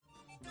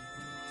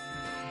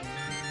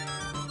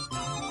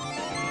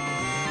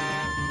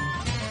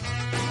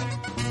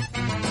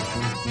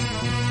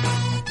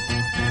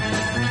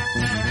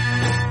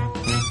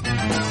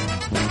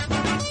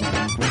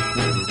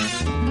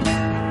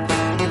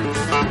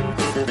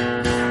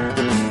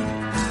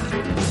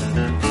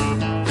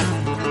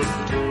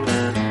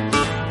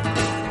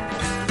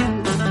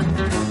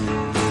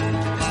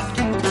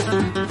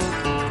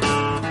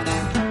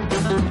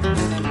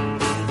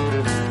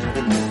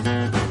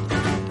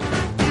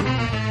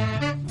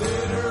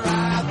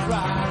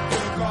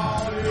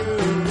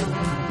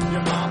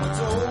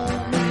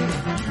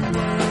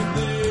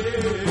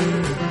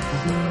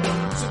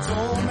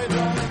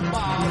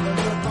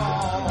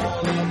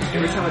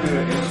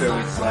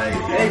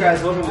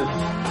guys, welcome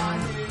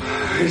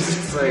to. It's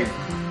just like.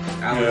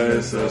 Yeah,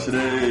 so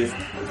today.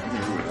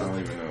 I don't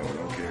even know. I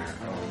don't care.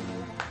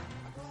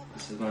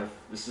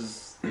 This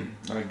is.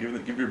 Alright,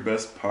 give your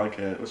best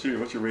podcast. What's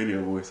your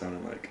radio voice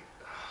sounding like?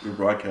 Your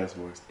broadcast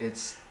voice.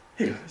 It's.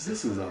 Hey guys,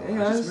 this is Elijah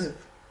guys.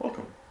 Smith.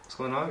 Welcome. What's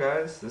going on,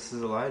 guys? This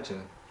is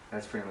Elijah.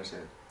 That's pretty much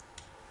it.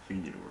 I think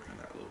you need to work on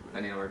that a little bit.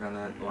 I need to work on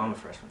that. Well, I'm a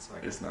freshman, so I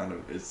guess.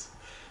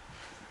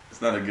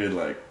 It's not a good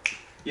like.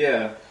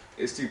 Yeah.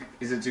 Is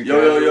it too?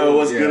 Yo,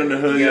 what's good in the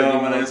hood, Yeah,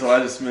 y'all? My name's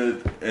Elijah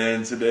Smith,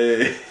 and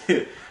today,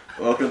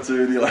 welcome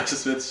to the Elijah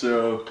Smith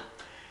Show,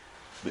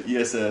 the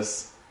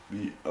ESS,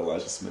 the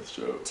Elijah Smith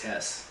Show.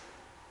 Tess.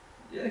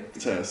 Yeah.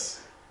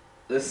 Tess.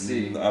 Let's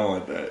see. I don't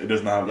like that. It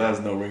does not. That has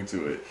no ring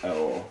to it at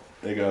all.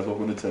 Hey guys,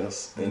 welcome to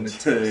Tess. And Welcome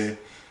to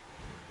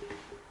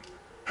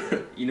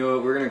today, You know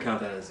what? We're gonna count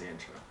that as the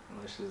intro.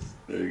 Let's just.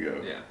 there you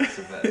go. Yeah. It's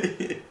a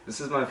bet.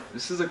 This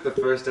is like the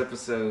first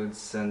episode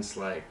since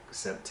like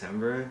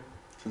September.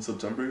 Since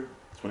September,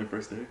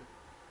 21st day,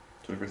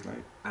 21st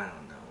night. I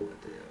don't know what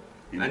day it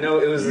You- was. I know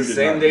it was you the did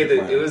same not day get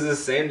that mine. it was the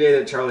same day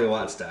that Charlie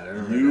Watts died. I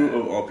remember You that.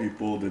 of all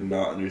people did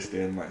not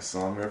understand my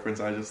song reference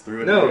I just threw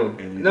at No, you.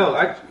 And you no,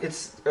 did.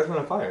 it's Earth,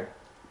 Wind & Fire.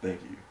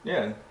 Thank you.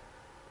 Yeah.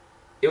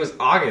 It was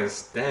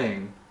August.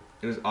 Dang.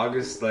 It was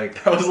August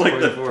like. That was like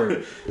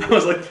 24. that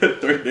was like the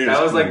third day. of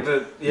That was school. like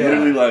the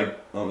Literally yeah. like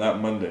on that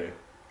Monday.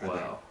 I think.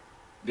 Wow.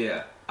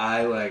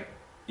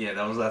 Yeah,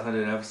 that was last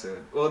 100 episode.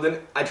 Well, then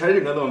I tried to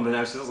do another one, but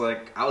I was just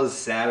like, I was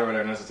sad or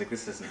whatever, and I was just like,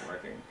 this isn't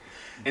working.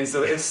 And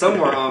so it's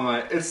somewhere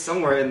it's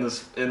somewhere in my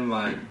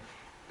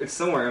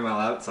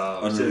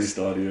laptop. It's Unreleased just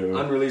audio.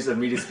 unreleased of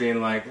me just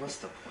being like, what's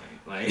the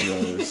point? Like,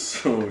 Yeah,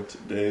 so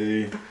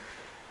today,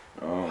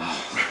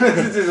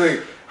 it's just like,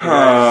 hey Oh,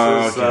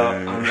 guys, so,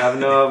 okay. I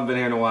haven't been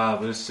here in a while,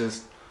 but it's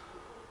just,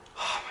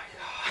 oh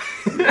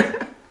my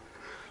god.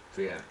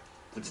 So yeah,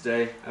 but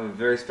today I have a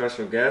very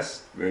special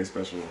guest, very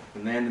special. the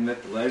man, the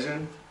myth, the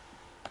legend.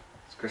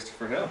 It's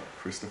Christopher Hill.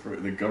 Christopher,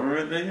 the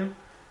government name?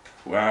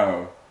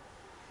 Wow.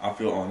 I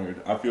feel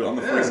honored. I'm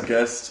the Yeah. first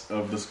guest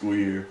of the school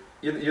year.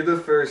 You're the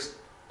first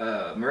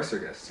Mercer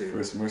guest too.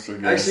 First Mercer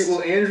guest. Actually,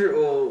 well,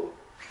 Andrew,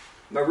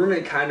 my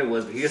roommate kind of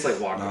was, but he just like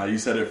walked Nah, in. you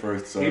said it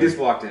first. So He just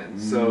walked in,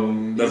 so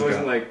he that's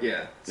wasn't good. like,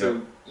 yeah. So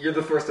Yep. you're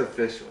the first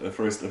official. The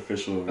first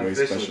official, very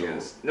special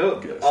guest. No,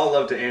 guest. all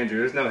love to Andrew.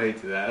 There's no hate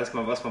to that. That's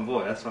my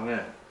boy. That's my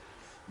man.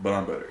 But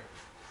I'm better.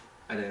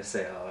 I didn't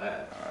say all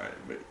that. Alright,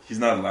 but he's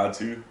not allowed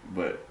to,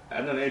 but...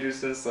 I've known Andrew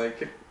since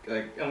like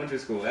elementary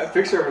school. That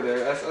picture over there,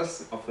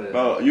 that's I'll put it.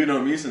 Well, you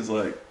know me since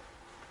like...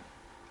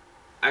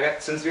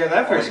 Since we had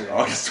that picture.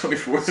 August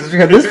 24th. Since we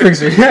had this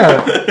picture,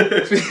 yeah.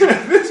 Since we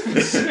had this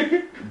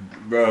picture.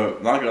 Bro,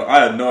 not gonna...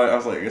 I had no idea. I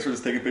was like, I guess we're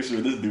just taking pictures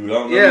of this dude. I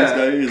don't know who this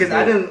guy is.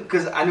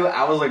 Because I knew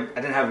I was like,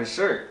 I didn't have his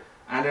shirt.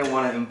 I didn't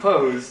want to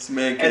impose. This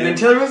man came... And then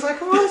Taylor was like,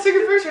 come on, let's take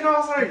a picture. And I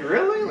was like,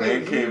 really?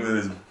 Man Like, came in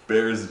his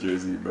Bears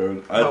jersey,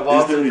 bro. my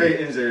Walter instantly-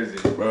 Payton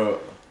jersey. Bro,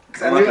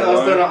 Because I knew I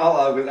was doing it all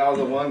out because I was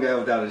the one guy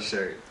without his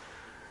shirt.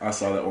 I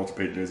saw that Walter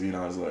Payton jersey and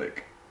I was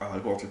like, I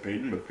like Walter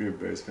Payton, but if you're a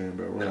Bears fan,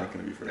 bro, we're not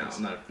gonna be friends.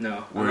 I'm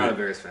not a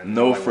Bears fan.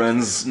 No I like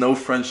friends, no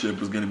friendship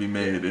was gonna be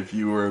made if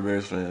you were a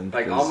Bears fan.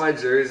 Like, all my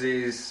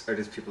jerseys are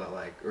just people I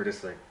like, or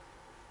just like,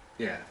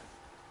 yeah.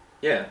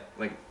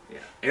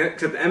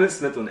 Except the Emmett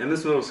Smith one. Emmett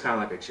Smith was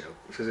kind of like a joke,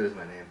 because it is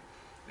my name.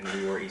 And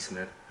we wore E.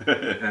 Smith.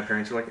 And my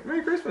parents were like,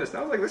 Merry Christmas. And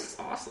I was like, this is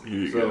awesome. Here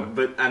you go.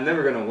 But I'm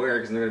never going to wear it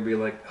because they're going to be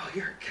like, oh,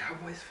 you're a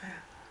Cowboys fan.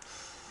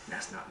 And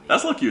that's not me.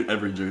 That's like you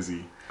every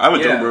jersey. I have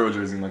a Joe Burrow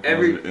jersey in my closet,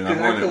 and Because I've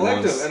I worn it collect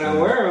once. them, and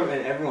I wear them,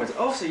 and everyone's,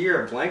 oh, so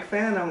you're a blank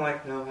fan? I'm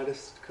like, no, I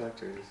just collect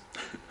jerseys.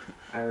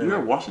 You're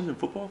a Washington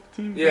football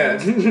team? Yeah.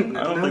 I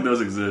don't think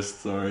those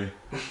exist. Sorry.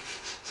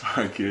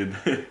 Sorry, kid.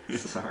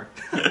 Sorry.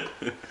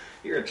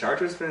 You're a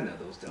Chargers fan? No,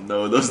 those don't.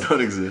 No, those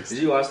don't exist.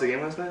 Did you watch the game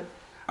last night?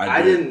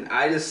 I did. Didn't.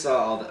 I just saw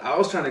all the. I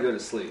was trying to go to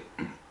sleep.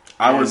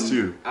 I was And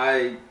too.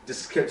 I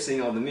just kept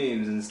seeing all the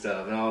memes and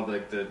stuff and all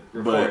like the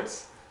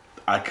reports.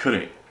 I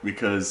couldn't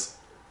because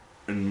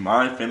in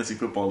my fantasy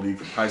football league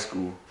from high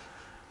school,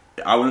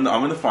 I'm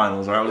in the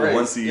finals. Right? I was a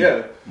 1 seed.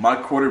 Yeah. My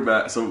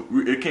quarterback. So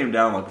it came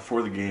down like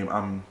before the game.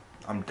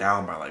 I'm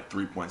down by like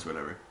 3 points,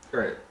 whatever.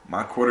 Right.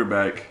 My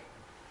quarterback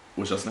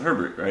was Justin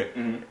Herbert, right?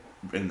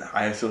 Mm-hmm. And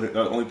I still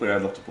the only player I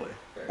had left to play.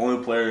 Right.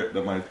 Only player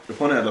that my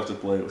opponent had left to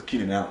play was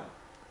Keenan Allen.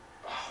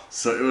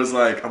 So it was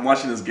like, I'm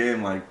watching this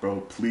game like, bro,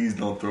 please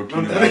don't throw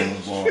Keenan Allen the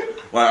ball.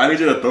 Like, I need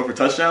you to throw for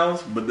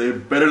touchdowns, but they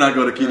better not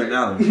go to Keenan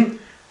Allen.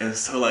 And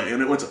so, like,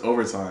 and it went to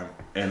overtime,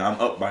 and I'm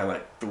up by,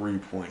 like, 3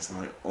 points. I'm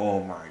like,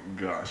 oh my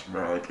gosh,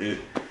 bro. Like,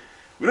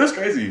 but that's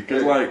crazy,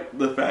 because, like,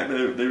 the fact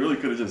that they really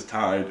could have just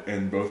tied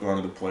and both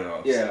gone to the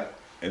playoffs. Yeah.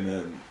 And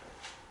then,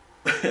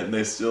 and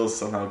they still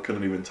somehow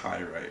couldn't even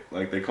tie right.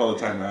 Like, they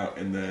called a timeout,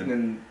 and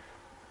then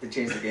they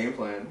changed the game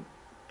plan.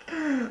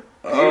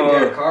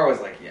 Derek Carr was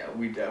like, yeah,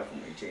 we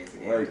definitely changed the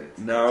game. Like,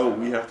 now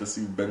we have to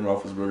see Ben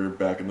Roethlisberger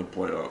back in the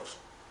playoffs.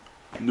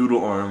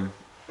 Noodle arm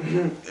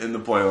in the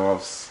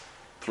playoffs,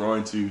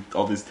 throwing to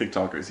all these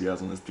TikTokers he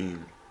has on his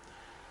team.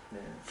 Yeah.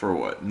 For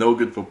what? No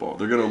good football.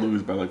 They're going to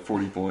lose by like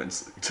 40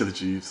 points to the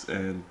Chiefs,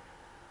 and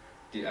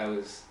Dude, I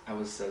was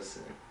so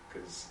sick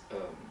because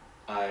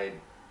I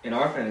in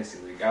our fantasy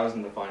league I was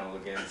in the final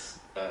against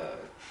I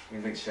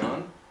think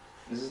Sean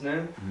is his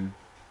name. Mm-hmm.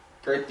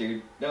 Great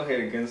dude, no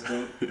hate against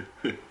him,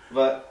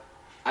 but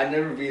I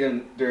never beat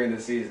him during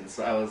the season,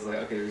 so I was like,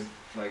 okay, there's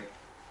like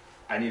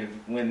I need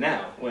to win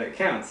now when it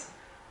counts.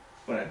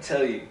 When I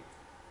tell you,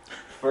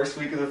 first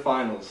week of the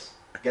finals,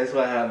 guess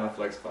what I had in my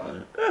flex spot?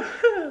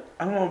 I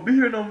don't want to be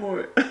here no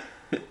more.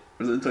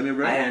 Was it Antonio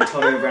Brown? I had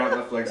Antonio Brown at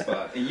my flex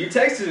spot, and you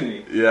texted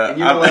me. Yeah, and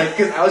you were like,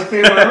 because I was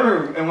cleaning my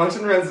room and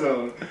watching Red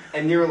Zone,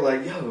 and you were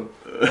like, "Yo,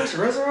 watching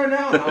Red Zone right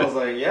now?" And I was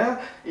like,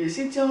 "Yeah." You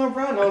see Antonio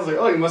Brown? And I was like,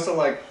 "Oh, you must have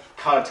like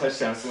caught a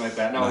touchdown, something like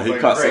that." And I was he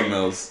like, caught "Great." something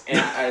else.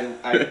 And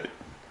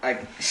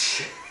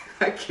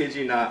I kid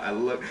you not.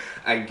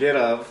 I get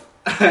up,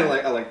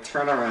 I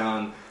turn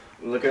around,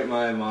 look at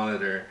my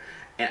monitor.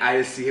 And I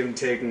just see him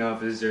taking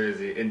off his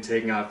jersey and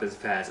taking off his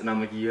pads, and I'm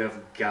like, "You have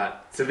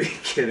got to be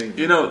kidding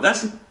me!" You know, that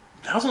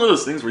was one of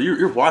those things where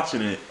you're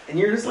watching it, and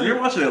you're just when like,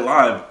 you're watching it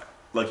live,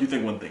 like you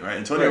think one thing, right?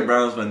 Antonio Right.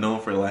 Brown's been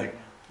known for like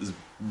just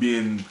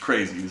being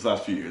crazy these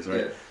last few years,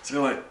 right? Yeah. So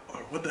you're like, oh,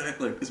 what the heck?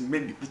 Like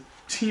the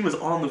team is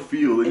on the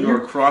field, and And you're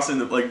you're- crossing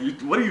the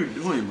what are you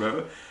doing,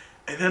 bro?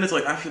 And then it's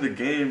like after the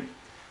game,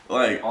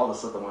 like all the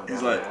stuff that went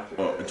he's down like, after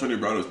 "Oh, that. Antonio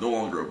Brown is no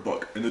longer a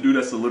Buck," and the dude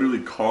has to literally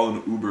call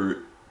an Uber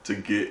to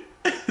get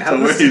to That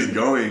where was- he's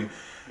going.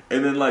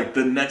 And then like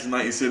the next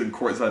night he's sitting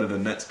courtside of the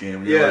Nets game.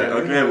 And you're Yeah,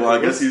 like, okay, yeah. well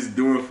I guess he's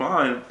doing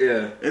fine.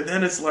 Yeah. And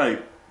then it's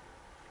like,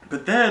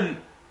 but then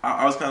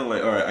I was kind of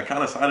like, all right, I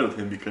kind of sided with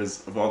him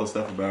because of all the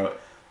stuff about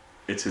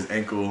it's his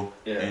ankle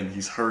Yeah. and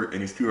he's hurt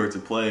and he's too hurt to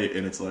play.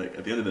 And it's like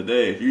at the end of the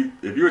day, if you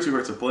were too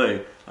hurt to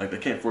play, like they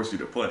can't force you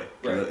to play.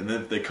 Right. And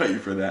then if they cut you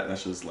for that,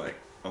 that's just like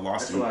a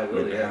lawsuit. That's a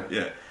liability,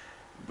 yeah.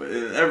 But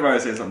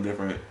everybody's saying something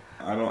different.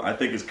 I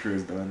think his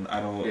career's done. I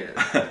don't.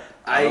 Yeah.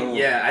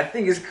 I I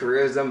think his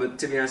career is done, but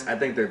to be honest, I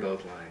think they're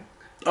both lying.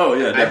 Oh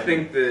yeah, I definitely.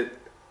 think that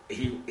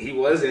he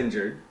was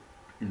injured,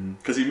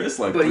 Because he missed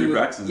like but 3 he was,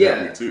 practices yeah,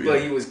 that week too.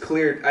 but he was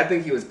cleared. I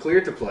think he was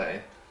cleared to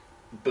play,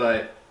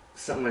 but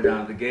something went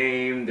down in the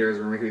game. There was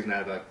a rumor he was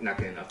not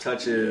getting enough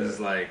touches.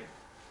 Yeah. Like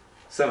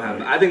somehow,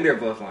 Right. I think they're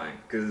both lying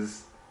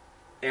because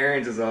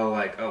Arians is all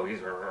like, "Oh, he's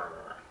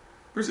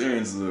Bruce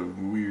Arians is a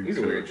weird he's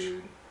a coach. weird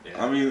dude."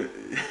 Yeah. I mean,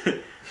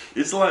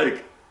 it's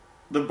like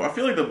I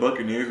feel like the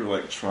Buccaneers were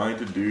like trying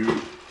to do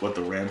what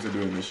the Rams are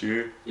doing this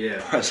year.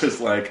 yeah, I just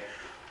like,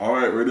 all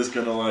right, we're just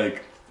gonna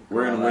like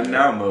we're in win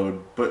now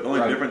mode. But the only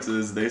Right. difference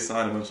is they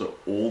signed a bunch of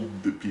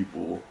old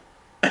people.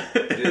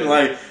 Yeah. And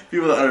like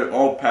people that are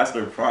all past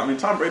their prime. I mean,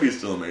 Tom Brady is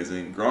still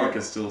amazing. Gronk Yeah.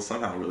 is still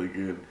somehow really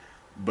good,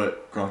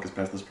 but Gronk is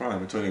past his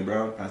prime. Antonio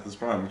Brown past his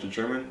prime. Richard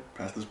Sherman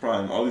past his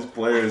prime. All these I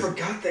players.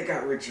 forgot they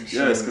got Richard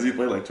Sherman. Yes, because he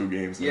played like 2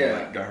 games and Yeah.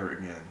 like, got hurt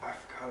again. I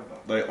forgot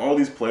about Like all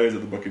these players that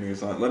the Buccaneers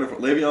signed,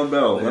 Le'Veon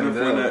Bell, Le'Veon Leonard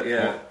Bell, Fournette.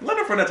 yeah. Well,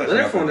 Leonard Fournette's that.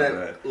 actually Leonard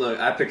not that Fournette, look,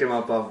 I picked him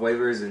up off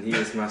waivers, and he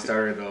was my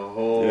starter the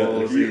whole bad. Yeah,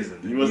 like,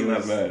 season. he wasn't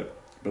that bad.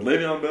 But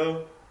Le'Veon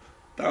Bell,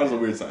 that was a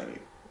weird signing.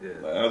 Yeah.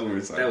 Like, that was a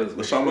weird signing. That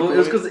was LaShawn well, McCoy, it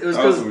was because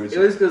that was a weird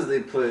signing. they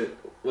put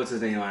what's his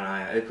name on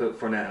IR. They put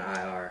Fournette on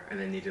IR, and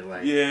they needed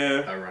like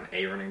Yeah, a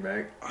running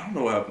back. I don't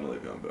know what happened to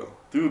Le'Veon Bell.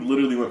 Dude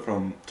literally went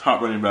from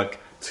top running back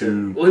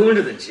to Well, he went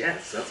to the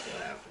Jets. That's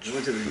what happened. He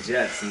went to the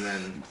Jets, and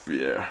then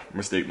yeah,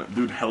 mistake.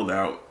 Dude held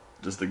out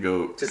just to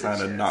go To the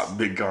sign a Jets. not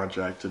big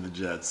contract to the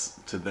Jets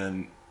to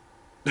then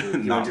he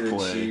not went to the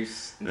play.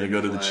 Chiefs. They go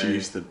to the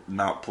Chiefs to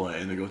not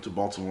play, and they go to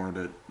Baltimore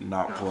to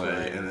not Not play,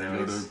 play, and and then now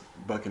go to he's-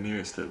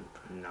 Buccaneers to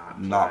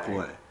not not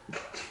play.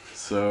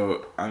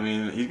 So I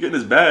mean, he's getting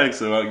his bag.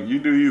 So like, you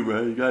do you,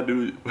 bro. You gotta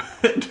do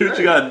do what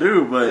you gotta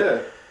do. But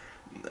Yeah.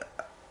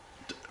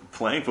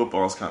 playing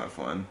football is kind of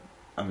fun.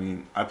 I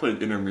mean, I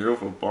played intramural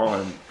football,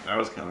 and that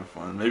was kind of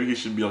fun. Maybe he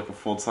should be like a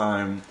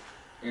full-time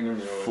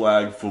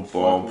flag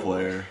football Flag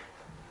player.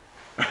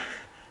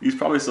 He's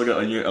probably still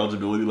got a year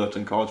eligibility left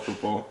in college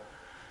football,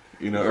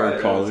 or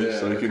college,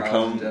 so he can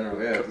come.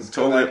 Just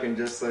totally- go back and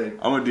just like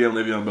I'm gonna DM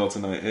Le'Veon Bell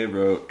tonight. Hey,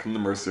 bro, come to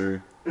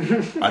Mercer.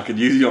 I could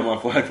use you on my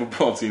flag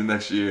football team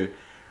next year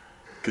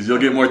because you'll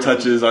get more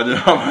touches on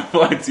my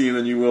flag team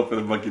than you will for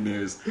the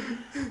Buccaneers.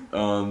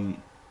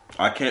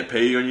 I can't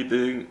pay you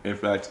anything. In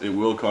fact, it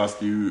will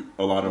cost you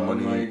a lot of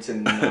money to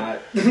not.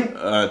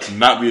 to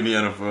not be in the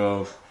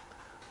NFL.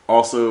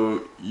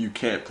 Also, you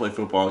can't play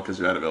football because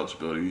you're out of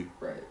eligibility.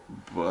 Right.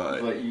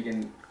 But you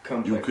can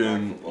come. you play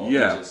can, flag football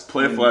yeah, and just-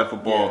 play flag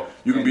football. yeah,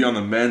 You can and- be on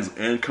the men's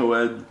and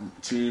co-ed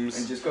teams.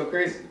 and just go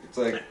crazy. It's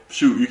like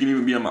Shoot, you can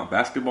even be on my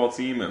basketball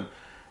team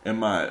and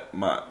my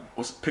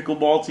what's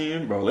pickleball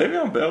team, bro.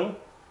 Le'Veon Bell,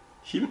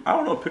 I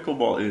don't know what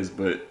pickleball is,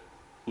 but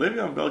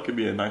Le'Veon Bell could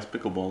be a nice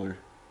pickleballer.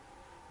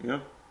 You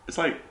know, it's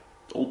like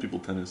old people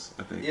tennis,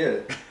 I think.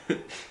 yeah,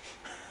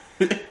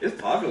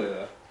 it's popular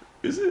though.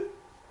 Is it?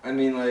 I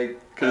mean,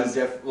 like,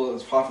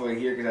 it's popular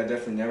here because I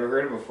definitely never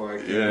heard it before. I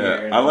came Yeah,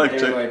 here, and I like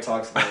everybody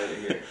talks about it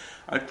here.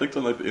 I clicked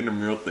on like the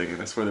intramural thing,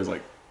 and I swear there's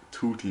like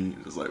 2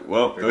 teams. It's like,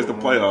 well, there's the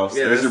Pickleball. playoffs.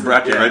 Yeah, there's your that's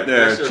bracket the- right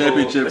there. that's your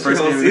Championship, whole-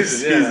 first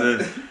that's game your of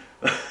the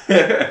whole season.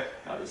 season,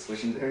 I was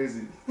switching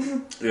jerseys.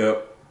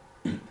 Yep.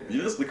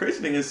 You know, the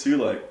crazy thing is too,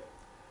 like,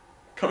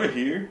 coming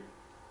here,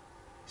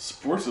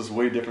 sports is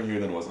way different here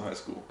than it was in high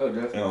school. Oh,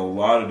 definitely. And a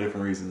lot of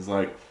different reasons.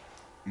 Like,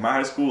 my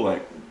high school,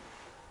 like,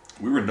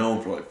 we were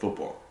known for, like,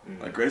 football.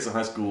 Mm-hmm. Like, Grayson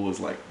High School was,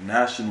 like,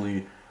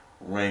 nationally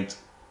ranked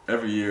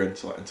every year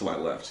until I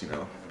left, you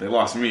know. They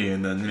lost me,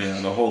 and then, you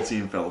know, the whole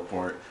team fell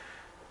apart.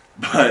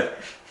 But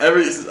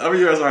every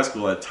year I was in high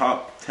school, like,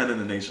 top 10 in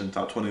the nation,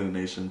 top 20 in the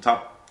nation,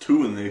 top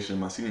 2 in the nation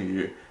my senior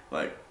year.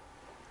 Like,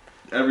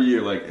 every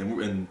year, like,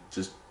 and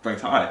just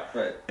ranked high.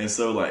 Right. And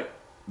so, like,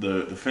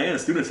 the fan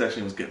student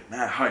section was getting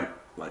mad hype.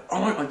 Like,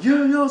 oh my, like,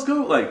 yeah, let's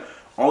go. Like,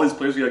 all these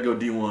players, we gotta go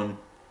D1.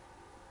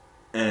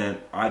 And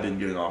I didn't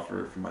get an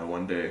offer for my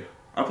one day.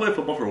 I played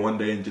football for one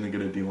day and didn't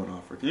get a D1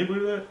 offer. Can you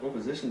believe that? What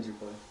position did you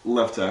play?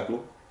 Left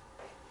tackle.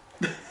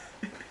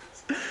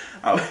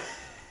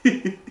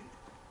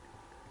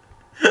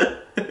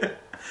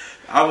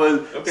 I was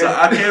okay. So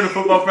I came to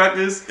football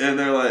practice and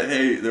they're like,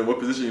 "Hey, what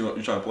position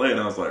you trying to play?" And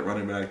I was like,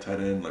 "Running back, tight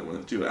end, like 1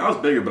 and 2." I was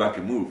bigger, but I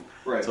could move.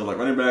 Right. So like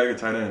running back and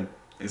tight end.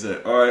 He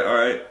said, "All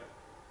right.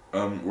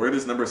 Wear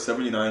this number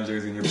 79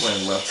 jersey and you're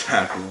playing left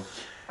tackle."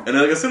 And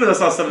then, like, as soon as I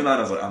saw 79,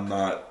 I was like, "I'm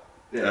not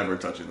ever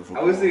touching the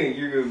football." I was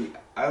thinking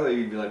I thought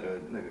you'd be like a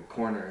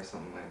corner or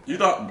something like that. You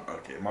thought,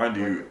 okay, mind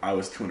you, I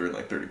was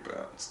 230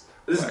 pounds.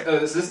 This Like,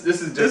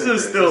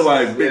 is still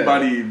like big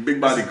body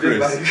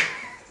Chris.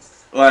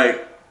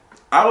 Like,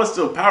 I was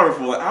still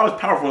powerful. Like, I was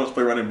powerful enough to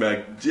play running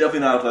back. Definitely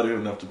not athletic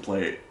enough to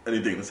play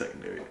anything in the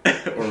secondary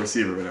or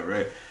receiver or whatever,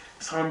 right?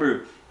 So I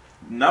remember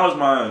that was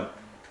my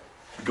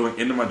going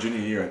into my junior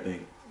year, I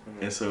think.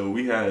 Mm-hmm. And so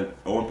we had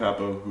Owen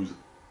Papa, who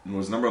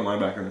was number 1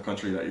 linebacker in the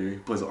country that year. He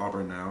plays at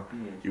Auburn now.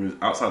 Mm-hmm. He was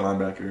outside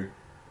linebacker.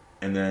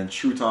 And then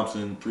True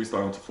Thompson,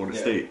 3-star went to Florida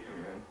State.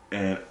 Mm-hmm.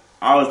 And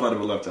I was lined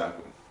up at left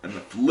tackle. And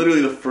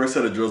literally the first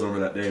set of drills over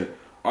that day,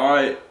 all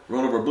right,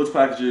 run over blitz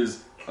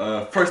packages,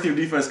 first team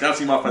defense, scout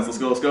team offense, let's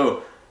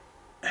go.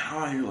 And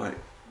I'm here like,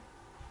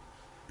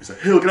 he's like,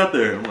 Hill, get out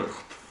there. And I'm like,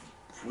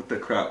 what the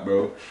crap,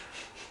 bro?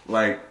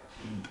 Like,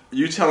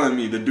 you telling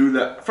me to do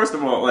that? First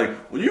of all, like,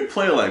 when you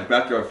play like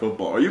backyard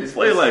football or you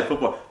play like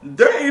football,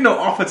 there ain't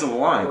no offensive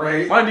line.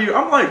 Right. Mind you,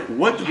 I'm like,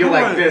 what? You're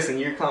like this and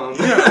you're calm.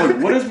 Yeah,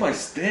 like, what is my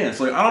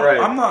stance? Like,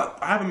 I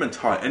haven't been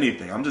taught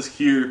anything. I'm just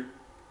here,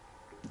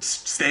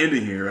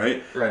 standing here,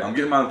 right? Right. I'm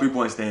getting my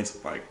 3-point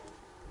stance, like,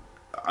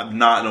 I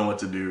not know what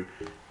to do.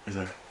 He's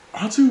like,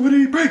 on-2, what do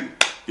you break?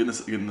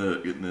 Getting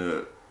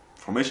the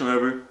formation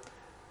whatever.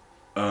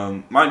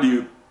 Mind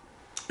you,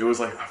 it was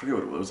like, I forget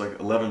what it was. It was like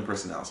 11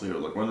 personnel. So you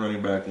had like 1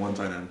 running back, 1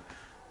 tight end.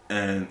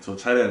 And so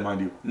tight end,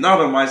 mind you, not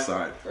on my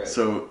side. Right.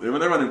 So when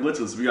they're running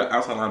blitzes, we got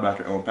outside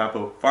linebacker Owen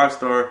Papo,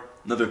 5-star,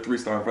 another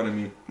 3-star in front of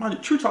me. Mind you,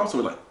 True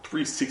Thompson was like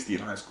 360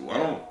 in high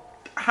school.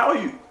 How are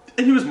you?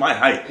 And he was my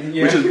height,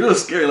 which is really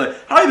scary.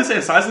 Like, how are you the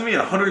same size as me and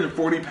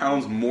 140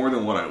 pounds more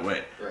than what I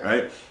weigh,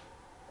 right?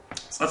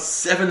 So that's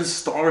 7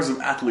 stars of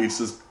athletes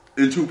just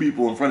and 2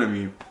 people in front of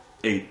me.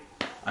 8.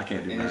 I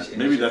can't do that.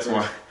 Maybe that's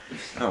why.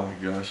 Oh my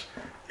gosh.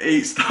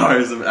 8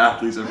 stars of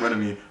athletes in front of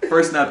me.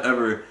 First snap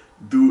ever.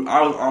 Dude,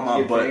 I was on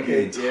my butt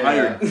the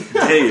entire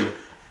day.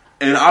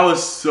 And I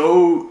was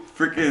so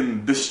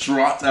freaking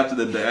distraught after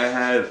the day I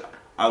had.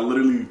 I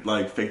literally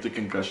like faked a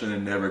concussion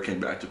and never came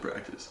back to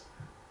practice.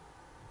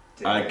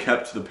 I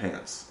kept the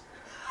pants.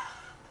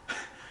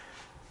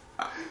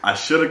 I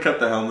should have kept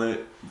the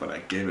helmet, but I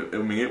gave it. I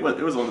mean, it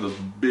was one of those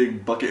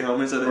big bucket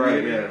helmets that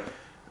they gave me.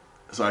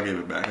 So I gave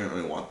it back. I didn't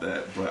really want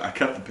that, but I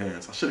kept the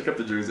pants. I should have kept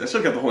the jersey. I should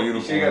have kept the whole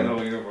uniform. You should have kept the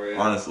whole uniform. Yeah.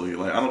 Honestly,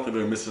 like, I don't think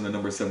they're missing the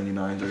number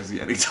 79 jersey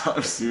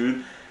anytime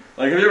soon.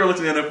 Like, have you ever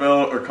looked at the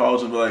NFL or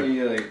college and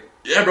be like,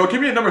 yeah, bro,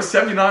 give me a number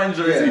 79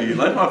 jersey. Yeah.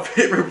 Like my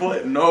favorite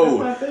play.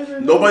 No,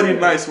 nobody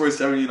nice wears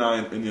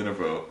 79 in the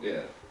NFL.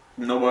 Yeah,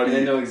 nobody. And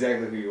they know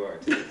exactly who you are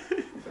too.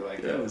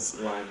 Like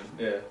lineman.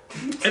 Yeah.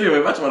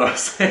 Anyway, that's what I was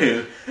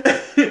saying.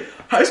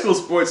 High school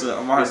sports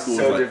at my high school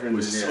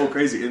was so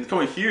crazy. And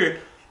coming here,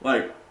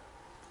 like,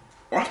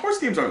 our sports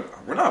teams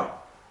we're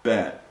not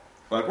bad.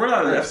 Like, we're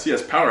not an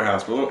FCS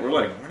powerhouse.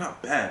 We're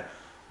not bad.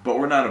 But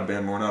we're not a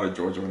Bama, we're not a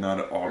Georgia, we're not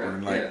an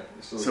Auburn. Like,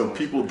 so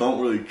people don't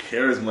really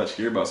care as much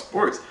here about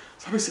sports.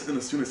 So I'll be sitting in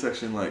the student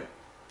section like,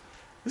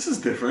 this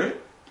is different.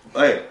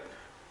 Like,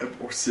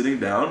 we're sitting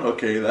down,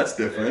 okay, that's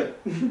different.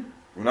 Yeah.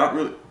 We're not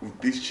really,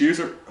 these cheers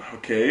are,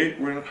 okay,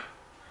 we're not,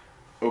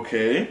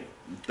 okay,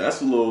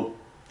 that's a little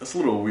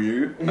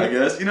weird, I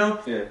guess, you know?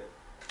 Yeah.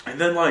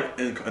 And then, like,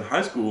 in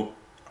high school,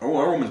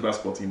 our women's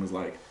basketball team was,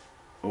 like,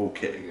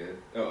 okay.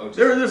 Good.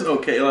 They're just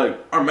okay.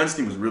 Like, our men's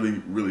team was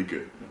really, really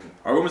good. Mm-hmm.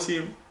 Our women's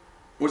team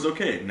was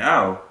okay.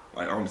 Now,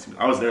 like, our women's team,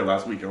 I was there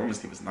last week, our women's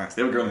team is nice.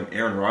 They have a girl named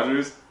Erin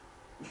Rogers.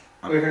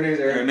 Wait, her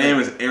name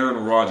is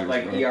Erin Rogers.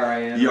 Like bro.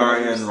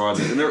 E-R-I-N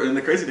Rogers. And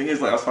the crazy thing is,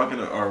 like, I was talking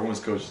to our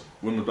women's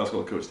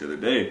basketball coach the other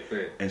day,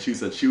 and she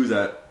said she was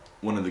at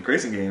one of the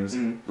Grayson games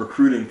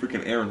recruiting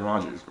freaking Erin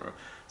Rogers, bro.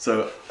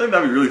 So I think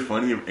that'd be really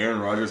funny if Erin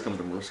Rogers comes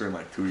to Mercer in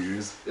like 2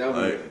 years. That would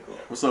be really cool.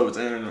 What's up? It's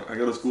Erin. I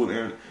go to school with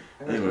Erin.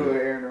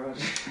 Aaron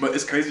Rodgers. But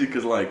it's crazy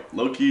because, like,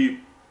 low key,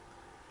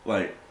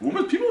 like,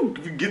 people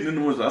getting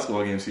into women's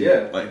basketball games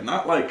here. Yeah. Like,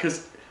 not like,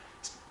 because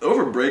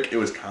over break, it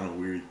was kind of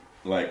weird.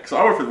 Like, so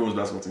I work for the women's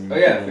basketball team. Oh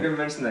yeah, we didn't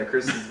mention that.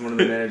 Chris is one of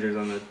the managers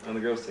on the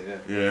girls team. Yeah.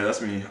 Yeah,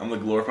 that's me. I'm the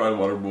glorified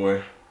water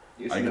boy.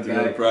 I get to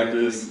go to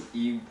practice.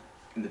 You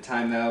in the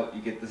timeout,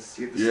 you get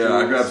the yeah,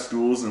 I grab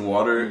stools and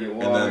water, You get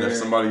and then if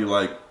somebody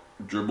like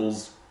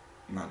drips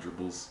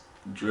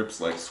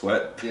like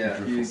sweat. Yeah,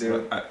 drips you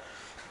sweat, do. I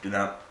get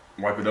out,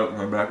 wipe it up, and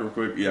run back real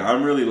quick. Yeah,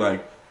 I'm really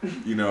like,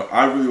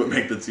 I really would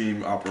make the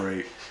team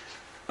operate.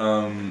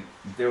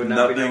 There would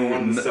not be no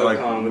one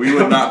like we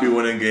would not be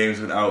winning games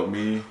without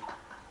me.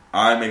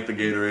 I make the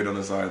Gatorade on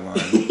the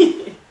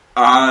sideline.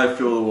 I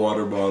fill the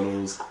water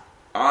bottles.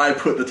 I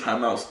put the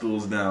timeout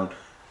stools down.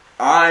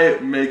 I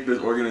make this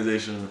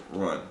organization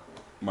run.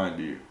 Mind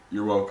you,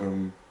 you're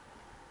welcome,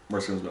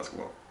 Mercy Women's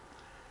Basketball.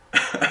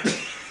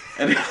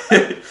 And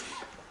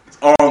it's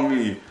all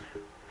me.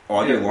 Oh,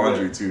 I do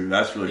laundry too.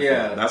 That's really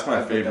fun. That's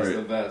my favorite. That's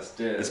the best.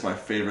 Yeah. It's my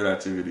favorite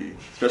activity,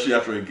 especially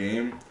after a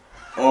game.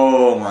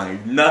 Oh my!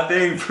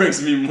 Nothing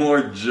brings me more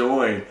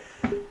joy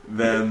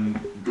than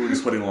doing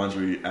sweaty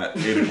laundry at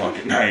 8:00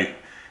 at night.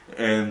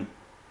 And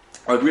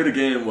like we had a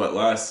game. What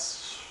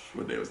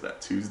day was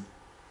that? Tuesday?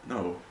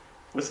 No.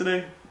 What's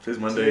today? Today's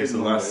Monday. Today's so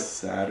Monday. last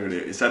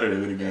Saturday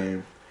we had a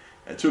game.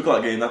 At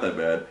 2:00 game, not that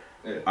bad.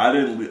 Yeah. I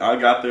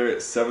got there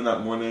at 7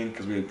 that morning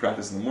because we had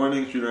practice in the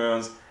morning, shoot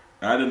arounds.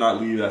 And I did not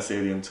leave that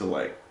stadium until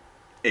like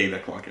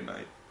 8:00 at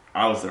night.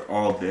 I was there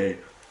all day.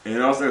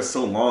 And I was there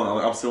so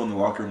long. I'm still in the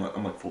locker room.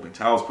 I'm like folding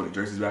towels, putting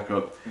jerseys back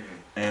up. Mm-hmm.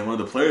 And one of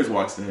the players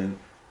walks in,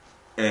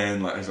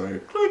 and like I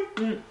like click,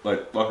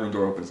 like locker room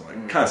door opens. I'm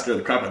like kind of scared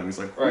the crap out of me. He's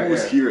like,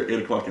 "Who's here at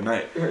 8:00 at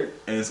night?" Right.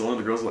 And so one of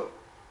the girls was like,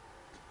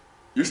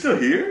 "You're still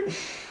here?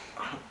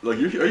 Like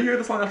are you here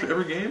this long after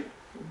every game?"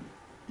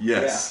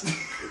 Yes.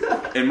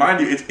 Yeah. And mind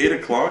you, it's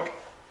 8:00,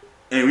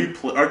 and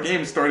our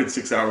game started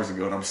 6 hours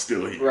ago, and I'm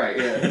still here. Right.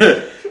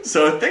 Yeah.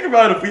 So think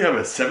about if we have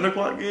a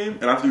 7:00 game,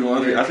 and I have to do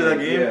laundry after that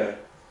game. Yeah.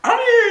 I'm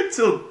here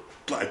until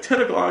like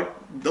 10:00,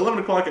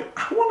 11:00. And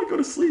I want to go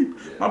to sleep.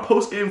 Yeah. My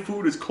post game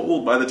food is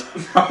cold by the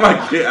time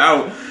I get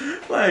out.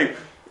 Like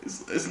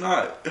it's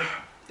not.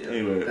 Yeah.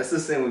 Anyway, that's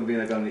the same with being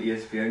like on the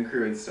ESPN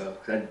crew and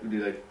stuff. Cause I do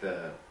like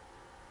the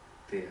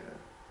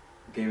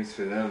games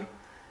for them,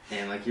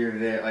 and like you're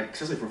there, like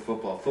especially for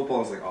football.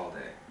 Football is like all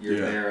day. You're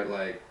there at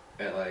like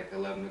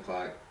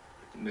 11:00,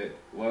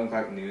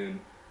 11:00 noon,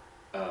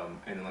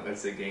 and then like let's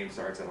say game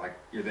starts at like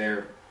you're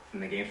there.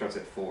 And the game starts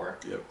at 4.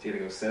 Yep. So you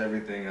gotta go set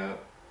everything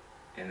up,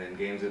 and then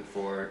games at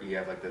 4. You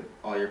have like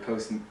all your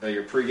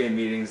your pregame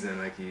meetings, and then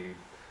like you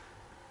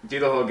do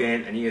the whole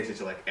game, and you get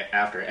to like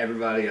after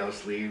everybody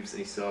else leaves, and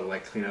you still have to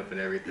like clean up and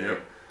everything.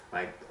 Yep.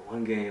 Like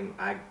one game,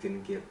 I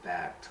didn't get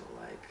back till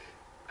like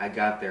I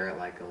got there at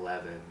like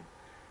 11,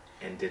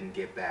 and didn't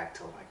get back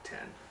till like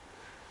 10,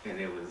 and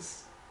it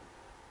was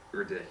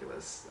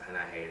ridiculous, and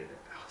I hated it.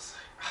 I was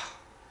like, oh,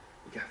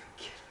 you gotta be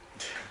kidding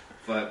me.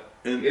 But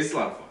it's a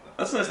lot of fun.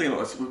 That's the nice thing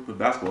about with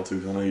basketball too,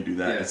 because I know you do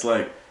that. Yeah. It's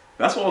like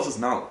basketball is just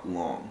not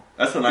long.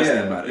 That's the nice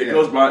thing about it. It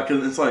goes by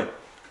because it's like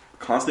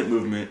constant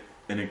movement,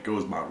 and it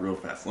goes by real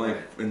fast.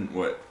 Like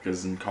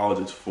because in college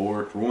it's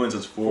 4. For women's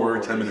it's 4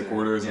 10-minute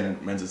quarters,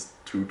 and men's is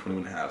 2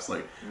 20-minute halves.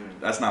 Like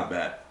that's not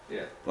bad.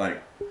 Yeah.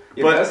 Like,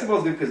 but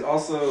basketball's good because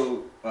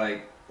also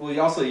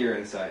you're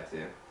inside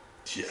too.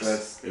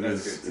 Yes, so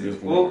that's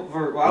good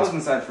too. I was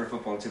inside for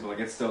football too, but like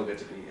it's still good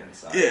to be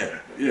inside. Yeah.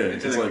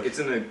 It's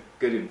in a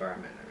good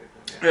environment.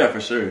 Yeah,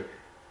 for sure.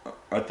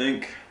 I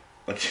think,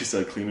 like you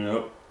said, cleaning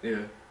up.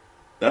 Yeah.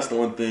 That's the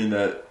one thing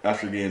that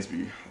after games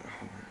be,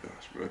 oh my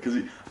gosh, bro. Because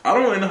I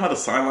don't really know how the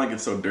sideline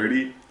gets so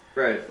dirty.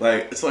 Right.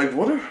 Like, it's like,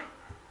 how,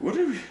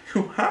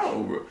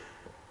 bro?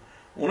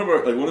 One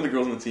of the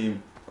girls on the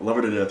team, I love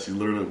her to death. She's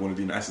literally one of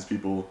the nicest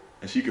people,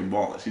 and she can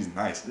ball. She's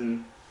nice.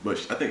 Mm. But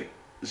I think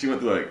she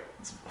went through, like,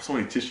 so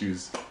many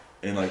tissues,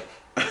 and, like,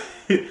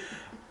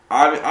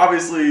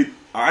 obviously,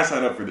 I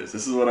signed up for this.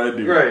 This is what I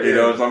do. Right, you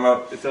know what I'm talking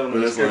about? It's on the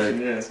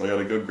description, So I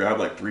gotta go grab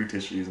like 3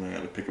 tissues, and I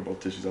gotta pick up all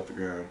the tissues off the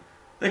ground.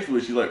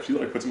 Thankfully, she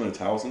puts them in a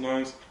towel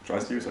sometimes.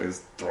 Tries to, so I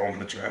just throw them in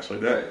the trash like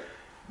that. Right.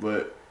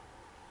 But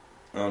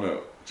I don't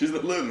know. She's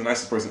literally the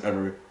nicest person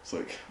ever. It's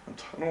like I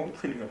don't want to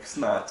clean up. It's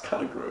not. It's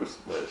kind of gross,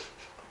 but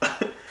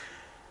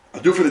I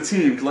do it for the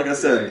team. Cause like I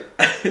said,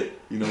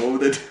 you know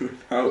what would they do?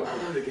 I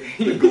love the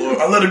game.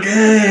 I love the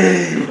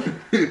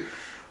game.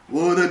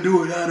 What would they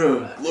do without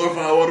a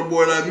glorified water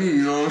boy like me,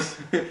 you know what I'm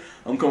saying?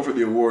 I'm coming for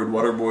the award,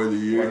 Water Boy of the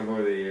Year. Water Boy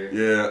of the Year.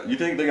 Yeah. You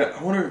think they got,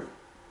 I wonder,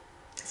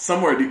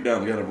 somewhere deep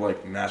down they gotta have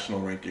like national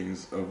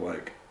rankings of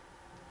like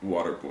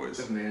water boys.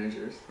 Of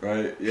managers.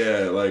 Right?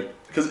 Yeah, like,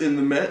 because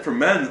for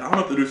men's, I don't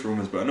know if they do this for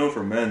women's, but I know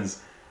for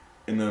men's,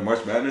 in the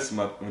March Madness,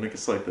 when it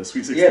gets like the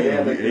Sweet 16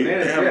 and the 8,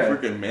 they have a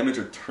freaking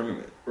manager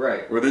tournament.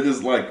 Right. Where they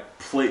just like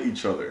play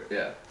each other.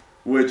 Yeah.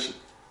 Which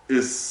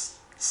is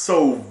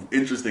so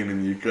interesting to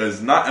me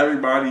because not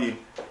everybody,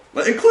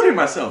 like including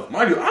myself,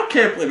 mind you, I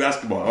can't play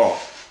basketball at all.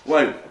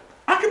 Like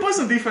I can play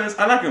some defense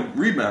and I can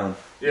rebound.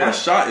 Yeah. My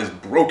shot is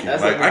broken.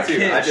 That's like I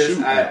can't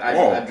shoot at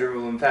all. I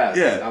dribble and pass.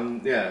 Yeah.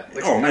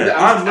 Like, oh man,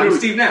 I'm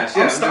Steve Nash.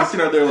 Yeah, I'm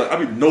Stockton out there. Like I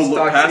mean, no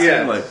look passing.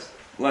 Yeah. Like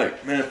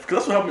Like, man, because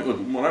that's what helped me. Look,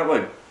 when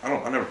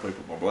I never played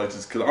football, but like,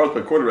 just because I always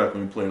play quarterback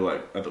when we play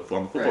like on the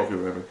football field or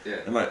whatever. Yeah.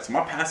 And like, so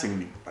my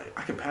passing, like,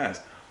 I can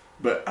pass.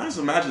 But I just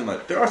imagine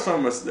like there are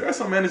some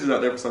managers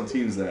out there for some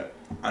teams that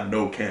I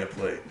know can't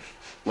play.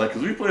 Like,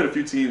 because we played a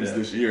few teams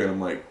this year, and I'm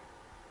like,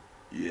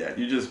 yeah,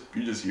 you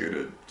just here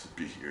to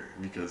be here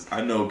because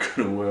I know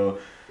good and well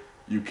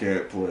you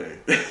can't play.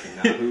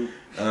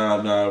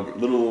 Nah,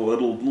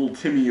 little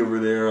Timmy over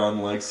there on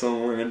like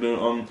somewhere in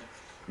the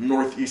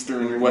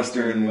Northwestern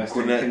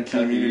Gwinnett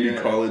Community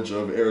College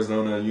of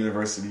Arizona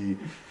University,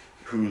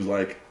 who's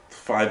like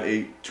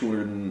 5'8",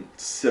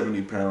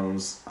 270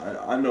 pounds.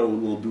 I know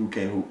little dude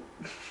can't hoop.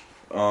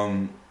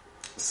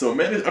 So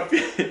man, I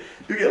feel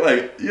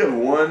you have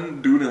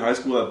one dude in high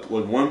school,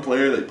 like one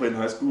player that played in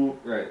high school,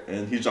 right?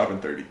 And he's dropping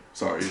 30.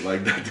 Sorry,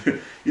 like that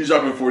dude, he's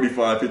dropping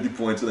 45, 50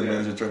 points in the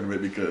manager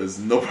tournament because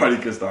nobody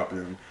can stop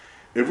him.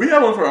 If we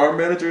have one for our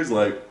managers,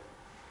 like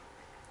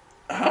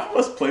half of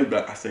us played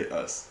I say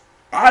us.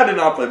 I did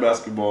not play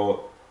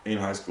basketball in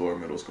high school or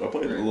middle school. I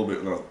played a little bit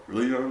when I was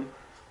really young,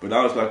 but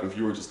that was back if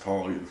you were just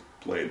tall, you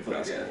played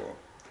basketball.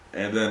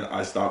 Yeah. And then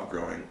I stopped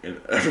growing,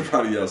 and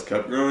everybody else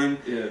kept growing.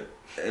 Yeah.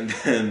 And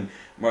then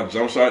my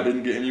jump shot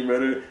didn't get any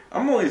better.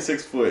 I'm only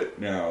 6 foot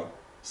now,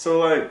 so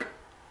like,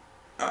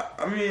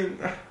 I mean,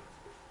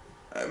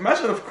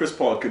 imagine if Chris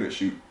Paul couldn't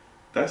shoot.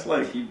 That's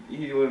like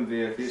he wouldn't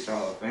be a future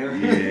Hall of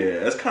Famer. Yeah,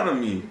 that's kind of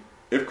me.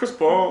 If Chris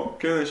Paul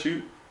couldn't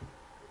shoot,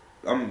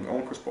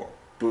 I'm Chris Paul.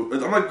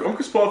 But I'm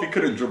Chris Paul if he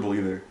couldn't dribble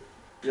either.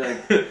 Yeah.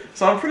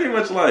 So I'm pretty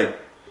much like,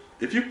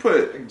 if you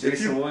put like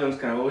Jason Williams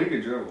kind of, well, he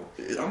could dribble.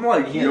 I'm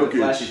like he Jokic.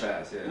 Flashy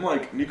pass, yeah. I'm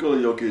like Nikola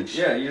Jokic.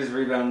 Yeah, you just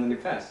rebound and you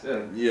pass.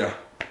 Yeah. Yeah,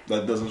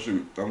 that doesn't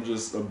shoot. I'm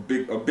just a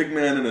big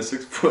man in a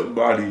 6 foot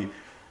body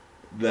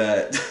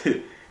that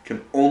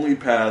can only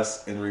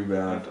pass and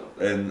rebound,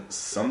 and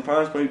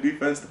sometimes play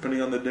defense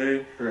depending on the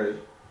day. Right.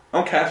 I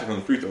don't catch it from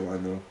the free throw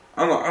line though.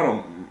 I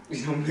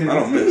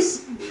don't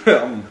miss.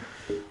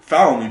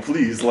 Foul me,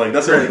 please. Like,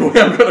 that's the only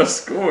way I'm gonna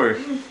score.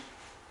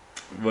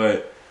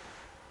 But,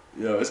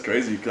 it's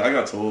crazy because I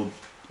got told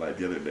like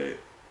the other day.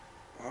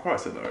 I probably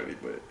said that already,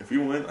 but if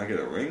you win, I get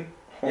a ring.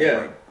 Oh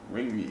my,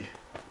 ring me.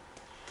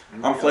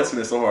 I'm flexing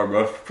it so hard,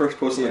 bro. First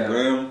post on the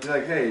gram. You're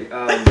like, hey,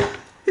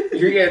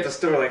 you're at the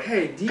store, like,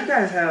 hey, do you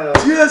guys have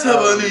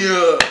any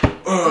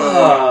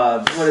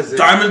what is it?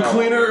 Diamond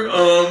cleaner?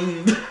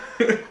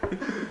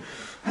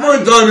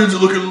 My diamonds are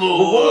looking a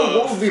little.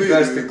 What would be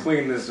best to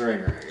clean this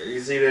ring right here? You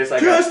see this?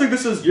 Like, do you guys think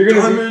this is you're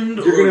diamond?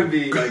 You're gonna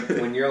be like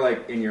when you're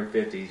like in your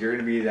 50s. You're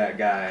gonna be that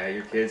guy at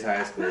your kid's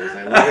high school. It's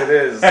like, look at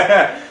this.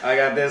 I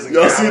got this.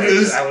 Y'all see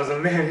this? I was a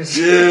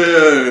manager.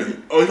 Yeah.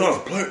 Oh, you thought I was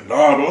playing?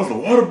 Nah, bro, I was the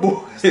water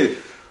boy.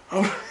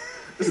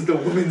 This is the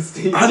women's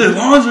team. I did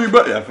laundry,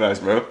 but yeah, facts,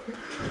 bro.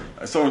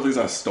 Someone thinks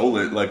I stole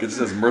it. Like, it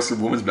says Mercer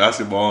Women's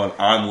Basketball, and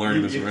I'm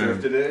learning this ring. You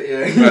thrifted it,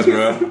 yeah. Facts,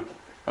 bro.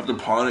 I have to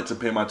pawn it to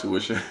pay my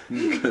tuition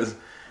because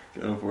I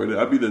can't afford it.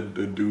 I'd be the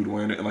dude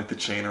wearing it and like the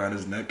chain around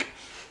his neck.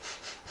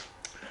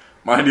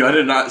 Mind you, I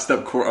did not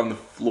step court on the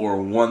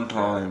floor one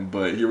time,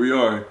 but here we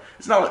are.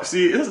 It's not like,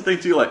 see, it's the thing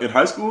too. Like in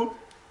high school,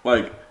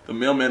 like the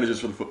male managers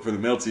for the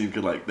male team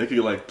could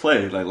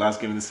play like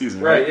last game of the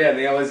season, right? Yeah,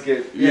 they always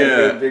get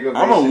big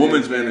I'm a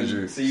women's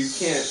manager, so you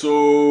can't.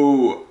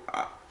 So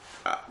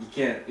you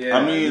can't. Yeah,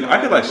 I mean,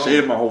 I could like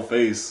shave my whole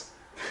face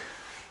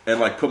and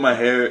like put my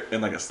hair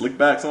in like a slick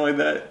back, something like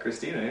that.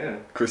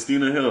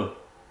 Christina Hill.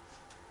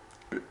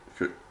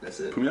 That's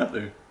it. Put me out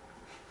there.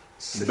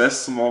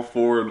 Best small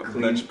forward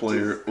bench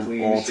player of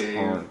all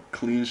time.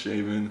 Clean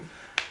shaven.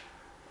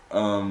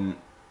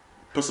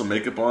 Put some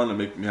makeup on to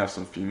make me have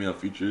some female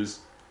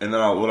features. And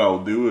then what I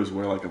will do is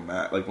wear like a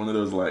mask, like one of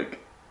those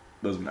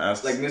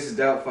masks. Like Mrs.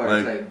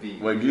 Doubtfire type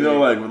beat. Like, you know,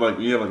 like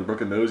when you have like a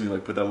broken nose and you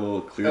like put that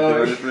little clear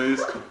thing on your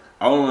face.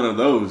 I want one of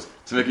those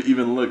to make it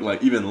even look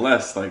like even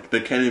less, like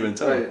they can't even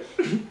tell. Right.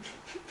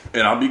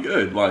 And I'll be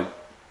good. Like,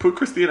 put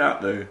Christina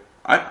out there.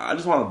 I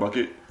just want a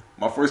bucket.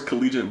 My first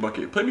collegiate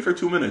bucket. Play me for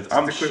 2 minutes.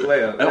 Just a quick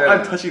layup.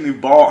 I'm touching the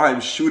ball.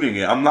 I'm shooting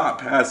it. I'm not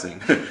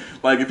passing.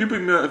 Like if you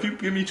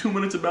give me 2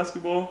 minutes of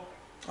basketball,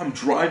 I'm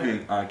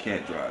driving. I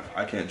can't drive.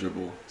 I can't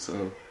dribble.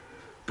 So,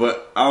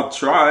 but I'll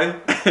try.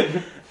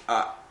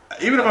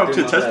 Even if I'm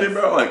to test it,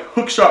 bro, like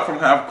hook shot from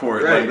half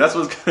court. Right. Like that's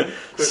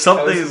what's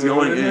something is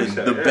going in.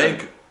 The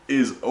bank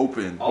is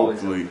open.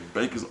 Hopefully,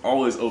 bank is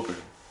always open.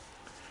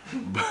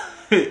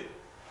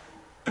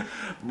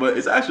 But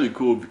it's actually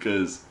cool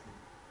because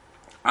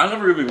I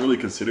never even really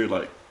considered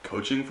like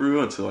coaching for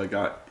real until I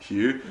got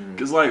here.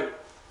 Because like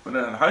when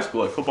in high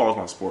school, like football was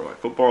my sport. Like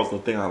football is the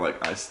thing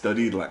I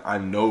studied. Like I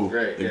know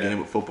the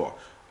game of football.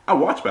 I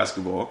watch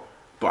basketball,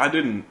 but I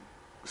didn't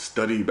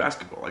study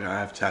basketball. Like I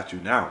have tattoo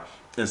now,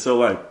 and so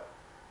like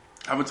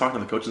I've been talking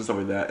to the coaches and stuff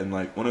like that. And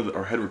like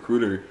our head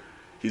recruiter,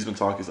 he's been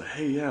talking. He's like,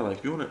 hey, yeah,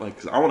 like you want to like,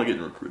 cause I want to get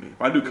in recruiting.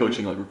 If I do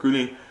coaching, like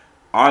recruiting,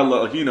 I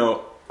love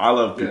I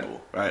love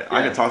people, right? Yeah.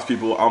 I can talk to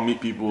people. I'll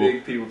meet people.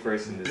 Big people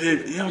person.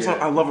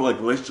 I love like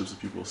relationships with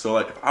people. So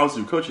like, if I was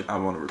to do coaching, I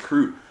want to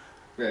recruit.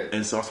 Right.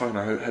 And so I was talking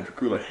to our head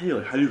recruit, like, hey,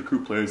 like, how do you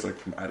recruit players like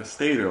from out of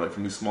state or like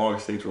from these smaller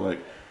states where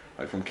like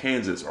like from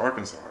Kansas,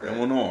 Arkansas, right.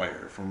 Illinois,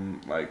 or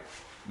from like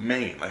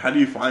Maine. Like, how do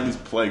you find these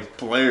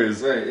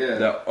players right, yeah.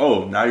 that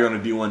now you're on a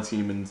D1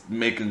 team in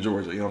Macon,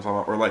 Georgia? You know what I'm talking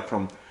about? Or like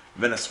from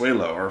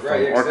Venezuela or from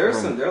right. Yeah, there are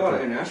a lot of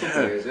yeah, international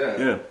players.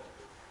 Yeah.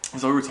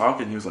 So we were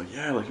talking. He was like,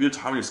 "Yeah, like if you have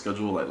time on your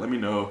schedule, like let me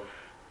know,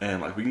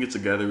 and like we can get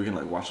together. We can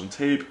like watch some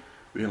tape.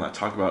 We can like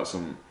talk about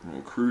some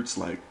recruits.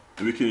 Like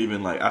we can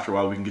even like after a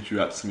while we can get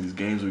you out to some of these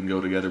games. We can go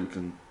together. We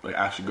can like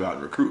actually go out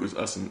and recruit with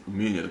us and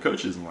me and the other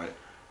coaches and like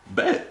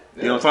bet.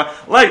 You know what I'm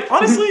talking? Like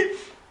honestly,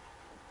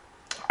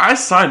 I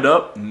signed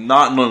up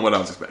not knowing what I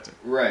was expecting.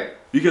 Right.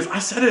 Because I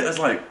said it as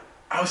like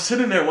I was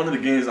sitting there one of the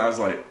games. And I was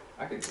like,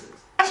 I can do this.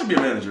 I should be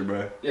a manager,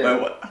 bro. Yeah.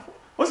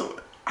 Like,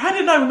 I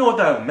did not even know what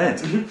that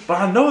meant, but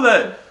I know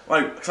that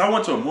like because I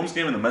went to a women's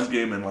game and a men's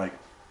game, and like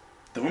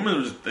the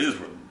women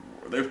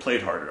were they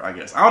played harder. I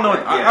guess I don't know.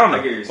 Right, I don't know.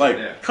 I get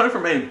Like coming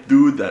from a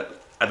dude that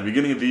at the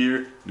beginning of the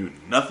year knew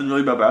nothing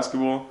really about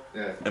basketball.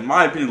 Yeah. In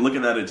my opinion,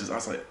 looking at it, I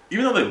was like,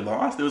 even though they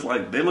lost, it was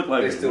like they looked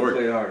like they still worked.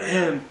 played harder.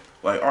 And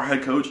like our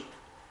head coach,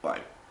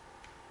 like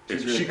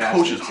really she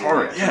passionate coaches too,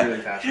 hard. yeah, Yeah,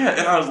 really passionate. yeah.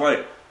 And I was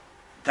like,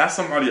 that's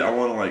somebody I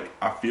want to like.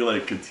 I feel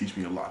like could teach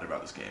me a lot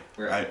about this game,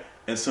 right?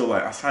 And so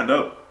like I signed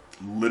up,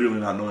 literally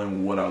not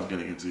knowing what I was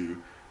getting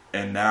into,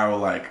 and now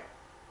like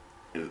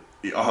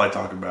all I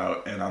talk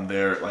about, and I'm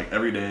there like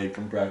every day,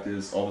 come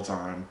practice all the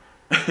time,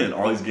 and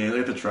all these games I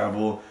get to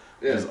travel,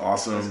 which is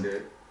awesome.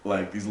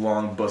 Like these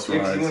long bus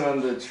rides. You went on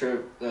the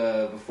trip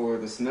before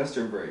the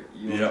semester break.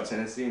 You went to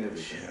Tennessee and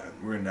everything. Yeah,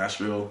 we're in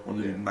Nashville, one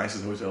of the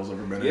nicest hotels I've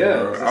ever been in.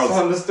 Yeah, Bro. I was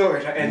on the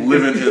story.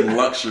 Living in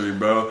luxury,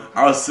 bro.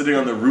 I was sitting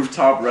on the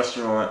rooftop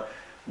restaurant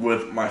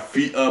with my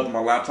feet up,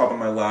 my laptop in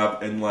my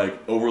lap, and like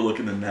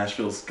overlooking the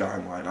Nashville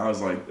skyline. I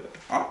was like,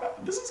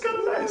 this is kind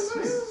of nice.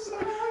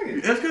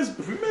 It's because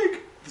if we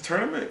make the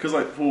tournament, because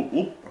like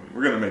we're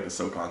gonna make the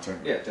SoCon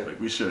tournament. Yeah, definitely.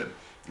 Like we should,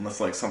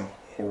 unless like some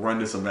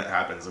horrendous event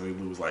happens and we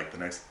lose like the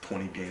next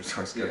 20 games on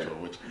our schedule,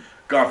 which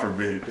God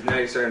forbid. Because now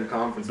you're starting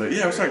conference. But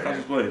yeah, we're starting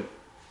conference play.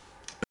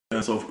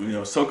 And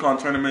so SoCon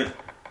tournament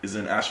is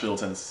in Asheville,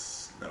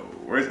 Tennessee. No,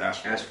 where's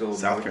Asheville? Asheville,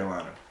 South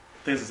Carolina.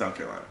 I think it's in South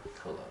Carolina.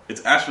 Hold up.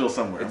 It's Asheville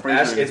somewhere.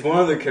 It's one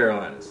of the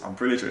Carolinas. I'm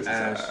pretty sure it's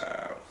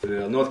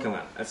Asheville, North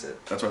Carolina. That's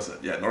it. That's what I said.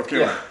 Yeah, North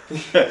Carolina.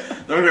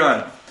 Yeah. North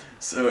Carolina.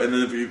 So and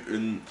then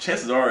and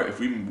chances are if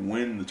we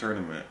win the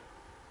tournament,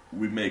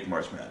 we make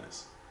March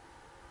Madness.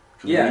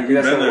 Yeah, we've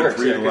that's been how it there works.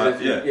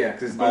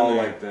 Because it's all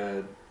like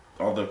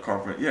all the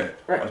conference. Yeah,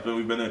 right.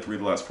 We've been there 3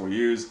 of the last 4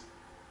 years.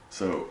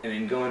 So and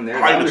then going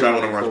there, I get to travel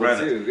to March Madness,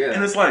 too, yeah.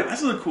 And it's like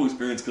this is a cool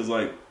experience because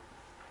like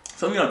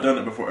something I've done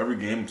it before every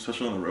game,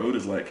 especially on the road,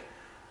 is like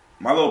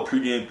my little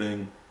pregame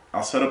thing.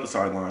 I'll set up the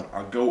sideline.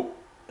 I'll go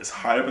as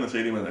high up in the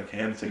stadium as I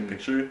can to take a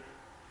picture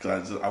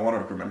because I want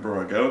to remember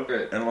where I go,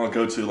 and I'll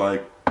go to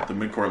like the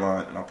midcourt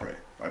line and I'll pray.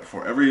 Like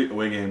before every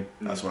away game,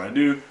 that's what I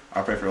do.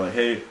 I pray for like,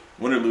 hey,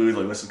 win or lose,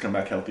 like let's just come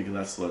back healthy because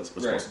that's what's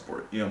most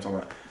important. You know what I'm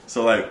talking about?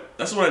 So like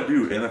that's what I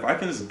do, and if I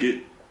can just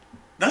get,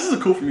 that's just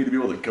cool for me to be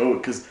able to go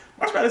because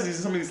March Madness is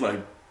some of these like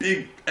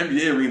big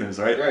NBA arenas,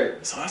 right?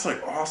 Right. So that's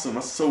like awesome.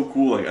 That's so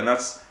cool. Like, and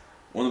that's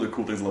one of the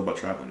cool things I love about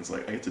traveling. Is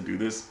like I get to do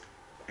this,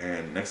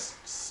 and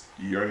next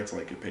year I get to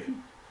like get paid.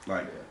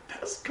 Like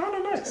that's kind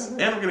of nice,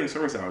 and I'm getting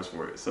service hours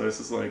for it. So it's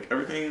just like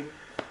everything.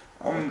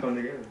 Come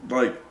together.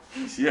 Like,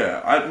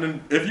 yeah.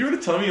 If you were to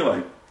tell me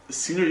like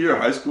senior year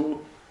of high school,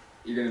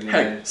 you're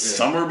gonna be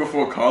summer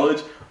before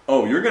college,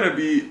 you're gonna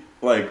be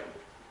like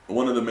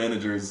one of the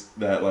managers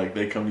that like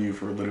they come to you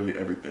for literally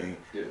everything.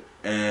 Yeah.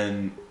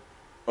 And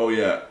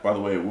by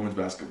the way, women's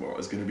basketball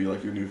is gonna be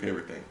like your new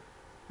favorite thing.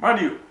 Mind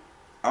you,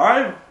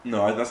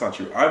 that's not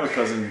true. I have a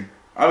cousin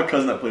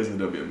that plays in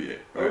the WNBA.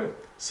 Right? Oh.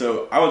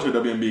 So I went to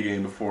a WNBA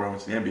game before I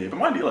went to the NBA. But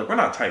mind you, like we're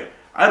not tight.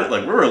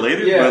 We're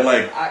related, yeah, but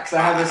like, because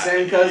I have the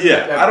same cousin.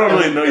 Yeah, I don't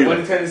really know you.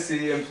 Went to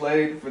Tennessee and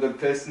played for the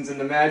Pistons and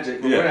the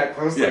Magic, but we're not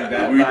close like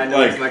that. But I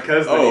know it's my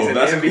cousin. Oh, he's in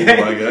that's the NBA.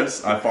 cool. I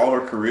guess I follow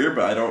her career,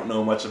 but I don't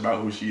know much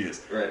about who she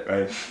is.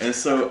 Right. And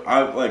so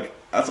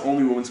that's the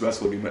only women's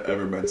basketball game I've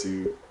ever been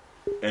to,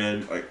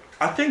 and like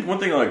I think one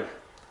thing like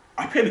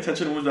I paid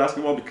attention to women's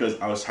basketball because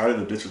I was tired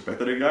of the disrespect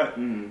that it got.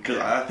 Because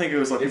I think it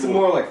was like it's a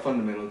more like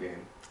fundamental game.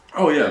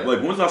 Oh yeah,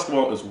 like women's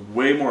basketball is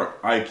way more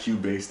IQ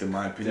based in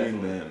my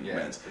opinion than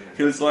men's.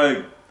 Because it's like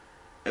at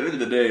the end of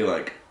the day,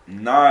 like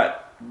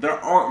there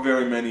aren't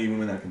very many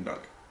women that can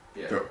dunk.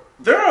 Yeah.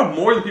 There are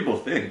more than people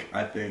think.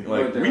 I think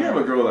like we have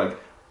a girl like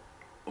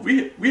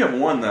we have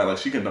one that like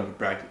she can dunk in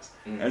practice.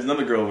 And there's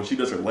another girl when she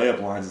does her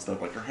layup lines and stuff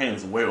like her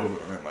hands way over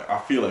the rim. Like I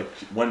feel like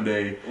one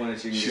day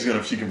she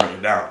can bring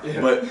it down.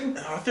 Yeah. But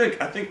I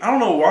think I don't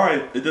know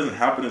why it doesn't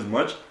happen as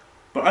much,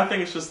 but I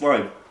think it's just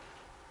like.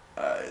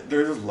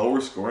 There's just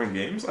lower scoring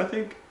games, I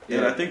think. Yeah.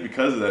 And I think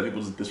because of that,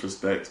 people just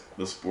disrespect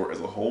the sport as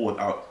a whole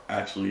without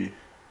actually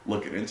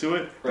looking into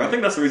it. Right. I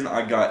think that's the reason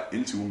I got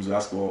into women's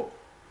basketball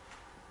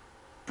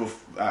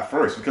at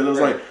first. Because I was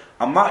like,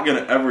 I'm not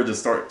going to ever just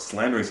start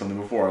slandering something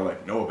before I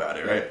like know about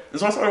it, right? And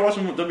so I started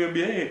watching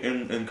WNBA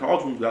and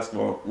college women's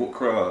basketball.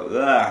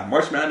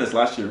 March Madness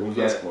last year, women's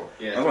basketball.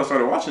 Yeah. That's what I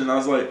started watching, and I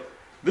was like,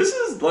 this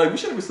is, like, we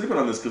shouldn't be sleeping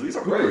on this because these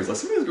are hoopers. Like,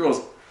 some of these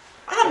girls...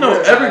 I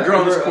know every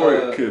girl on this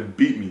court could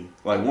beat me,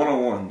 like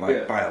one-on-one,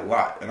 like by a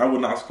lot, and I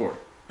would not score.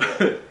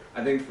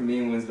 I think for me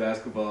in women's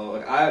basketball,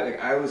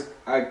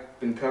 I've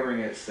been covering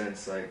it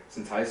since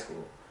high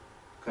school.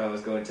 Cause I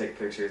was going to take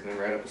pictures and then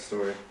write up a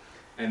story,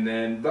 but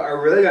I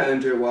really got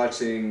into it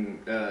watching.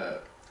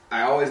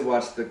 I always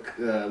watched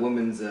the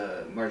women's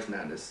March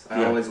Madness.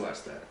 I always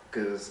watched that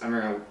because I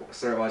remember I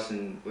started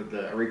watching with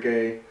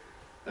Arike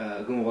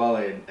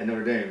Gumawale at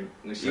Notre Dame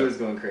when she was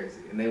going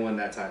crazy, and they won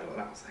that title,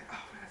 and I was like,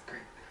 oh man, that's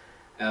great.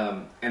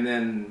 And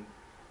then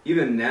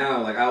even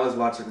now, like I always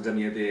watch the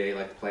WNBA,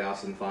 like the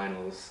playoffs and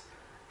finals,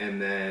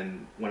 and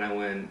then when I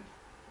went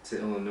to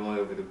Illinois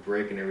over the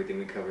break and everything,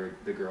 we covered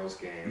the girls'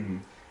 game. Mm-hmm.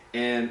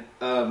 And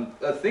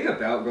the thing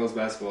about girls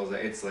basketball is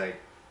that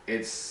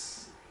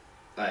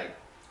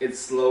it's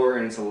slower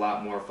and it's a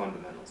lot more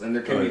fundamentals, and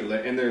there can be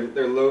and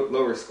they're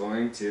lower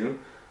scoring too,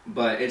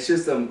 but it's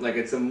just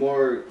it's a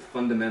more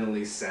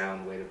fundamentally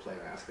sound way to play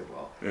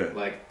basketball. Yeah.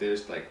 Like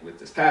there's with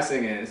this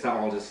passing, and it's not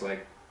all just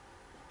like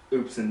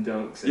oops and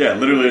dunks. And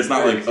literally, it's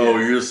not like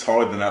you're just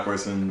taller than that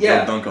person.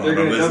 Don't dunk on them.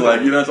 It's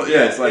like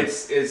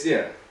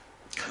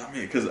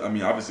it's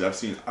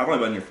obviously I've only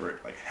been here for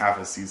like half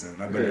a season.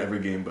 I've been in every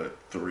game but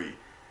 3,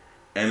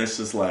 and it's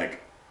just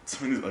like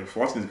some of these, like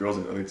watching these girls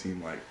on the other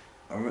team. Like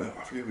I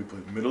forget who we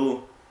played middle.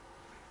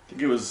 I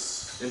think it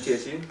was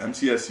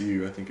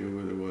MTSU. I think it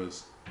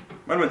was.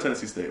 Might have been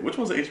Tennessee State. Which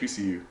one's the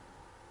HBCU?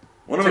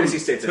 Tennessee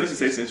State's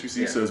HBCU.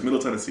 Yeah. So it's Middle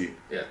Tennessee.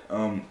 Yeah.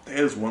 They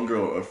had this one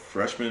girl, a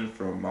freshman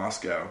from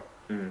Moscow,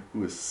 who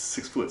was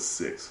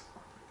 6'6".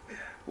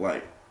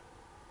 Like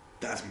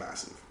that's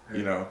massive,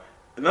 you know.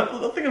 And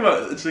the thing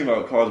interesting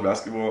about college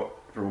basketball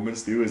for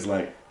women's too is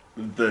like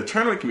the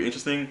tournament can be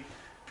interesting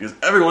because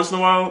every once in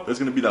a while there's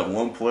going to be that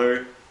one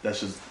player that's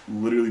just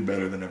literally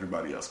better than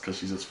everybody else because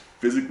she's just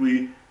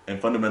physically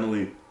and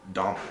fundamentally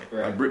dominant.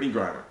 Right. Like Brittany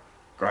Griner.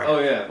 Oh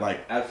yeah,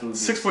 like absolutely.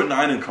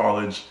 6'9" in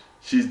college.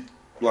 She's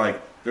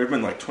like there have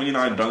been like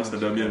 29 dunks in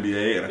the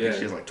WNBA, and I think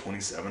she has like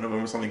 27 of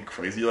them or something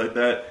crazy like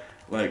that.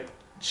 Like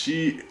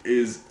she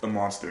is a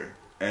monster,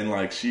 and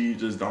like she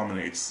just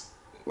dominates.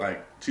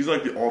 Like she's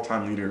like the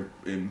all-time leader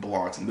in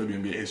blocks in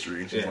WNBA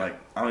history, and she's like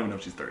I don't even know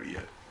if she's 30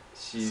 yet.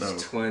 She's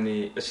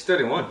 20. She's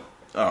 31.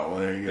 Oh well,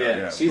 there you go.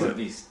 Yeah, she's a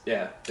beast.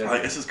 Yeah, definitely.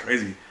 Like this is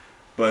crazy,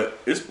 but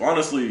it's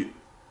honestly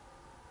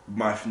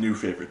my new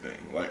favorite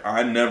thing. Like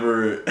I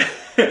never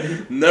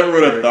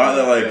would have thought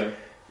that like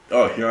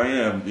oh here I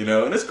am, you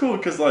know. And it's cool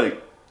because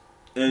like,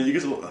 and you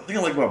guys, the thing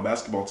I like about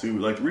basketball too.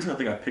 Like the reason I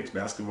think I picked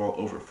basketball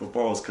over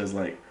football is because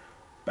like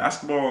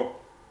basketball,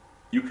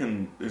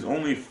 there's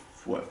only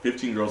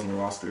 15 girls on the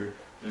roster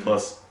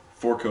plus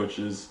 4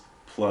 coaches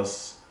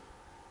plus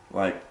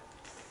like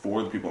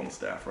 4 people on the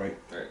staff, right?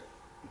 Right.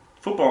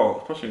 Football,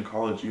 especially in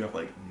college, you have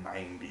like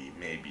 90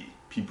 maybe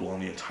people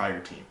on the entire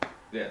team.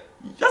 Yeah.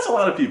 That's a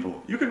lot of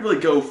people. You could really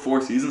go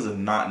 4 seasons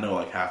and not know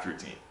like half your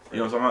team. You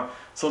know what I'm talking about?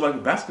 So like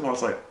with basketball,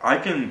 it's like I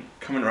can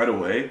come in right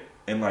away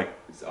and like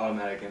it's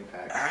automatic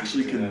impact.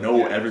 Actually can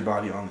know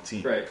everybody on the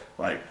team. Right.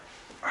 Like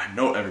I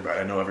know everybody.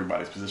 I know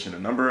everybody's position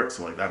and number.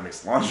 So like that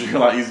makes laundry a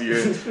lot easier.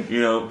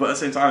 You know. But at the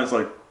same time, it's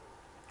like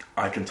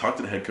I can talk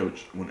to the head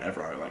coach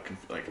whenever I like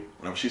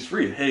whenever she's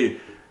free. Hey,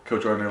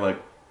 Coach Gardner, like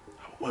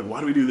why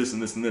do we do this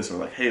and this and this? Or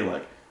like hey,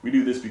 like we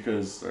do this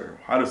because or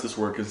how does this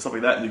work and stuff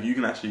like that. And you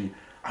can actually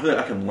I feel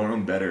like I can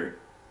learn better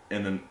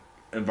in an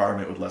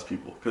environment with less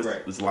people because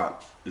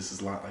this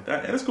is a lot like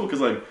that. And it's cool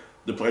because like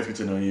the players get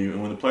to know you,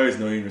 and when the players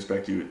know you and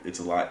respect you, it's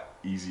a lot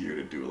easier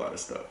to do a lot of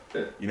stuff.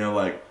 Yeah. You know,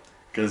 like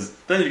because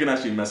then you can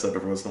actually mess up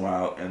every once in a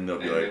while, and they'll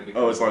be like,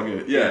 "Oh, it's all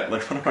good." Yeah,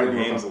 like one of our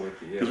games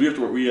because we have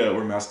to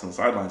wear masks on the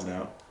sidelines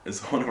now. It's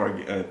one of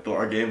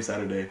our games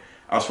Saturday.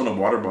 I was filling a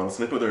water bottle,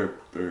 so they put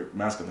their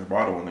mask in their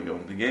bottle when they go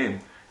into the game,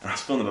 and I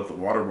was filling up the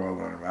water bottle,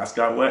 and her mask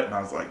got wet, and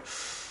I was like,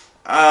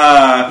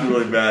 I feel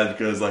really bad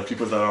because like she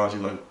puts that on, she's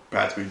like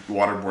practically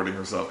waterboarding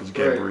herself because you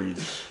can't breathe.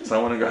 So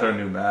I went and got her a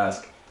new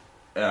mask,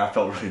 and I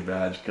felt really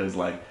bad because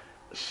like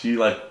she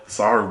like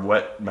saw her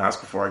wet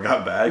mask before I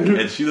got back,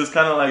 and she was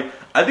kind of like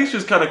I think she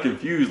was kind of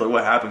confused like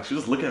what happened. She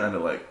was looking at it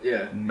like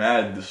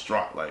mad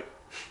distraught, like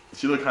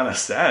she looked kind of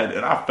sad,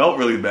 and I felt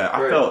really bad.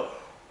 I felt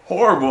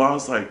horrible. I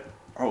was like,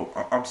 oh,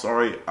 I'm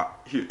sorry.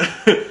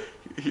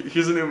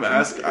 Here's a new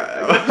mask.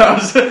 I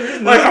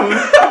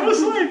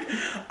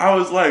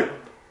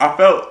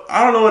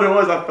don't know what it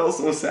was. I felt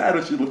so sad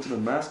when she looked at the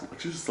mask. Like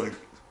she was just like,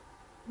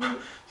 I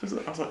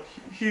was like,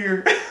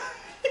 here.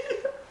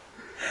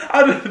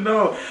 I didn't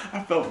know.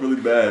 I felt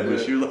really bad, but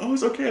she was like, oh,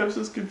 it's okay. I was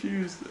just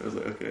confused. I was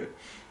like, okay.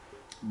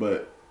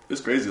 But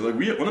it's crazy. Like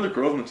one of the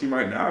girls on the team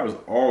right now is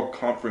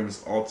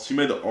she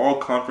made the all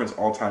conference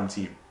all time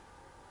team.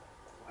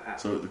 Wow.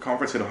 So the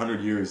conference hit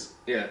 100 years.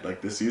 Yeah.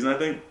 Like this season, I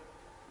think,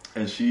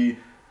 and she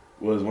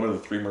was one of the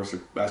 3 Mercer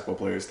basketball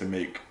players to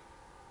make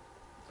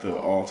the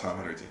all time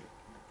 100 team.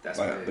 That's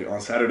like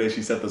on Saturday,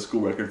 she set the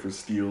school record for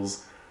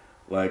steals.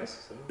 Like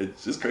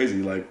it's just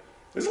crazy. Like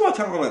there's a lot of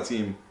talent on that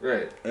team,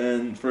 right?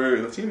 And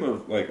for the team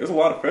of like, there's a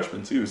lot of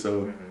freshmen too.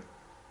 So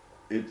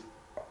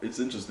it's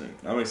interesting.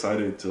 I'm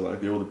excited to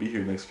like be able to be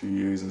here next few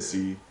years and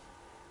see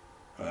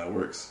how it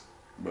works.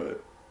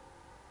 But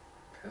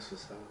That's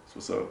what's up. that's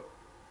what's up.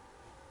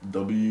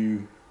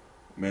 W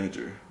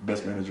manager,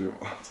 best manager of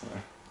all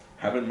time.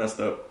 Haven't messed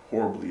up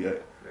horribly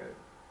yet. Right.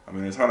 I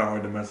mean, it's kind of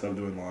hard to mess up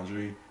doing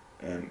laundry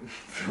and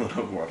filling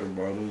up water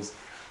bottles.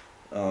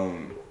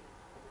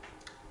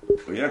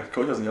 But yeah,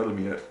 coach hasn't yelled at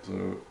me yet,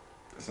 so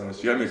that's nice.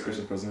 She got me a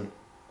Christmas present.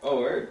 Oh,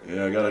 word.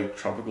 Yeah, I got a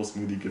tropical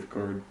smoothie gift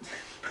card,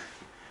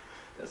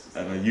 That's what's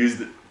and up. I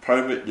used part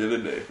of it the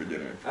other day for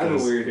dinner. I have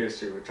a weird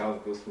history with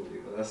tropical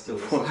smoothie, but that's still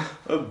what's up.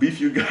 What beef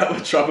you got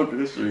with tropical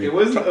history? It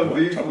wasn't a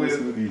beef tropical with-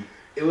 smoothie.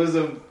 It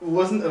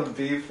wasn't a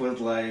beef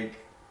with like,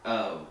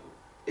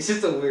 it's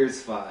just a weird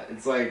spot.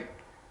 It's like,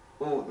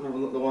 well,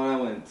 the one I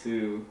went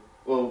to,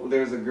 well,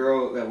 there was a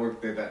girl that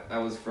worked there that I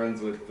was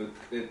friends with, but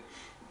that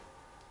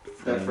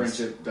Friends.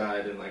 friendship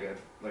died in like a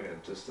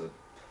just a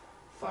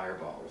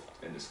fireball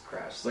and just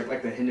crashed. It's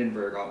like the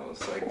Hindenburg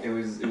almost. Like it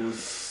was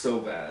so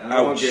bad. And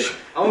I won't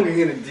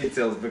get into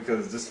details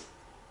because just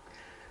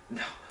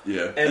no.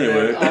 Yeah. And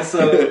anyway. then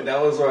also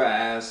that was where I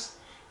asked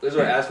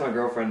my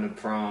girlfriend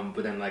to prom,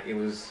 but then like it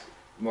was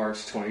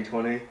March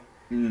 2020,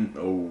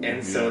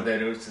 and so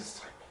then it was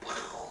just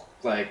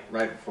like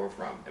right before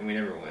prom, and we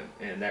never went,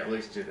 and that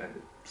relationship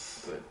ended.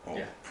 But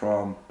yeah,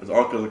 Prom. It's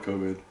all because of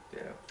COVID.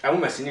 yeah. I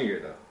went my senior year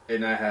though,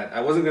 and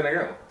I wasn't gonna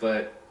go,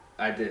 but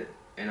I did,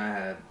 and I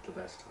had the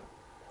best time.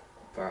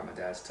 Borrowed my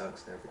dad's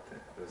tux and everything.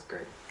 It was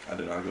great. I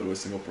did not go to a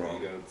single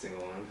prom. You go to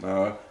single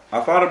one. I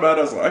thought about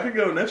it. I was like, I could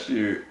go next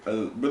year,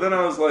 but then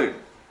I was like,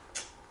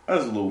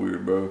 that's a little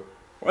weird, bro.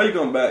 Why are you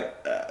going back?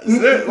 Is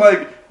there,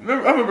 like, I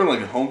remember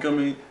like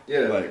homecoming.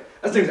 Yeah, Like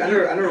that's things. I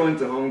never went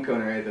to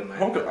homecoming or anything like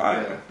homecoming.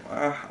 that.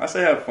 I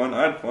say have fun.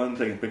 I had fun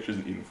taking pictures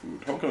and eating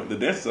food. Homecoming. The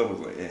dance itself was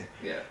like, eh.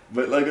 Yeah.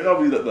 But like,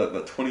 I'll be that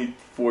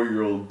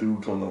 24-year-old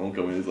dude coming to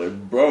homecoming. It's like,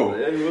 bro,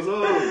 Hey, what's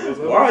up? What's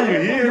up? why are you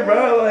here,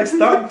 bro? Like,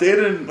 stop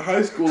dating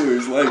high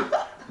schoolers.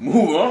 Like,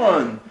 move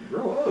on.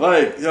 Grow up.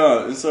 Like,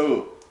 yeah. And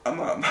so I'm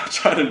not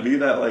trying to be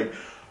that like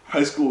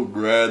high school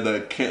grad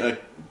that can't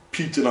like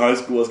peaked in high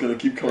school. That's gonna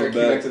keep coming Back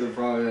back. to the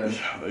prom. Yeah.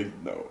 Yeah, like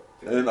no.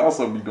 And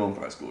also be going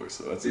for high schoolers,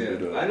 so that's a Yeah,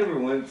 good. I never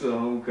went to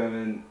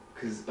homecoming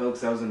because I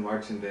was in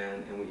marching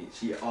band, and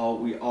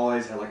we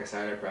always had like a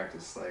Saturday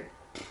practice like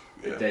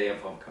the Yeah. day of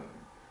homecoming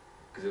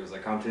because it was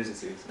like competition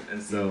season,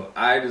 and so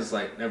I just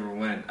like never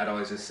went. I'd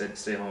always just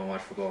stay home and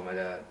watch football with my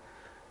dad,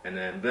 and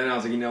then I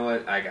was like, you know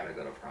what, I gotta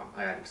go to prom.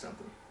 I gotta do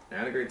something.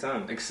 And I had a great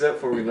time, except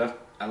for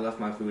I left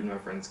my food in my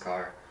friend's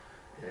car,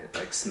 and it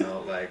like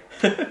smelled like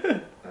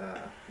it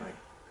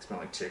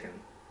smelled like chicken,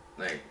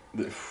 like.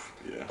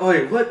 Yeah. Oh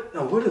wait, what?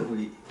 No, what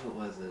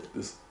was it?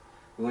 This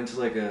We went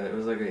to it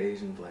was like an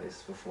Asian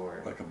place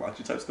before. like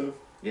hibachi type stuff.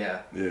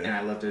 Yeah. Yeah. And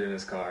I left it in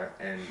his car,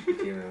 and he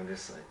came in and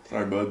just like.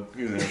 Sorry, bud.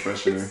 He's an air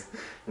freshener.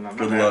 My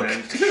Good bad, luck.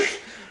 man.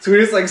 So we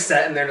just like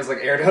sat in there and just like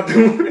aired out the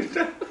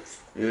windows.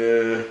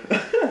 Yeah.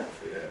 Yeah.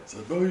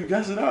 So, bro, you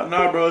gas it out?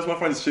 Nah, bro. It's my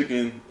friend's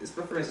chicken. It's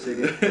my friend's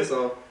chicken. That's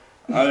all.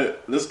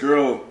 This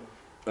girl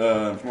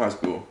from high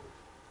school.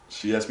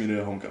 She asked me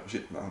to homecoming. She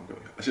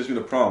asked me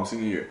to prom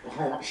senior year.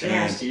 Oh, she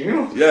asked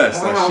you? Yes,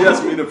 Wow. like, she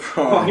asked me to Oh,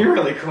 prom. you're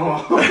really cool.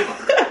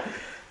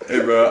 Hey,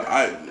 bro,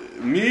 I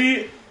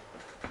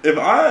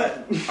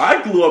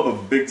grew up a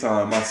big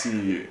time my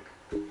senior year.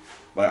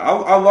 Like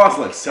I lost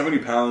like 70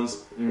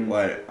 pounds.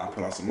 Like I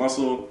put on some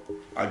muscle.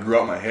 I grew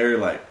out my hair.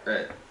 Like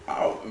Right.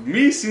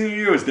 me senior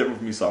year was different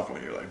from me sophomore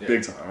year. Like Yeah.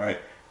 big time, right?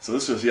 So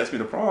she asked me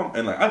to prom,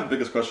 and like I had the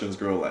biggest crush on this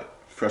girl like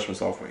freshman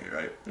sophomore year,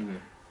 right? Mm-hmm.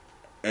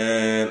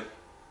 And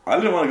I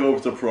didn't want to go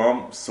to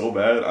prom so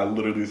bad. I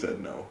literally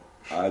said no.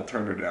 I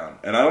turned her down,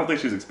 and I don't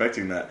think she was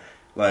expecting that.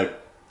 Like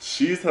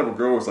she's the type of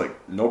girl where it's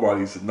like no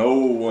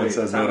one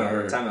says no to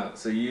her. Time out.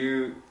 So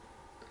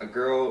a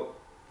girl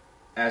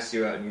asked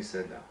you out and you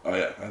said no. Oh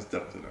yeah, that's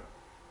definitely no.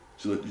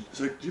 She's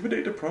like, do you ever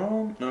date to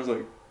prom? And I was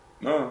like,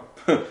 no.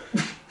 Like,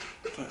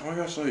 oh my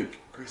gosh, like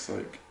Grace,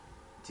 like,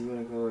 Do you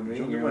want to go with do me?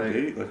 you want to You're go on a like,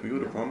 date? Like, we go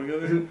to prom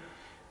together?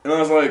 And I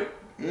was like,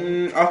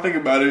 I'll think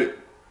about it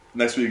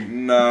next week.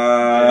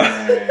 Nah.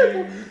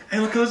 Dang.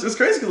 And look, it's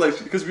crazy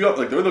because we all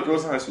like there were the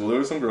girls in high school. There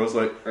were some girls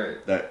like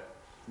Right. that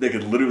they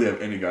could literally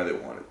have any guy they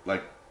wanted.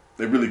 Like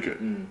they really could,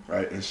 Mm.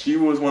 right? And she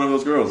was one of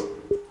those girls.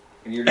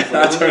 And you're just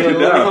I like, turned it let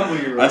me down.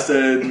 humble you, bro. I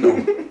said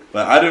no,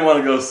 but I didn't want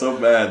to go so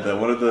bad that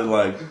one of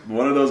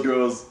those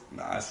girls.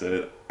 Nah, I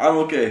said I'm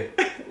okay.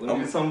 Let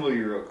me just humble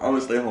you, real quick. I'm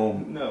gonna stay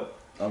home. No.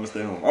 I'm gonna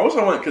stay home. I wish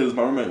I went because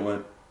my roommate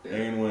went. Yeah.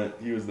 Aaron went.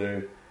 He was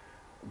there,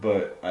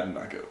 but I did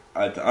not go.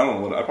 I don't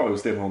know what. I probably would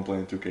stay home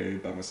playing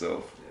 2K by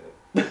myself.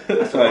 Yeah.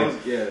 That's what I Like,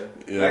 was, yeah.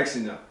 yeah.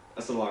 Actually, no.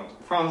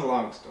 Prom's a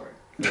long story.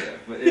 Yeah,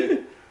 but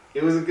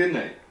it was a good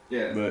night.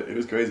 Yeah. But it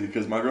was crazy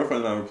because my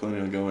girlfriend and I were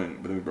planning on going,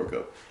 but then we broke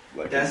up.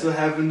 Like That's what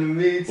happened to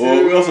me too.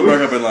 Well, we also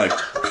broke up in like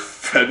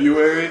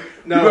February.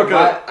 No, we broke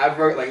up. I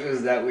broke like it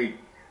was that week.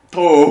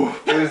 Oh,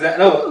 It was that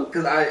no,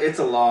 because it's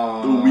a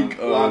long, The week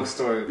of- long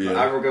story. But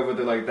yeah. I broke up with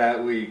her like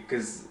that week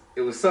because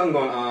it was something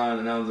going on,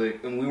 and I was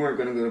like, and we weren't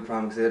gonna go to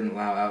prom because they didn't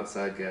allow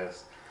outside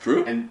guests.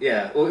 true. And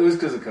yeah, well, it was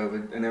because of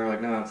COVID, and they were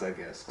like, no outside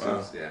guests. So,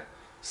 Wow. yeah.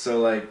 So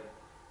like,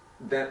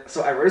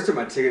 so I registered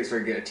my tickets so I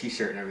could get a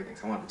T-shirt and everything.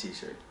 So I want the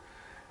T-shirt,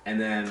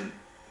 and then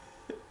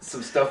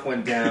some stuff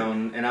went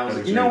down, and I was That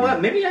like, is you know shady.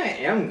 what? Maybe I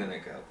am gonna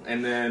go.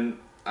 And then,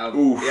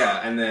 Oof.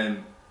 and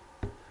then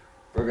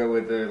broke up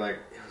with her. Like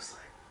it was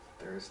like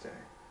Thursday.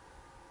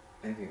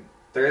 Maybe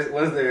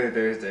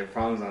Thursday.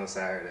 Prom's on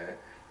Saturday.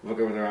 Broke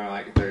up with her on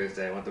like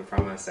Thursday. Went to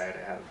prom on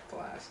Saturday. Had a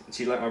blast. And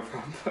she liked my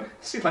prom.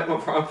 She liked my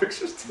prom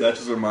pictures too. That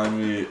just reminded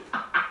me.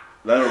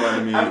 That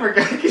reminded me. I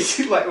forgot because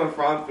she liked my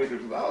prom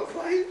pictures. I was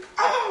like,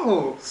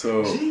 oh,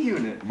 So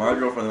G-Unit. my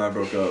girlfriend and I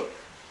broke up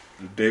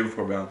the day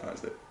before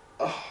Valentine's Day.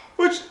 Oh.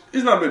 Which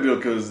is not a big deal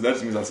because that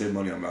just means I saved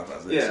money on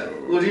Valentine's Day. Yeah.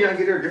 So. Well, did you not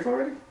get her a gift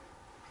already?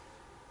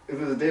 If it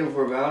was the day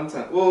before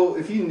Valentine's. Well,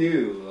 if you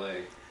knew,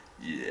 like.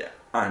 Yeah,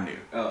 I knew.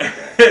 Oh,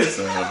 okay.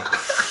 So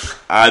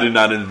I did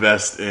not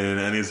invest in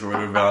any sort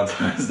of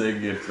Valentine's Day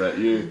gift that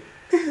year.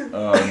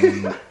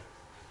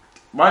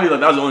 Mind you, like,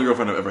 that was the only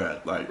girlfriend I've ever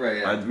had. Like, right,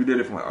 yeah. we did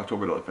it from like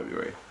October to like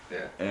February.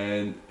 Yeah.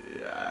 And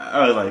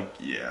I was like,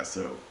 yeah,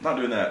 so not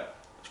doing that.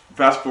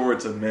 Fast forward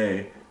to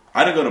May.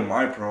 I didn't go to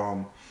my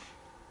prom,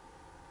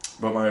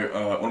 but my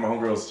one of my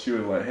homegirls, she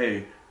was like,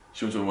 hey,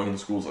 she went to one of the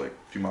schools like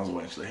a few miles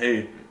away. And she's like,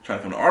 hey, trying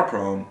to come to our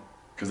prom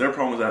because their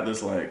prom was at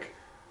this like,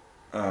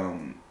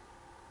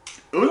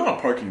 it was on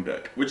a parking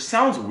deck, which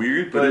sounds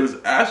weird, but it was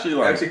actually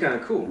like kind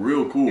of cool.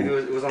 real cool.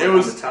 It was on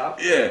the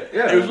top. Yeah,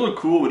 Yeah. it was really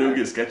cool, but it would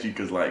get sketchy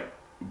because like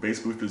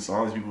basically through the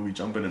songs, people would be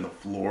jumping in the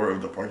floor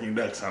of the parking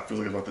deck, so I feel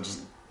like it's about to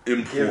just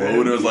implode.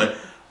 And it was like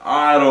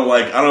I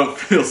don't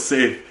feel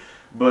safe.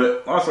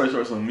 But long story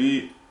short, so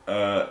me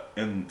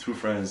and two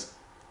friends,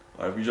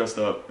 like we dressed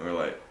up and we're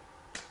like,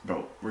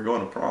 bro, we're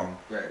going to prom.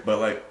 Right. But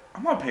like,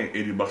 I'm not paying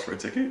 $80 for a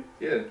ticket.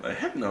 Yeah. Like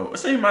heck no,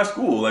 it's not even my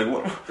school. Like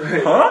what?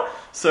 Right. Huh?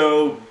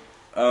 So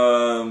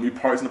we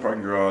parked in the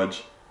parking garage.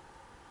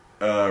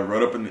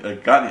 Rode up and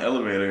got in the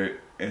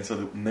elevator, and so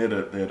they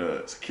had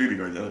a security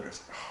guard in the elevator. I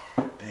was like,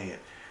 oh dang it!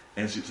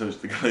 And so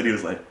the lady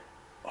was like,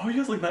 "Oh, you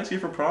guys look nice here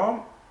for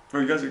prom,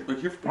 or you guys are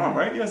here for prom,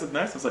 right? You guys look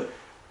nice." I was like,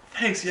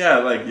 "Thanks, yeah,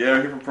 like yeah,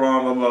 we're here for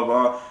prom, blah blah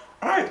blah."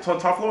 All right, so on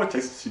top floor, she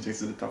takes us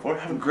to the top floor.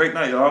 Have a great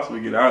night, y'all. So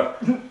we get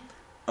out,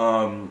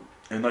 and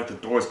like the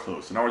door's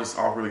closed, so now we're just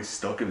all really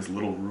stuck in this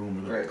little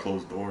room with a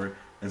closed door.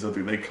 And so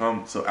they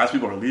come. So as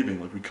people are leaving,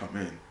 like we come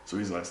in. So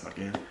he's like snuck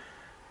in,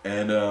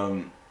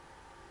 and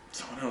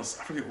someone else,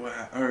 I forget what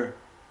happened.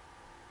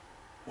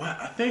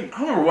 I don't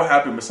remember what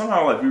happened, but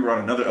somehow like we were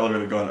on another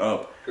elevator going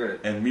up, Right.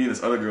 and me and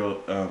this other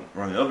girl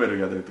were on the elevator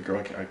together. The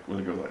girl,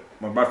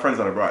 my friends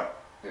that I brought,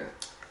 Yeah.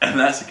 and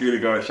that security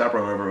guard,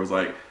 chaperone, whatever, was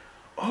like,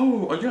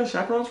 "Oh, are you guys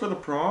chaperones for the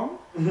prom?"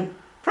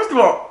 First of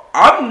all,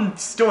 I'm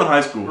still in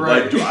high school.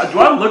 Right. Like, do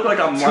I look like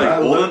I'm like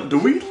old? Do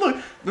we look?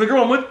 The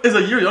girl I'm with is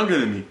a year younger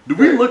than me. Do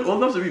we look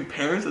old enough to be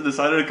parents that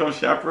decided to come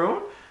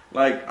chaperone?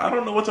 Like, I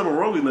don't know what type of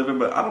world we live in,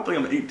 but I don't think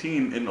I'm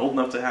 18 and old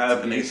enough to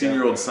have an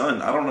 18-year-old son.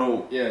 I don't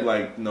know. Yeah.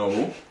 Like,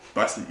 no.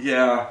 But I said,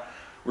 yeah,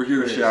 we're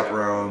here to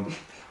chaperone.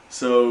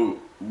 So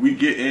we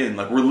get in.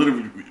 Like, we're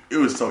literally, it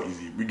was so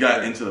easy. We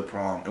got into the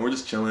prom, and we're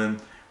just chilling.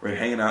 We're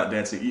hanging out,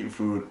 dancing, eating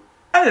food.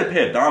 I didn't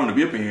pay a dime to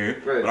be up in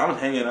here, but I was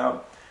hanging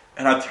out.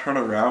 And I turn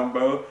around,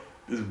 bro.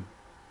 This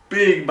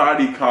big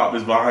body cop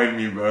is behind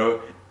me,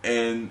 bro.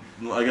 And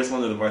I guess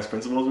one of the vice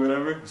principals or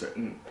whatever. He's like,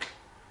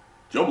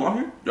 y'all belong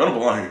here? Y'all don't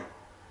belong here.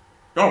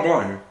 Y'all don't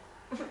belong here.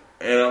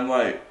 And I'm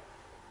like,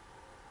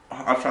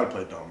 I try to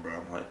play dumb, bro.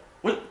 I'm like,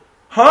 what?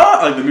 Huh?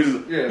 Like the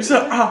music. Yeah. He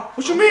said,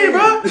 what you mean,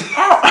 bro?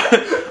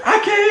 I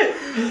can't.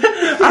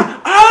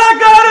 I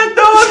gotta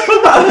do it for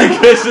my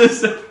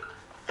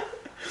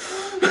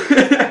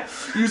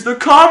used to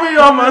call me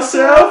on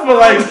myself, but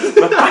like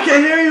I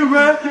can't hear you,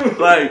 bro.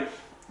 Like,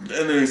 and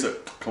then he said,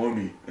 "Come with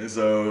me." And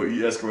so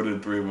he escorted the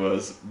three of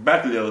us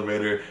back to the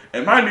elevator.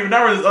 And mind you,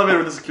 now we're in this elevator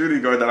with the security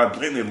guard that I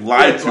blatantly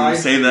lied to,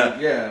 saying that.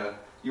 Yeah,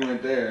 you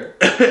went there.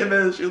 And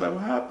then she was like,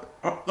 "What happened?"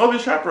 Oh, they're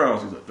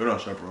chaperones. He's like, "They're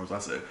not chaperones." I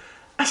said,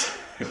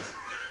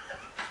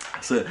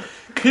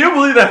 "Can you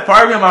believe that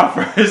fired me on my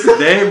first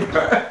day,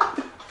 bro?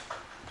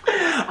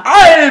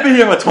 I ain't been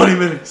here for 20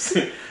 minutes,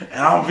 and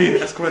I'll be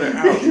escorted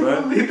out, bro.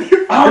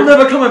 I'm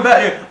never coming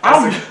back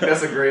here.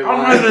 That's a great I'm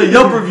line. writing a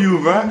Yelp review,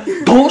 bro.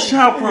 Don't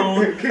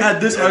chaperone at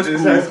this high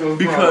school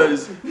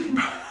because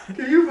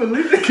Can you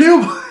believe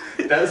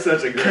it? That's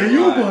such a great line. Can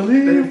you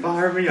believe they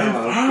fired me on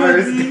my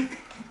first day?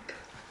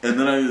 And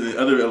then I was in the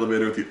other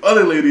elevator with the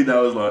other lady that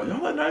was like,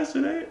 "Y'all look nice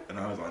today," and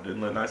I was like, "I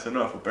didn't look nice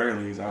enough."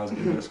 Apparently, so I was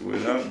getting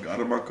escorted out,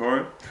 got in my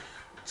car,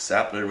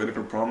 sat there waiting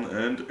for prom to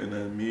end, and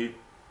then me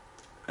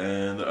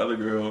and the other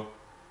girl,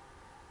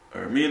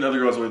 or me and the other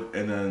girls with,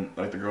 and then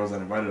like the girls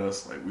that invited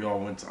us, like we all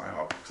went to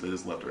IHOP because they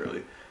just left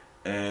early,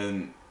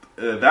 and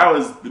that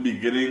was the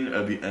beginning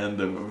of the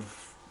end of a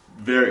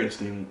very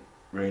interesting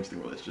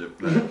relationship.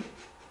 That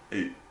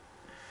it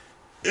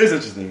was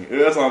interesting.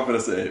 That's all I'm gonna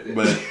say.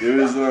 But it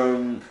was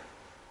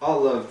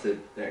all love to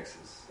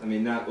exes. I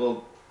mean, I'm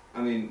cool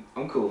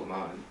with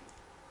mine,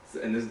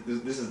 and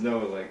this is no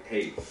like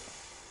hate.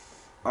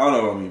 I don't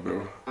know about me,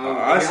 bro.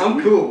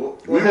 I'm cool.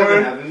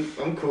 Happened.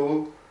 I'm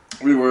cool.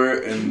 We were,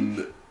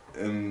 and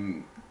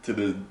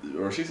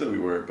she said we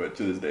were, but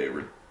to this day,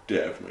 we're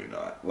definitely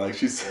not. Like,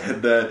 she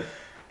said that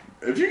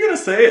if you're gonna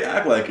say it,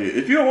 act like it.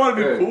 If you don't want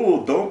to be Right.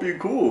 cool, don't be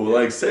cool.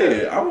 Like,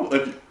 say it. I'm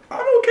okay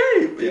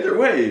either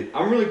way.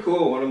 I'm really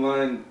cool. One of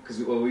mine, because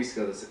we used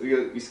to go to we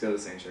used to go to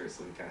the same church,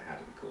 so we kind of had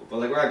to be cool. But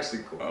like, we're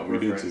actually cool. Oh, we're we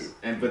do friends. too.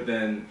 And but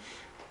then,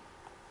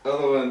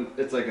 other one,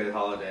 it's like a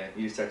holiday.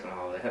 You just text on a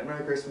holiday. Happy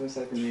Merry Christmas,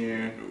 Happy New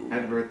Year,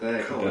 Happy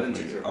Birthday. Oh, I didn't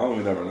text her. I don't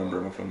even have a number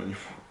on my phone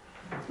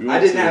anymore. I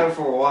didn't have it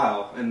for a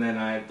while, and then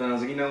I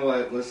was like, you know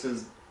what? Let's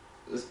just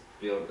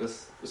go with I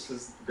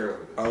this.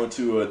 went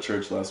to a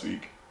church last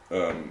week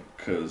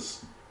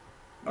because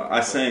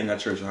I sang at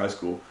church in high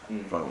school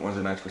on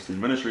Wednesday nights for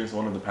student ministry. And so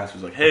one of the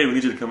pastors was like, "Hey, we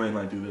need you to come in and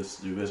like do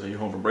this. Are you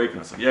home from break?"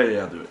 And I said, "Yeah,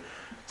 I'll do it."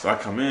 So I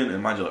come in,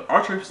 and mind you, like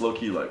our church is low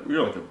key like we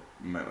were like a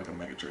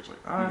mega church,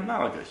 like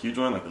not like a huge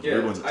one, like the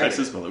weird ones in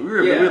Texas, but like we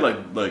were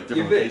like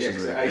different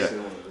locations.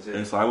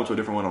 And so I went to a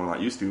different one I'm not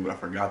used to, but I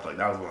forgot like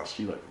that was when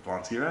she like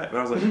volunteer at. But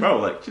I was like, bro,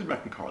 like she's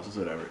back in college, or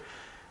whatever.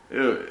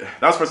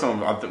 That was the first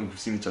time I think we've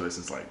seen each other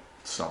since like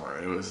summer.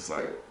 It was just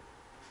like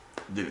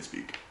didn't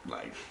speak,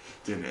 like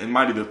didn't. It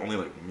might be only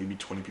like maybe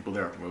 20 people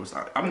there at the most.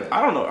 I don't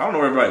know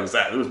where everybody was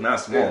at. It was mad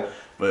small,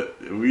 but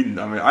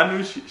I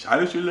knew she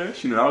was there.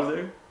 She knew I was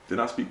there. Did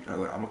not speak. I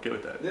was like, I'm okay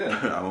with that. Yeah.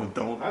 don't.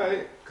 All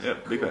right. Yeah,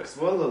 big facts.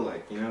 What I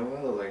like, what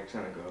I like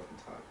trying to go up and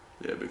talk.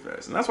 Yeah, big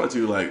facts. And that's why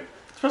too, like,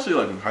 especially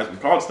like when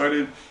college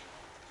started,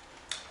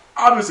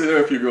 obviously there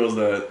are a few girls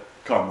that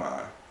caught my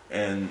eye.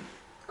 And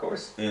of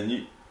course.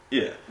 And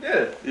yeah.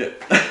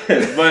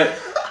 But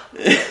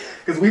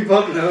because we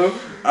both know the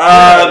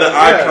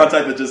eye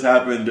contact that just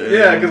happened.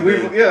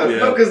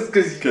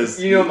 Because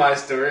you know my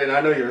story and I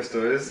know your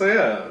story. So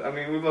yeah, I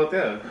mean we both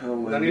no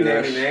need to name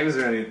any names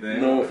or anything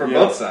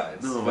both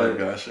sides. Oh my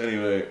gosh.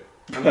 Anyway,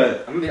 I'm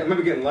gonna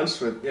be getting lunch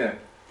with Look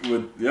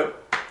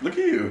at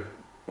you.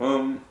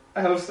 I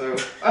hope so.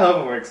 I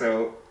hope it works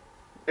out.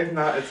 If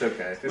not, it's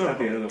okay. It's not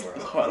the end of the world.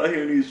 It's hard out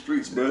here in these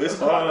streets, bro. It's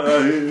hard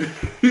out here.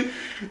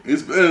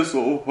 It's been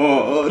so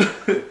hard.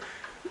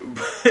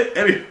 But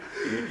anyway,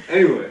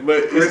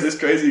 but it's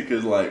crazy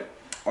because, like,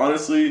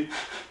 honestly,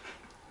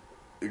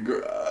 I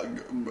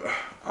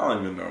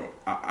don't even know.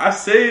 I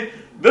say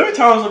there are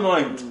times I'm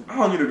like, I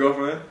don't need a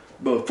girlfriend,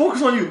 but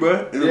focus on you,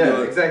 bro. And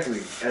exactly.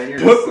 And you're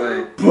just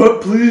like,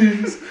 but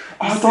please,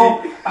 I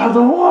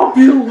don't want to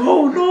be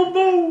alone no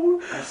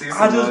more.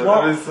 I just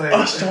want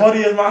a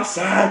shorty as my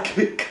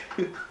sidekick,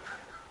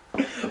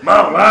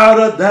 my ride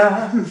or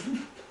die,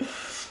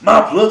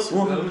 my plus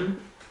one.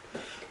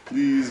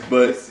 Please,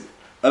 but.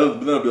 Then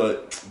I'll be like,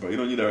 bro, you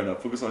don't need that right now.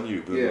 Focus on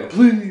you. But like,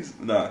 please,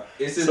 nah.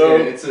 It's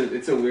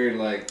a weird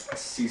like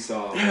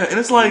seesaw. Yeah, and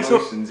it's like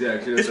emotions. so.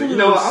 It's like,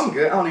 what, I'm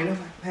good. I don't need no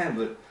man,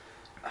 but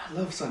I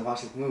love something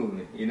watch this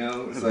movie.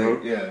 It's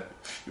like You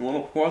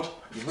want to watch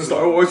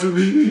Star Wars with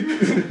me?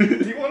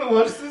 Do you want to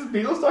watch this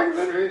Beatles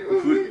documentary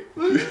with me?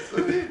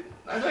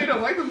 I know you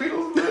don't like the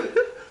Beatles,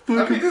 but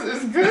I mean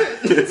it's good.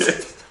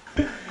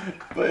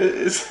 But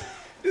it's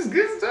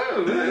good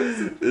stuff,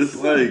 man. It's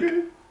like.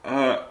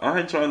 I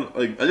ain't trying to,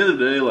 like, at the end of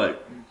the day, like,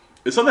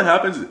 if something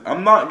happens,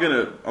 I'm not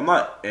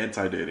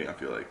anti-dating, I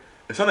feel like.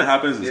 If something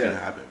happens, it's gonna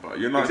happen, bro.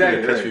 You're not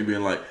gonna catch me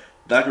being like,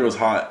 that girl's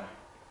hot.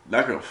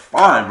 That girl's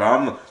fine, bro.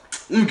 I'm like,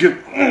 let me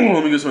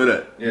get some of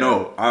that. Yeah.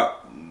 No,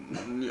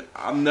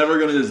 I'm never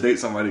gonna just date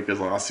somebody because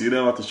like, I see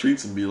them out the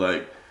streets and be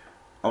like,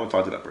 I'm gonna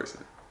talk to that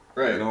person.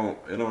 Right. It don't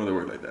really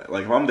work like that.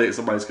 Like, if I'm dating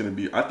somebody, it's gonna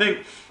be, I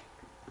don't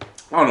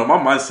know, my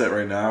mindset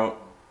right now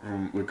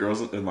with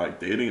girls and like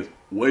dating is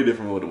way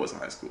different than what it was in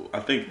high school. I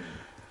think,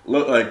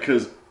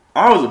 because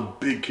I was a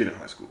big kid in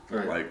high school.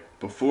 Right. Like,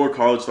 before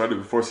college started,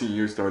 before senior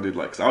year started,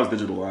 like, cause I was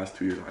digital the last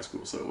 2 years in high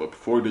school. So,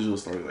 before digital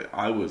started, like,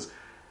 I was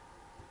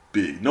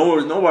big.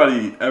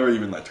 Nobody ever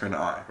even, like, turned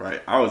an eye,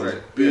 right? I was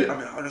big. Yeah. I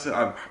mean, like I said,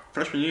 I'm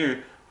freshman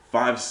year,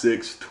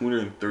 5'6",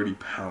 230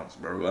 pounds,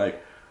 bro.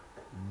 Like,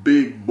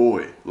 big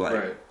boy.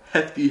 Like,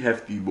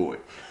 hefty boy.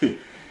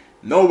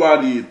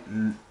 Nobody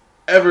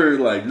ever,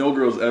 like, no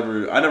girls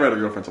ever, I never had a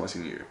girlfriend until my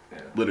senior year.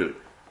 Yeah. Literally.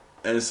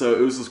 And so it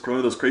was just one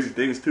of those crazy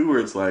things too, where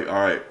it's like, all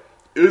right,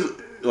 it was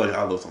like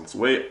I lost some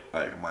weight,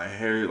 like my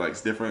hair, like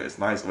it's different, it's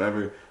nice,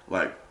 whatever.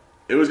 Like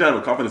it was kind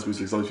of a confidence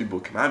booster because other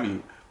people come at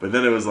me, but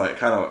then it was like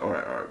kind of all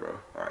right, bro,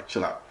 all right,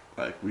 chill out.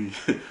 Like we're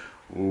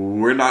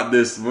not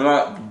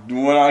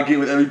getting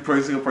with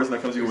every single person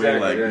that comes your way.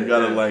 Like you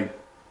gotta like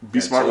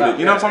be smart with it.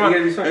 You know what I'm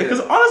talking about?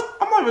 Because honest,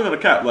 I'm not even gonna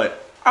cap. Like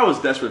I was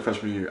desperate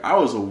freshman year. I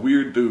was a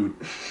weird dude.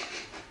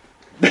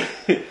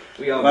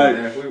 We all been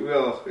there. We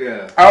all,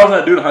 I was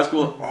that dude in high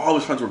school.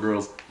 Always friends with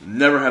girls.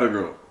 Never had a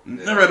girl.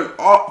 Never had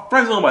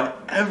friends owned by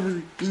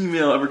every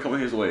female ever coming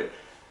his way.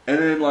 And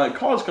then like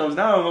college comes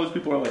down, and those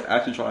people are like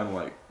actually trying to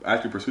like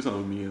actually pursue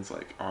something with me. And it's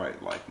like, all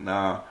right, like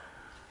nah,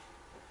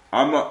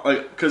 I'm not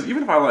like because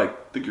even if I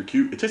like think you're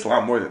cute, it takes a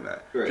lot more than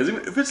that. Because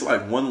even if it's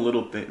like one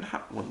little thing,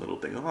 not one little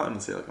thing. I'm not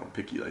gonna say like I'm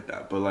picky like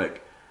that, but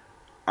like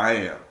I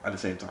am at the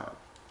same time.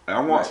 Like,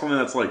 I want something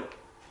that's like.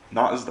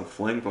 Not just a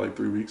fling for like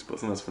 3 weeks, but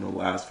something that's gonna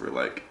last for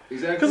like.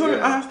 Exactly. Because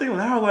I was thinking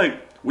now,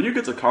 like when you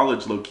get to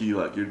college, low key,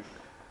 like you're.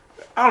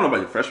 I don't know about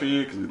your freshman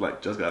year because we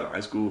like just got out of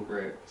high school.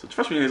 Right. So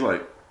freshman year is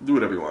like do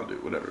whatever you want to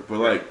do, whatever. But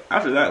like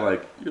after that,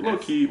 like you're low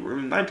key. We're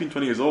 19,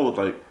 20 years old.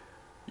 Like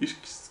you should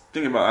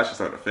think about actually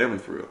starting a family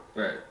for real.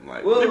 Right.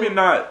 Like, maybe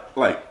not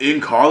like in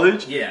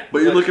college. Yeah.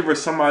 But you're looking for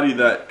somebody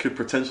that could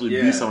potentially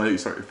Yeah. be somebody you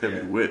start your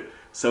family with.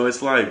 So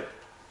it's like,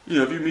 you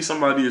know, if you meet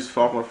somebody who's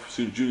sophomore,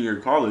 junior year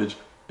of college,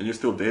 and you're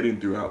still dating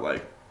throughout,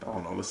 like, I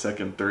don't know, the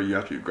second, third year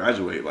after you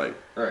graduate, like,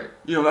 right.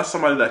 you know, that's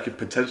somebody that could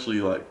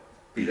potentially, like,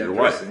 be your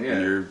wife, yeah.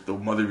 and you're the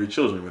mother of your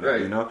children, whatever,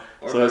 right. you know?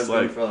 Or so it's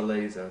like, for all the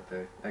ladies out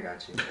there, I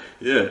got you.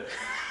 Yeah.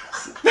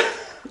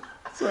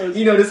 So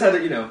you know, just how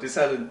to, you know,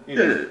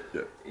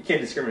 yeah. You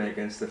can't discriminate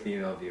against the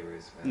female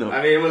viewers, man. No.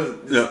 I mean, it was,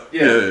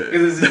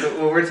 because this is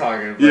what we're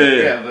talking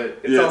about. But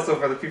it's also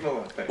for the people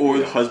out there. Or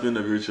the husband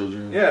of your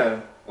children. Yeah.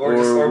 Or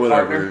whatever.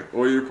 partner.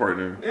 Or your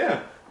partner.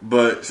 Yeah.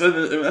 But so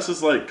that's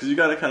just like, because you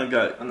gotta kind of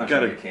I'm not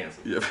trying to get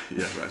canceled. Yeah,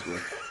 right, bro.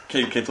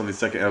 Can't cancel on the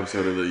second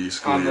episode of the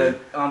school year.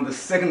 On the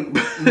second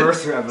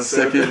Mercer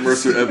episode. Second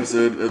Mercer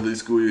episode of the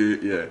school year,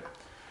 yeah.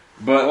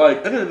 But like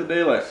at the end of the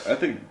day, like I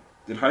think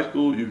in high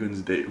school you can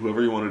just date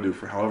whoever you want to do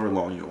for however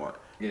long you want.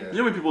 Yeah. You know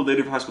how many people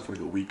dated from high school for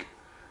like a week?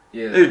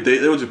 Yeah.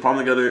 They went to prom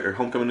together or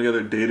homecoming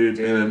together, dated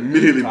and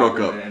immediately broke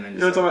up. You know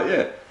what I'm talking about?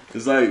 Yeah.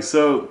 It's like,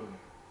 so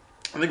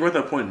I think we're at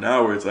that point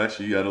now where it's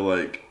actually you gotta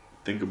like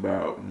think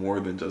about more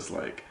than just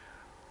like,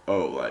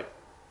 oh, like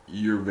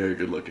you're very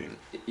good looking.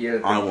 Yeah.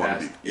 I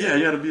want to be. Yeah,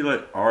 you gotta be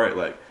like, all right,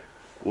 like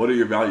what are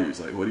your values?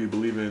 Like what do you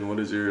believe in? What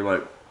is your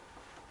like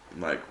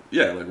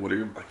yeah, like what are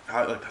your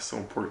like that's so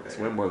important. It's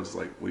way more than just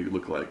like what do you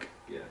look like.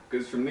 Yeah,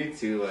 because for me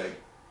too, like,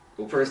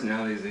 well,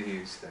 personality is a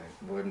huge thing,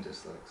 more than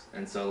just looks.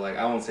 And so, like,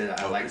 I won't say that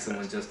I like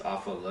someone just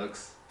off of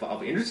looks, but I'll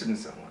be interested in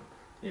someone,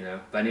 you know?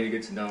 But I need to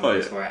get to know them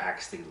before I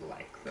actually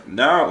like them.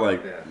 Now,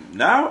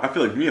 now, I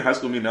feel like me in high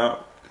school, me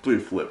now,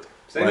 completely flipped.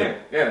 Same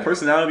here, yeah.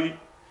 Personality,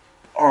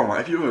 oh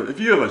my, if you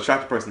have an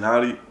attractive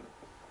personality,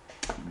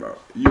 bro,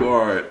 you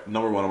are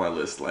number one on my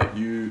list. Like,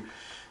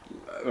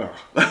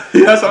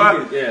 that's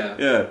how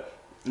yeah.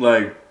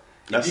 Like,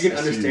 if you can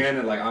understand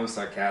that, like, I'm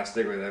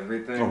sarcastic with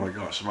everything. Oh my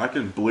gosh, if I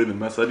can bully the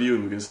mess out of you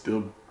and we can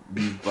still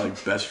be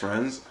like best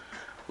friends,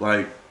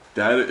 like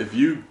that. If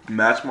you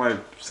match my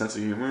sense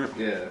of humor,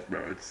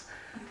 bro, it's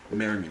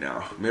marry me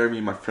now. Marry me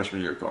my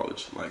freshman year of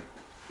college. Like,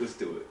 let's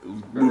do it.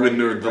 Move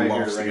into the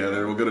lofts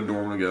together. We'll get a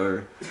dorm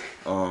together.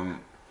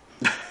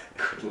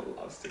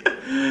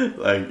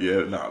 Like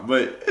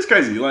but it's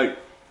crazy. Like,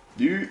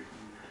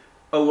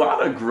 a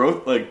lot of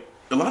growth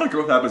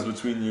happens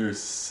between your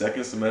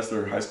second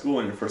semester of high school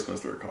and your first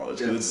semester of college.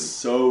 Because it's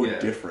so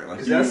different.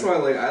 Like, that's why,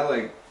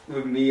 like,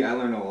 with me, I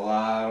learned a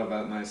lot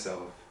about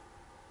myself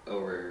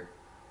over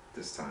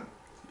this time.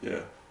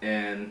 Yeah.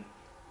 And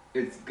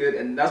it's good.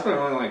 And that's why I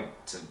don't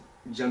like to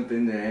jump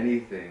into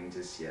anything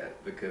just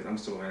yet, because I'm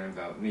still learning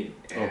about me.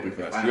 And big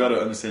facts. You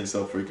gotta understand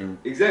yourself before you can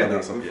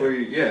before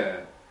you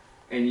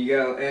and you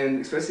got, and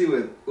especially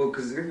with,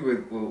 because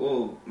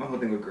my whole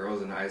thing with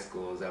girls in high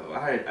school is that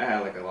I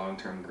had like a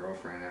long-term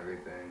girlfriend and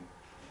everything,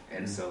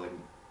 and so like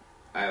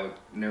I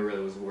never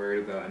really was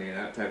worried about any of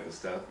that type of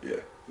stuff.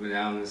 Yeah. But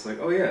now I'm just like,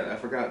 oh yeah, I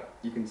forgot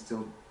you can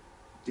still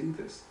do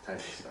this type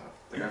of stuff.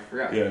 Like I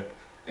forgot. Yeah.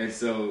 And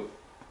so,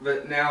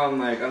 but now I'm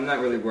like, I'm not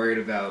really worried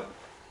about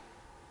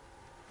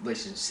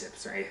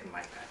relationships or anything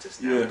like that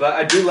just now. Yeah. But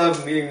I do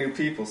love meeting new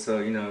people. So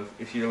you know,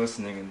 if you're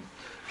listening and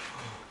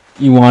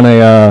you want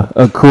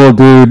a cool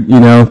dude, you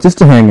know, just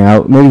to hang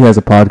out. Maybe he has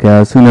a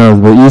podcast. Who knows?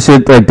 But you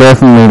should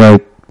definitely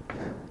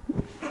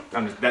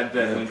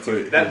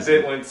that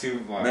bit went too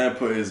far. Man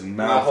put his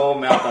mouth. My whole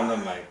mouth on the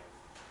mic.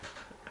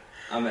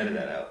 I'm edit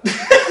that out.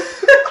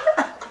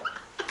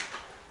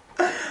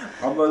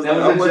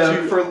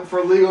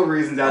 For legal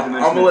reasons. I'm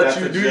gonna let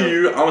you do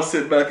you. I'm gonna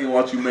sit back and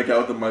watch you make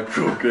out with the mic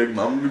real quick. I'm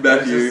gonna be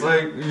back here.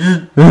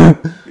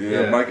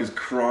 Mike is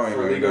crying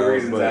for right legal now.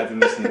 Reasons, I have to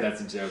mention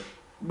that's a joke.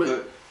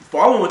 But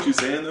following what you're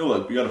saying though,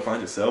 like you gotta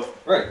find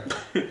yourself. Right.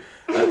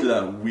 After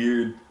that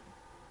weird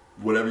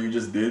whatever you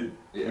just did,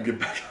 we'll get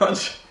back on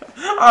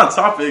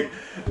topic.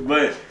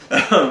 But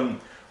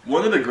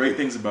one of the great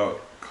things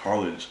about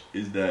college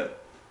is that,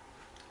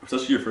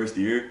 especially your first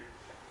year,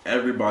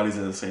 everybody's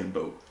in the same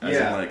boat. As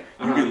in, like,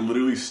 you can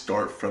literally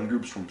start friend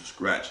groups from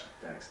scratch.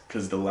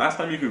 Because the last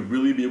time you could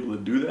really be able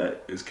to do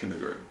that is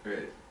kindergarten.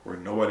 Right. Where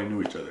nobody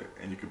knew each other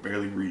and you could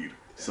barely read.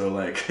 So,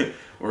 like,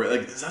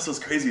 that's what's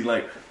crazy.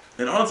 Like,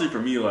 and honestly, for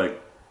me, like,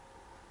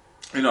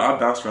 you know, I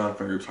bounced around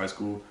friend groups high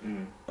school.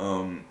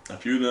 A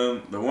few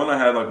of them,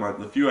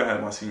 the few I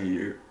had my senior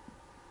year,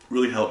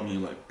 really helped me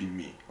like be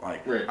me.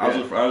 Like, I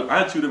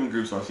had two different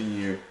groups my senior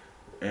year,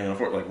 and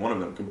like one of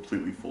them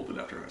completely folded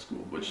after high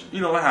school. Which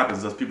you know that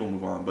happens as people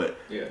move on. But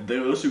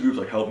those two groups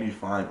like helped me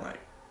find like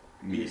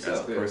me as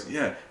a person.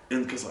 Yeah,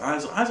 and because I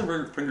had some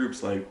friend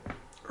groups like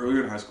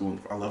earlier in high school,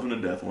 I love them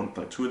to death.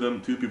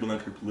 Two people in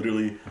that group,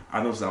 literally,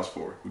 I know since I was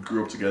 4. We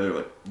grew up together,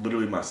 like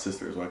literally my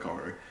sister is what I call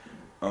her.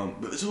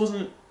 But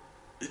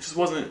it just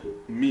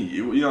wasn't me.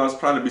 You know, I was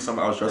trying to be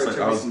something. I was dressed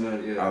I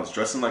was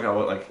dressing like I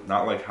would, like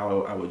not like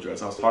how I would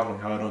dress. I was talking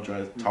like how I don't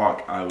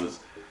talk. I was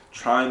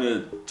trying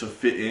to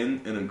fit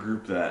in a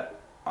group that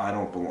I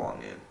don't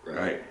belong in,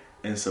 right?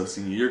 And so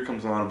senior year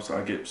comes on, so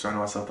I get surrounding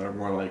myself that are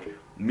more like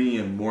me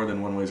in more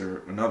than one ways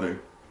or another.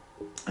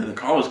 And then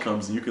college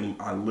comes, and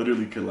I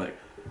literally could like,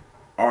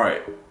 all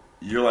right,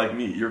 you're like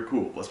me, you're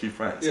cool, let's be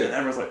friends. Yeah. And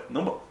everyone's like,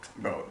 no,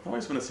 bro,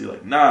 nobody's gonna see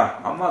like, nah,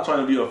 I'm not trying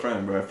to be your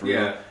friend, bro. For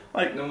real.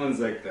 Like, no one's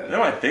like that. They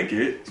might think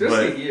it,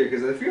 especially but here,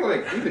 because I feel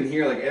like even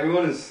here, like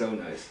everyone is so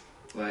nice.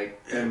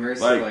 Like at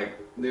Mercer, like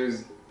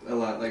there's a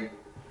lot like.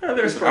 Yeah,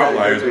 there's some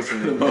outliers, but for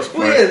the most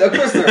part. Well, yeah, of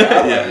course there are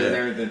outliers and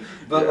everything.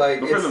 But like,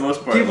 but for the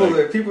most part,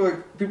 people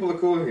are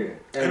cool here,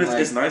 and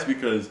it's nice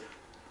because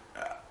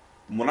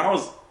when I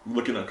was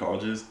looking at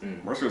colleges,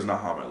 Mercer was not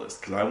high on my list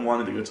because I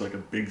wanted to go to like a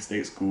big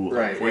state school,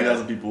 like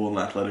 40,000 people in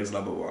athletics, blah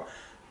blah blah.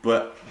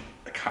 But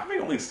like, having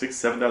only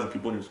 6,000-7,000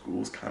 people in your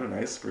school is kind of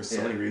nice for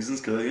so many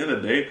reasons. Because at the end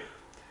of the day,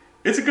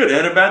 it's a good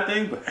and a bad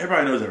thing, but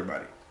everybody knows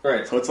everybody.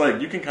 Right. So it's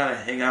like you can kind of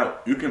hang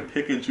out. You can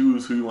pick and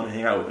choose who you want to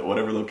hang out with at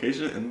whatever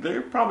location, and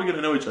they're probably going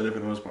to know each other for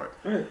the most part.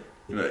 Right.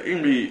 You know, it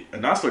can be a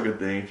not so good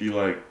thing if you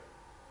like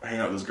hang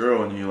out with this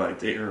girl and you like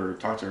date her, or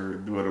talk to her,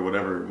 do it or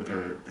whatever with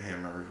her,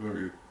 him or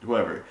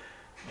whoever,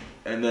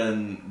 and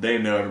then they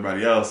know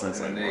everybody else, and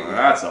it's like, well,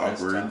 that's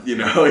awkward, tough. You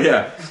know?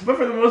 Yeah. But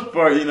for the most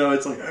part, you know,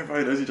 it's like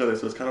everybody knows each other,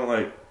 so it's kind of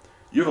like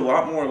you have a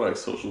lot more like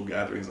social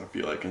gatherings. I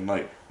feel like, and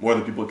like more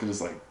that people can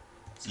just like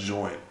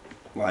join,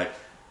 like.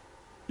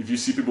 If you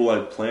see people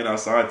like playing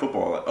outside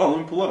football, like, oh,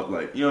 let me pull up,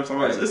 like, you know what I'm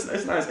talking about?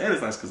 It's nice, and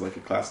it's nice because like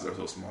your classes are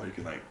so small, you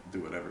can like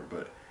do whatever.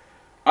 But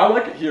I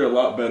like it here a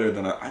lot better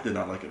than I did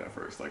not like it at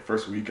first. Like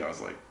first week, I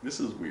was like, this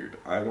is weird.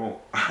 I'm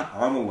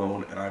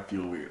alone and I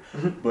feel weird.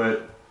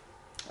 But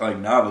like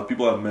now the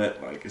people I've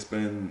met, like it's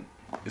been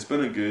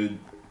a good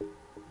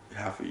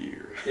half a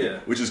year. Yeah,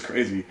 which is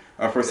crazy.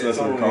 Our first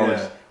semester of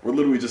college, we're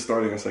literally just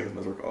starting our second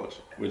semester of college,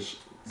 which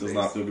does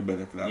not feel good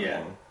been for that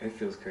long. It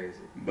feels crazy.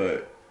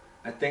 But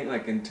I think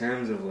like in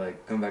terms of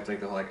like going back to like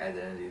the whole like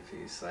identity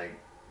piece, like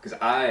because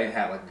I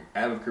have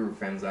a group of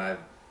friends I've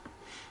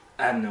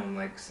known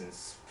like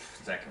since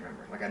I can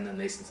remember. Like I've known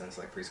Mason since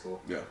like preschool.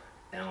 Yeah.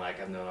 And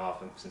like I've known all of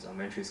them since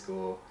elementary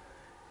school,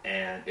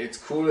 and it's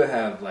cool to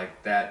have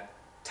like that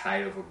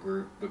tight of a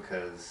group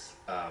because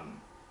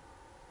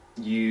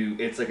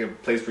it's like a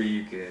place where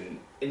you can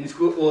in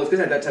school. Well, it's good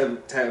to have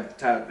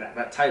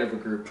that tight of a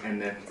group, and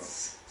then.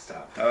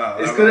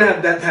 It's good to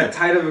have that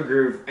tight of a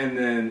group and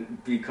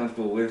then be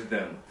comfortable with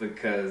them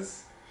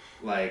because,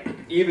 like,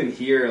 even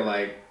here,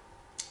 like,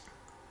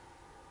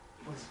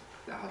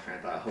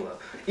 hold up.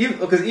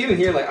 Because even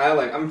here, like,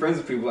 I'm friends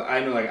with people.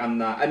 I know, like,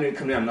 I didn't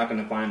come here. I'm not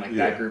going to find like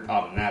that group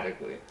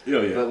automatically.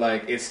 Yeah. But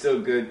like, it's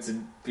still good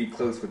to be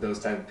close with those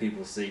type of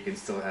people so you can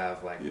still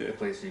have like a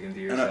place where you can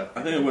do yourself.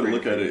 And I think a way to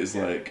look at it is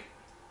like,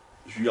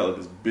 if you got like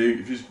this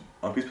big,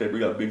 on a piece of paper, you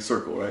got a big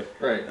circle, right?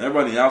 Right. And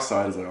everybody on the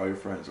outside is like all your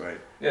friends,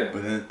 right? Yeah.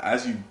 But then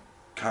as you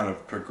kind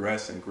of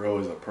progress and grow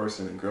as a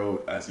person and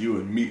grow as you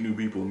and meet new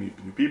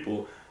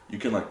people, you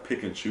can like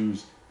pick and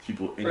choose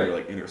people in your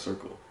like inner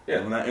circle. Yeah.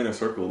 And in that inner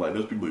circle, like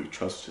those people you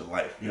trust with your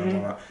life. You know what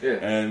I'm talking about?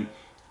 Yeah. And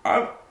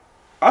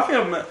I think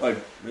I've met like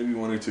maybe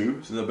one or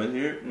two since I've been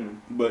here.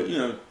 But you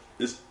know,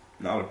 it's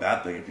not a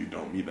bad thing if you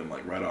don't meet them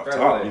like right off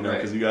top. You know,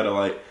 because you gotta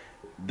like.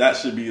 That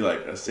should be like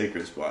a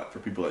sacred spot for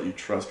people that you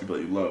trust, people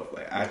that you love.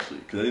 Like actually,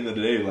 because at the end of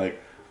the day,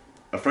 like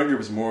a friend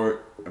group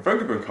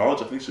in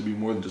college, I think should be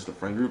more than just a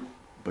friend group,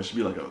 but should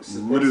be like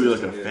literally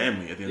like a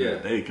family at the end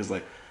of the day. Because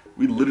like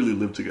we literally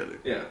live together.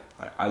 Yeah.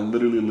 Like, I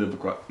literally live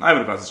not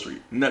even across the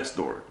street, next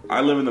door.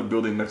 I live in the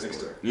building next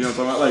door. You know what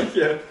I'm talking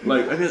about?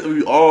 Like like I think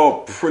we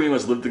all pretty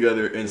much live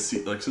together and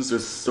see like since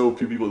there's so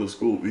few people at the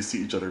school, we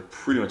see each other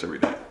pretty much every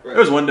day. Right. There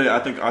was one day I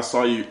think I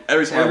saw you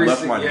every time I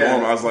left my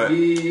dorm. I was like,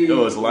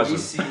 yo, it's Elijah. We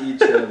see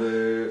each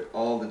other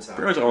all the time.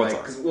 Pretty much all the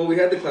time. Cause, we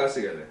had the class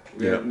together.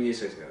 We had media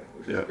studies together,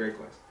 which was a great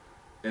class.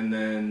 And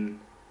then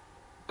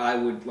I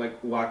would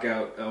like walk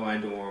out of my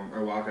dorm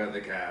or walk out of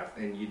the caf,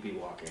 and you'd be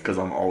walking. Because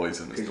I'm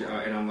always in the store.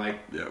 And I'm like,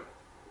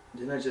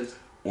 didn't I just?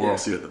 Or I'll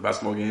see you at the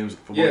basketball games,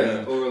 football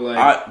games. Or like,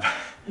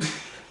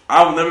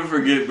 I'll never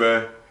forget,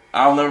 bro.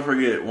 I'll never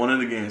forget one of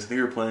the games. I think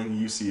we were playing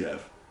UCF,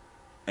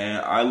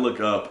 and I look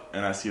up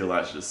and I see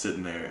Elijah just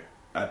sitting there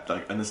at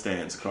like in the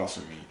stands across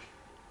from me,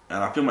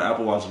 and I feel my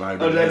Apple Watch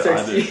vibrate. Oh, did I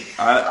text you?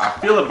 I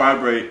feel it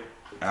vibrate,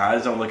 and I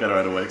just don't look at it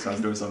right away because I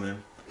was doing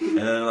something. And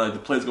then like the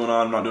play's going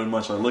on, I'm not doing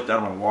much. So I look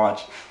down at my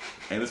watch,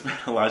 and this man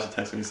Elijah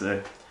texts me and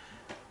say,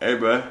 "Hey,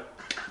 bro,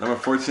 number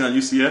 14 on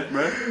UCF,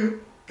 bro.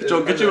 Get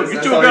you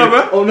a girl,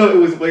 bro." Oh no, it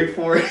was Wake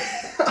Forest.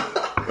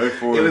 Wake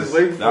Forest. It was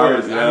Wake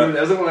Forest. I mean,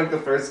 that was one of like the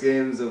first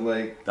games of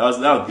like. That was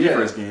the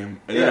first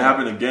game, and then it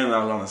happened again when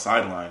I was on the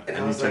sideline, and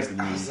I was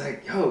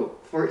like, "Yo,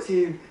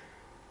 14,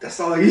 that's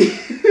all you."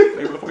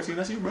 Hey, bro, 14,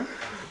 that's you, bro.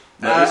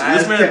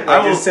 This man,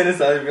 I will send it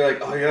out and be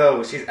like, "Oh,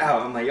 yo, she's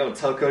out." I'm like, "Yo,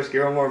 tell Coach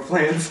Gilmore more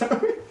playing."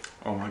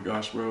 Oh my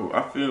gosh, bro!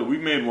 I feel we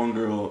made one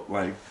girl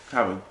like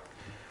have a.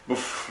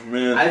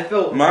 Man, I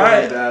felt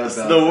bad about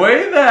the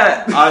way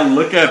that I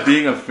look at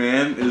being a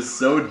fan is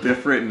so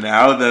different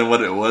now than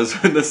what it was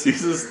when the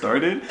season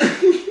started.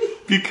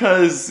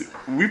 Because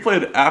we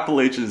played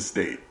Appalachian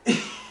State,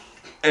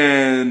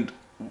 and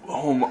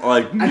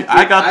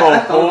I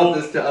thought about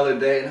this the other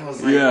day, and I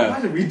was like,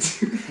 why did we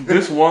do that?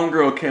 This one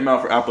girl came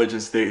out for Appalachian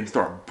State and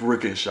started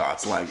bricking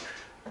shots like.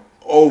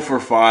 0 for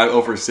 5,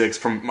 0 for 6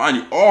 from, mind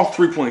you, all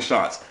 3-point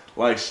shots.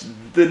 Like, she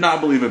did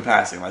not believe in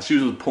passing. Like, she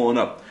was just pulling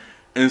up.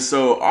 And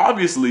so,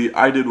 obviously,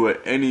 I did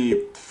what any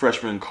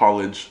freshman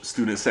college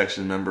student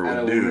section member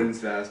would do.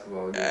 Women's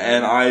basketball game.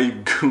 And I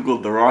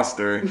Googled the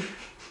roster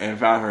and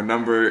found her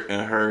number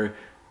and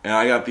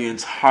I got the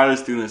entire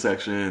student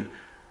section.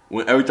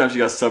 Every time she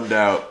got subbed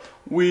out,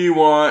 we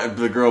want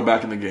the girl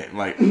back in the game.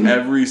 Like,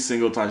 every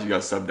single time she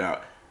got subbed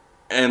out.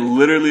 And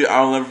literally,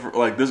 I'll never,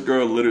 like, this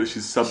girl literally, she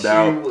subbed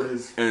out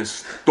and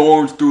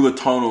stormed through the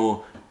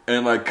tunnel.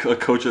 And like a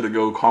coach had to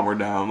go calm her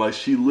down. Like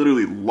she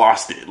literally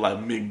lost it like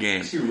mid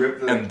game. She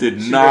ripped and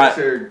did not.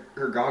 Ripped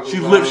her goggles.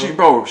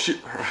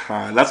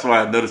 That's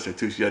why I noticed her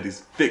too. She had these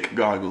thick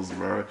goggles,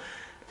 bro.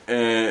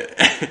 And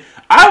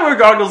I wear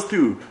goggles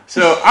too,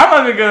 so I'm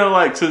not even gonna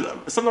like.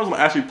 Sometimes when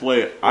I actually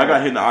play, I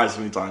got hit in the eyes so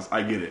many times.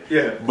 I get it.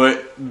 Yeah.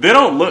 But they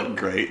don't look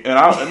great, and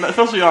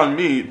especially on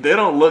me, they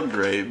don't look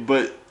great.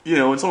 But you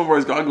know, when someone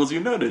wears goggles,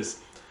 you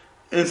notice.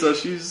 And so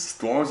she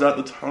storms out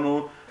the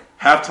tunnel.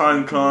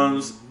 Halftime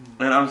comes.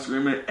 And I'm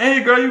screaming,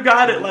 "Hey, girl, you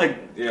got it!" Like,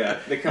 yeah,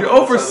 you're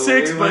 0 for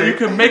 6, but you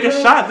can make a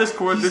shot this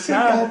quarter, this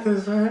half.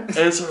 This, right?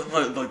 And so,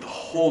 like the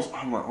whole,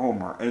 I'm like, "Oh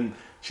my!" And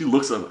she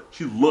looks up.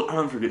 I'll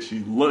never forget.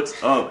 She looks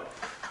up,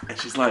 and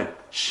she's like,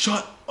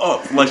 "Shut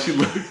up!" Like she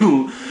looks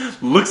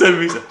at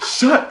me and says,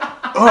 "Shut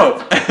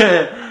up!"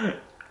 And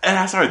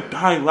I started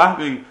dying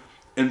laughing.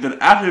 And then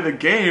after the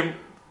game,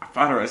 I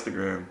found her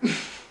Instagram,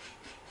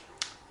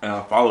 and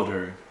I followed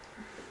her,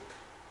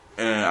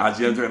 and I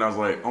DM'd her, and I was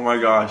like, "Oh my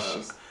gosh."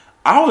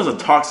 I was a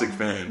toxic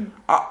fan.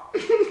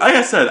 Like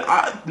I said,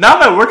 now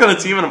that I work on the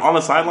team and I'm on the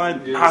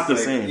sideline, not the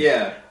same.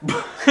 Yeah.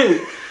 But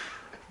I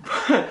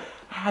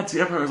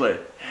DM'd her, I was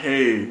like,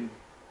 "Hey,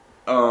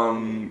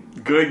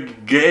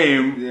 good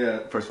game." Yeah.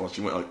 First of all,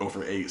 she went like 0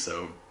 for 8,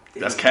 so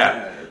that's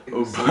cap.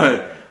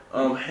 But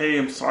hey,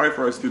 I'm sorry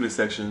for our student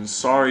section.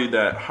 Sorry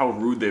that how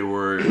rude they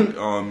were.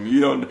 You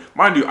know,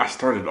 mind you, I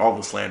started all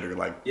the slander.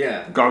 Like,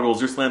 yeah, goggles,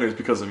 your slander is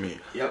because of me.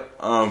 Yep.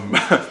 And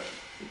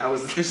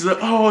she's like,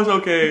 "Oh, it's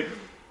okay."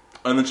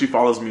 And then she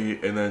follows me,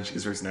 and then she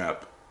gives her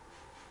snap,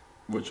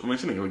 which, I mean,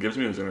 she didn't give it to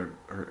me. It was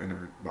in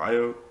her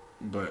bio,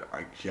 but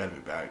she had me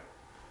back,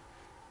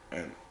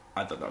 and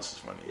I thought that was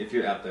just funny. If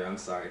you're out there, I'm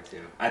sorry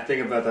too. I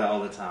think about that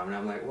all the time, and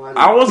I'm like, why?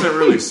 I wasn't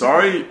really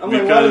sorry I'm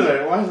because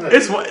like, why is that?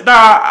 It's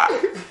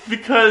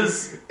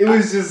because it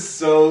was just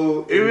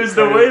so. It was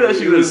the way that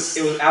she was.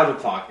 It was out of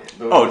pocket.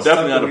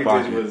 Definitely out of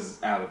pocket. It was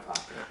out of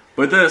pocket.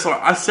 But then, so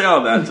I say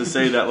all that to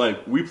say that,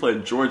 like, we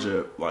played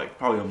Georgia, like,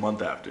 probably a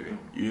month after.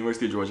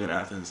 University of Georgia in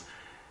Athens.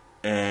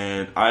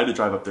 And I had to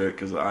drive up there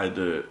because I had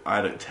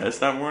a test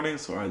that morning,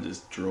 so I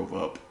just drove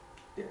up.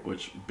 Yeah.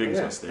 Which,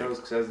 biggest mistake. That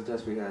was the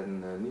test we had in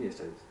the media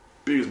studies.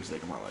 Biggest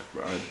mistake of my life,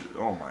 bro.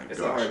 Oh my gosh.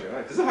 It's a hard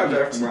drive. It's a hard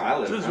drive from where I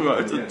live.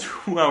 It's a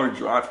 2-hour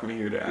drive from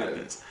here to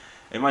Athens.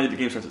 And mind you, the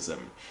game starts at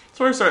 7.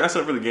 So I set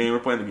up for the game, we're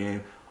playing the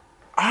game.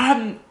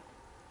 I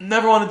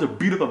never wanted to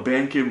beat up a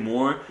band kid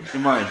more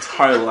in my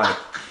entire life.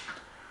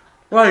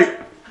 Like,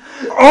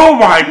 oh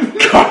my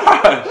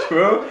gosh,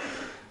 bro.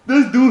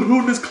 This dude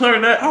hooting his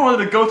clarinet. I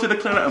wanted to go to the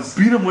clarinet and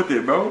beat him with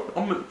it, bro.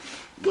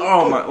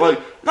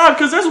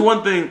 Because there's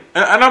one thing,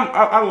 and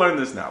I learned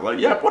this now. Like,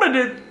 yeah, what I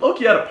did,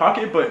 low-key out of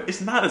pocket, but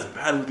it's not as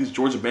bad as what these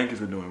Georgia band kids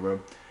were doing,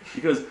 bro.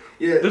 Because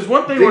there's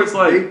one thing where it's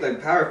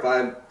like Power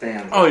 5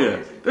 fans. Oh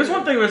yeah, there's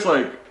one thing where it's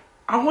like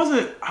at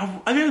the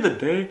end of the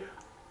day,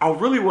 I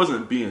really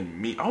wasn't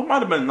being mean. I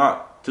might have been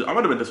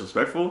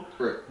disrespectful,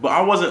 right. But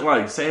I wasn't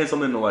like saying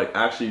something to like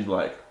actually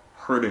like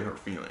hurting her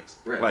feelings,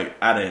 right. Like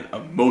at an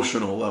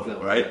emotional level,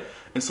 right?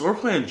 And so we're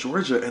playing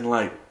Georgia, and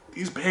like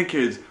these band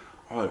kids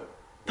are like,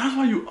 "That's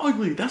why you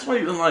ugly. That's why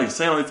you," like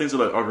saying all these things to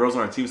like our girls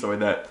on our team, stuff like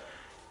that.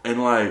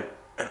 And like,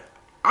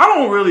 I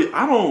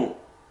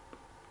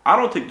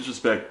don't take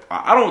disrespect.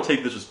 I don't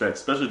take disrespect,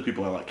 especially to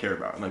people I like care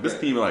about. And like this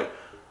team, like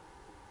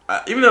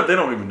even if they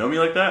don't even know me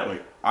like that,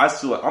 like I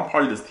still like I'm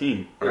part of this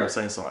team. Right? I'm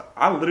saying so.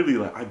 I literally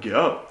like I get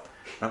up,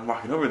 and I'm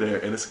walking over there,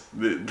 and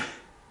the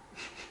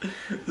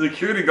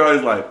security guard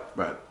is like,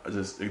 "Right, I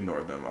just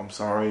ignored them. I'm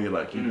sorry.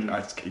 Like you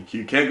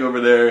can't go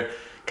over there."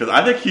 Because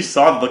I think he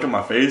saw the look on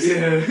my face,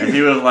 and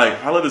he was like,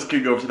 "If I let this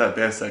kid go over to that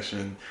band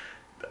section,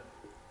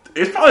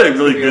 it's probably a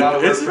really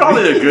good. It's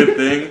probably a good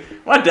thing."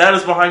 My dad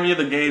is behind me in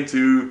the game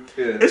too.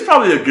 Yeah. It's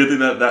probably a good thing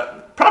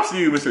that props to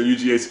you, Mr.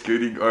 UGA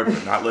security guard,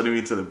 for not letting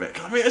me to the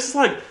bank. I mean, it's just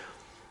like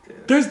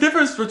there's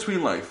difference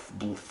between like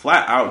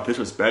flat out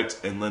disrespect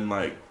and then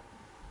like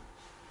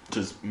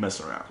just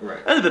mess around. Right.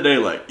 At the end of the day,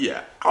 like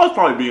I was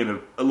probably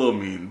being a little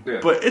mean,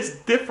 but it's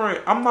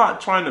different. I'm not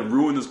trying to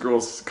ruin this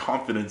girl's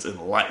confidence in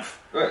life.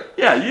 Right.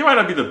 Yeah, you might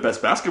not be the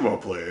best basketball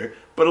player,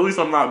 but at least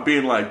I'm not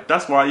being like,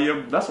 that's why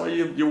you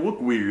look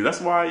weird.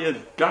 That's why you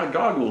got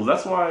goggles.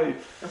 That's why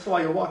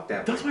you walk that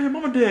way. That's why your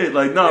mama did.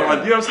 Like, no,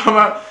 like, you know what I'm talking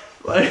about?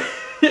 Like,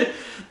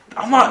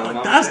 I'm not,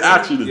 like, that's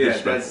actually the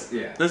disrespect.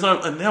 That's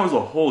not, and that was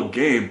a whole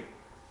game.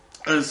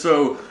 And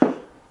so,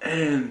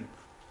 and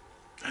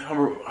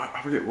I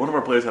forget, one of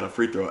our players had a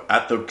free throw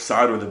at the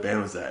side where the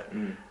band was at.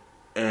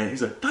 And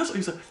he's like,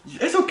 he's like,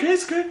 it's okay,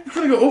 you're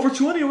gonna go over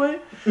 2 anyway.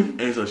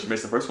 And so she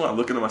makes the first one. I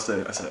look at him. I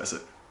said,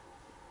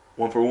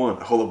 1 for 1.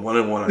 I hold up 1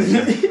 and 1.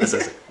 I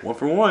said 1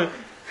 for 1.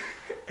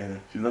 And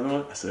then she's another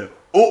one. I said,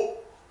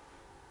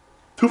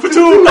 2 for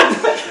 2.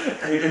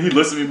 And he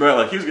looks at me, bro,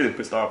 like he was getting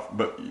pissed off.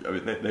 But I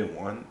mean, they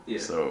won. Yeah.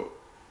 So.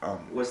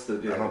 What's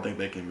the? Yeah. I don't think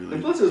they can really.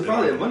 And plus, it was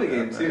probably a money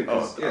game too.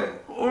 Yeah.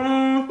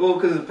 Well,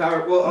 because the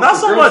power. Well, not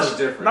so much. Is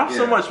different. Not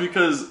so much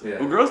because the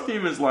girls'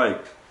 team is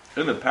like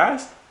in the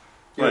past.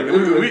 Like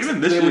even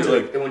this year,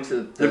 like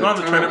they've gone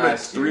to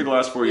tournaments 3 of the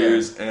last 4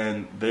 years,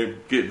 and they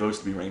get votes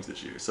to be ranked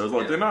this year. So it's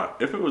like they're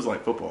not. If it was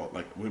like football,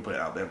 like when we play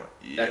Alabama,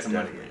 that's a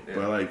money game. Yeah.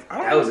 But like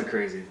that was a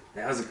crazy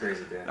day.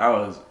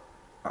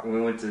 When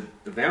we went to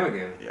the Bama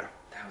game. Yeah,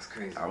 that was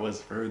crazy. I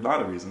was for a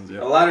lot of reasons.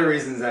 Yeah, a lot of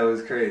reasons that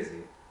was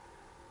crazy.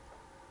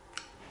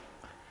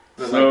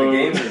 But so, like the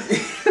game is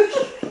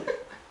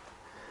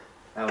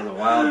that was a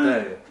wild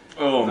day.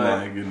 Oh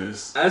my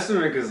goodness! I just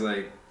remember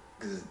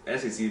because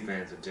SEC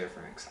fans are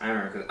different. 'Cause I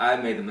remember because I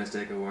made the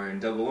mistake of wearing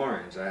double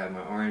orange. I had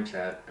my orange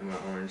hat and my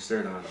orange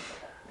shirt on,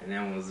 and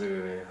everyone was looking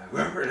at me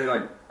like, they're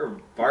like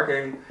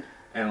barking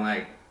and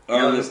like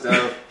yelling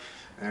stuff.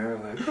 And they were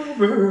like,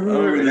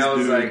 and I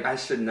was like, I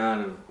should not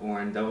have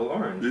worn double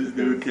orange. This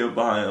dude came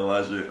behind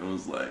Elijah and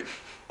was like,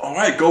 all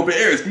right, go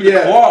Bears, give me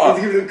the claw.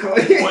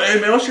 Well, hey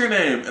man, what's your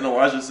name? And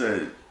Elijah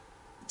said,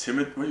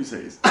 Timothy, what do you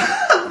say?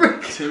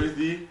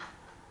 Timothy?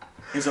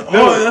 He's like,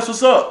 that's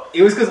what's up.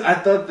 It was because I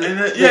thought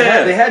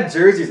they had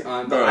jerseys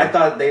on, but I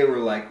thought they were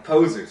like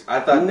posers. I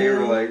thought they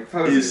were like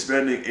posers. He's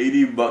spending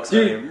 $80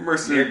 on a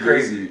Mercer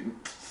jersey.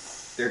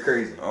 They're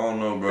crazy. I don't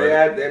know, bro. They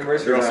had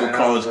Mercer. They're also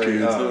college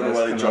kids. I don't know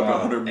why they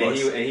dropping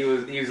 $100. And he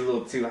was a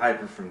little too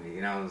hyper for me,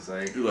 and I was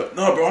like, "You're like,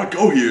 no, bro, I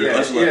go here." Yeah,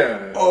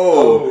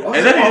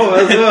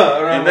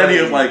 And then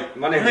he was like,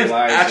 "My name's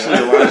Elijah." Actually,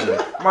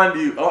 Elijah. Mind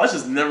you,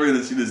 Elijah's never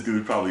gonna see this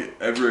dude probably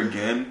ever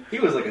again. He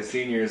was like a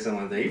senior or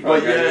something like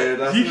that.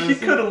 But yeah, he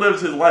could have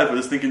lived his life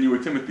as thinking you were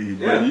Timothy.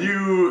 But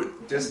you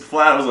just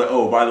flat was like,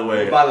 "Oh, by the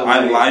way,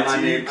 I lied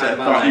to you because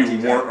I thought you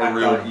weren't a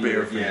real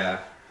Bear fan." Yeah.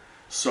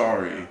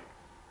 Sorry.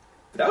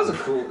 That was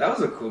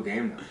a cool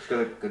game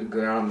though. Could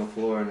go down on the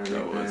floor and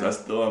everything. I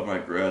still have my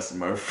grass in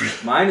my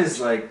fridge. Mine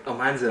is like,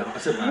 mine's I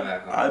took mine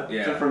back home.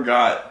 I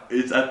forgot.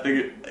 I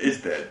think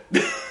it's dead.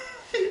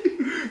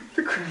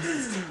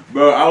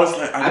 Bro, I was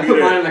like, I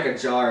put mine in like a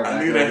jar.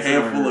 I need a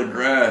handful of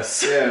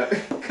grass. Yeah,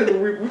 because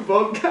we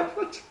both got a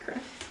bunch of grass.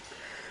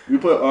 We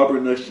play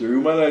Auburn next year. We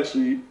might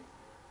actually,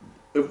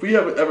 if we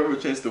ever have a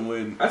chance to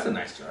win. That's a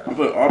nice try. We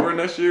play Auburn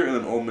next year and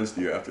then Ole Miss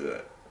the year after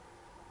that.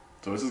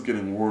 So this is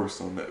getting worse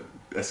on that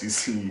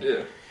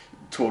SEC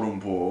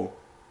totem pole.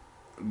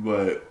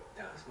 But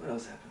what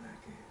else happened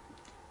that game?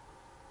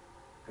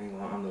 Hang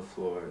on the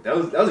floor. That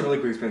was a really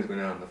cool experience going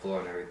out on the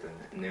floor and everything.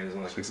 And there was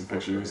like took some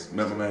pictures.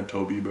 Met my man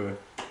Toby, bro.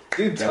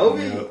 Dude,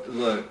 Toby.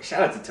 Look,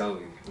 shout out to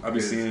Toby. I'll be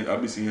seeing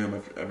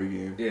him every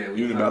game. Yeah,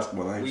 even in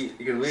basketball nights. We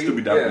still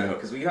be dapping up.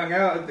 Because we hung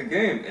out at the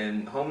game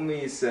and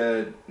homie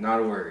said not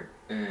a word,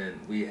 and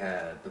we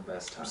had the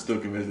best time. I'm still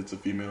convinced it's a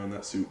female in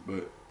that suit,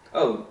 but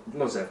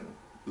most definitely.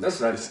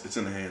 That's right. It's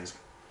in the hands.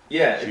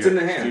 Yeah, it's in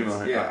the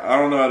hands. Yeah. I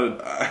don't know how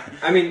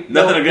to. I mean,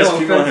 nothing against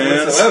female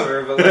hands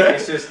whatsoever, but like,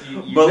 it's just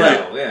you but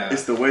know,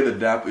 it's the way the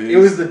dap is. It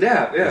was the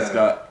dap. Yeah, it's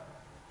got.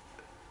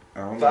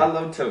 I don't know. But I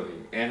love Toby,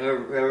 and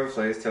whoever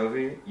plays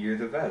Toby, you're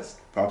the best.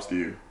 Props to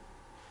you,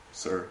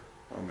 sir.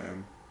 Oh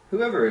man.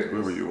 Whoever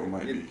you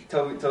might be.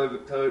 Toby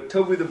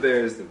the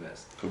Bear is the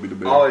best. Toby the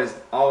Bear.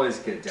 Always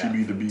get dapped.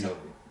 TB the B.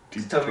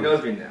 Toby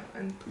knows me now,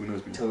 and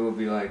Toby will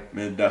be like,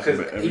 man, because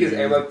he gets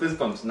air fist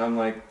bumps, and I'm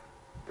like,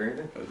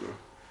 Brandon.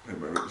 Hey,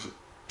 bro,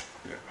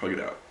 yeah, hug it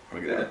out.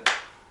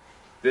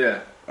 Yeah.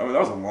 I mean, that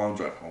was a long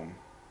drive home.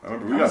 I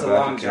remember we got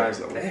back from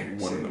campus at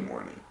like 1 in the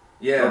morning.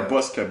 Yeah. Our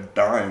bus kept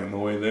dying on the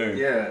way there.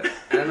 Yeah.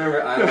 And I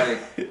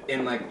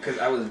remember because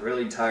I was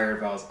really tired,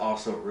 but I was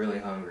also really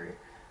hungry.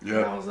 Yeah.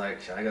 And I was like,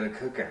 should I go to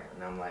cookout?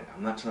 And I'm like,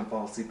 I'm not trying to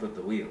fall asleep at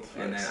the wheel. Nice.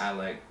 And then I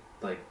like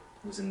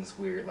was in this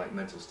weird like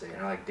mental state,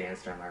 and I like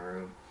danced around my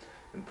room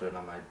and put it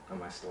on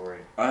my story.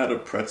 I had a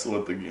pretzel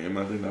at the game.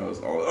 I think that was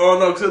all. Oh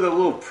no, because that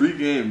little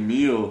pregame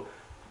meal,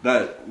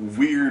 that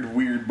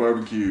weird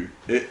barbecue.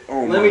 Let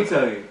me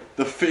tell you,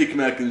 the fake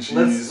mac and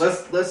cheese.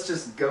 Let's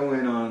just go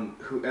in on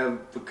whoever,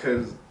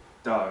 because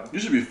dog. You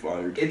should be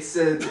fired. It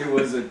said it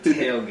was a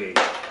tailgate.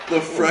 The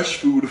fresh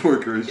food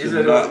workers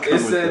should not come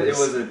with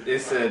this.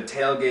 It said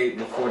tailgate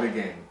before the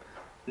game.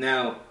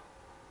 Now,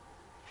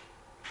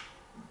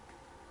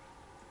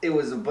 it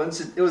was an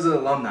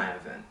alumni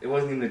event. It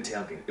wasn't even a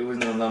tailgate. It was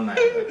an alumni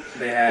event.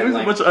 They had a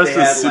bunch of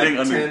us sitting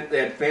under. They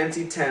had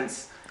fancy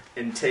tents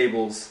and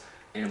tables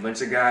and a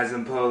bunch of guys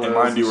in polos. And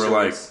mind you, we're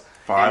like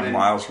 5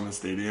 miles from the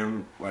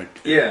stadium.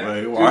 Like we'd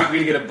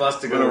get a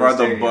bus to go to the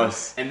stadium.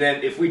 Bus. And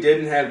then if we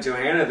didn't have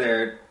Johanna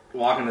there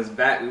walking us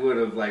back, we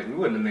wouldn't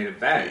have made it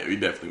back. Yeah, we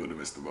definitely would have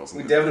missed the bus.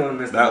 We definitely would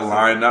have missed that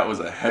line. That was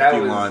a hefty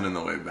line on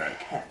the way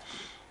back.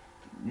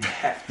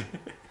 Hefty.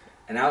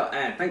 And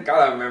thank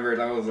God I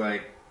remembered. I was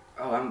like,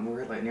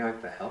 we're like near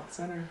like the health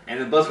center,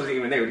 and the bus wasn't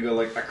even there. We'd go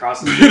like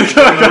across the street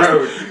on the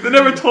road. They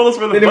never told us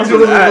where the They bus never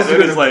was told us at.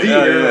 where It was like, yeah,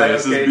 like,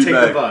 it's just okay, be take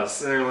back. the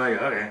bus, and they're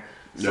like, okay.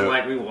 So Yeah.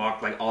 like we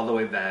walked like all the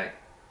way back,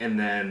 and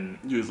then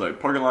He was like,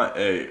 parking lot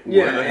A. Where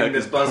yeah, the heck and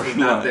this is bus was parking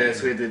not lot there, A?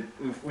 so we had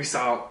to. We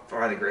saw,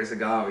 by the grace of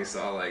God, we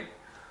saw like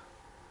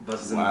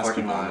buses in the Last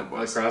parking people on lot the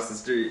bus. across the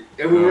street,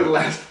 and we were the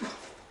last.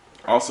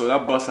 Also,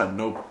 that bus had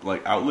no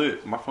like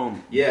outlet. My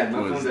phone. Yeah,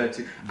 my was phone's there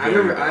too. I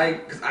very remember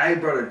bad. because I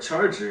brought a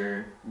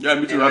charger. Yeah,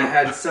 me too. And I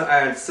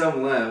had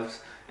some left,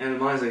 and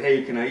Monty's like,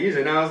 "Hey, can I use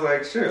it?" And I was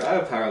like, "Sure, I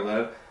have power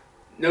left."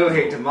 No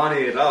hate to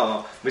Monty at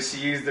all, but she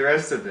used the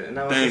rest of it, and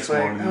I was Thanks,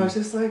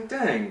 just like,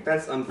 "Dang,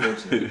 that's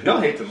unfortunate." No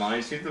hate to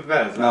Monty, she's the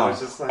best. And No, I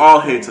was just like, all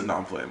dang. hate to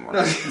non-play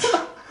Monty.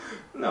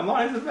 No,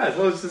 Monty's the best.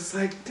 I was just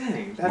like,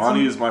 "Dang, that's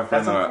Monty is my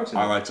friend that's that unfortunate.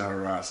 I like to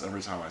harass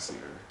every time I see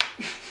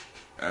her.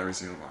 Every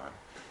single time.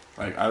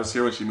 Like I was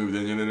here when she moved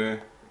in the other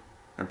day.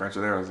 Her parents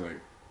were there. I was like,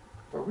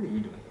 Bro, what are you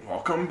doing?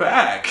 "Welcome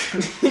back."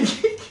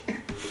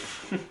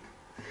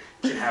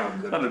 You have a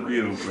good Not a one.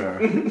 beautiful girl.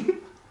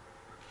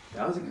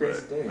 That was a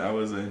crazy day. That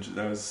was an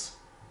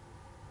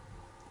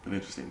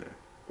interesting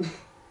day.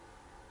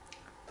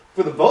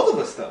 For the both of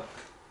us, though.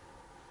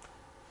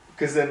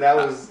 Because then that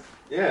was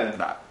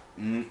Nah.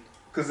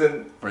 Because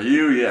then For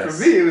you, yes.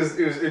 for me, it was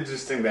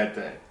interesting that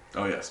day.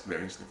 Oh yes,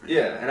 very interesting for you.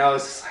 Yeah, and I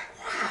was just like,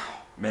 wow.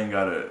 Man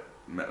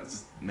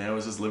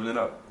was just living it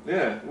up.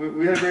 Yeah,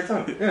 we had a great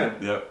time. Yeah,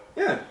 Yep.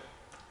 yeah.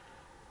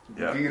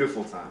 Yeah.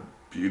 Beautiful time.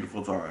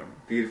 Beautiful time.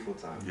 Beautiful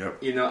time.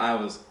 Yep. You know, I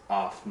was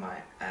off my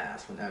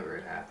ass whenever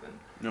it happened.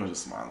 I was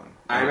just smiling.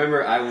 I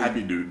remember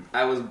Happy dude.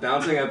 I was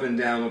bouncing up and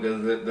down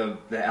because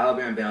the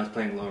Alabama band was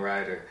playing Low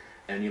Rider,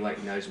 and you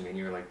like nudged me, and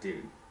you were like,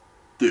 dude.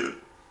 Dude.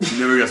 You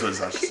never guess what it's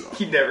yourself.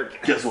 You never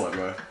Guess what,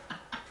 bro?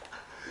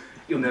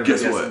 You'll never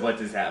Guess guess what?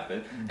 just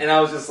happened. And I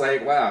was just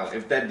like, wow,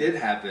 if that did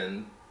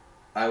happen,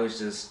 I was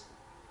just,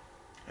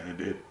 And it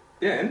did.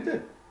 yeah, and it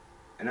did.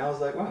 And I was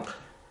like, wow.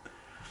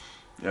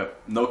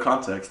 Yep. No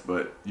context,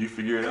 but you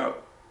figure it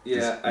out. Yeah,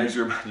 Just use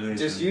your imagination.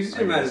 Just use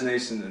your I guess.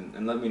 imagination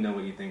and let me know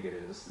what you think it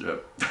is.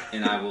 Yep.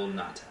 And I will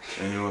not tell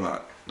you. And you will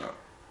not. No.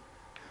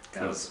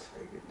 That was a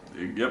very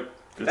good day. Yep.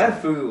 Good That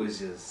time. food was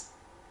just,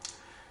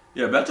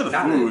 Yeah, back to the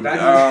Not food. it.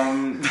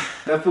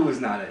 That food was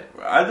not it.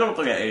 I don't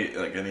think I ate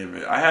like any of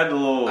it. I had the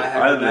little. I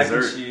had the mac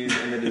dessert. and cheese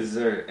and the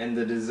dessert, and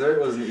the dessert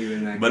wasn't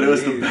even that But good. it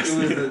was the either. best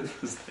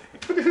It was thing.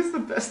 but it was the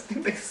best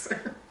thing they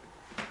served.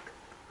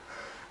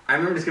 I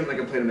remember just getting like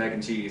a plate of mac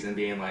and cheese and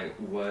being like,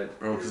 "What?"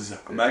 Bro, is because this?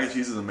 mac and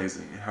cheese is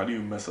amazing. How do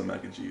you mess up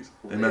mac and cheese?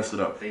 They They- messed it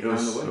up. they It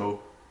was found a way.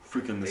 so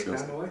freaking They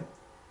disgusting. found a way.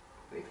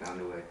 They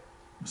found a way.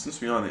 Since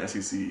we're on the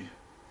SEC,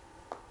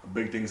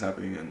 big things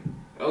happening in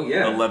Oh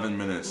yeah. 11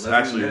 minutes. 11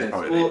 Actually, minutes. it's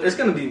probably well, 8.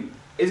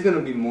 it's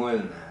gonna be more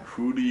than that.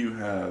 Who do you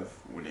have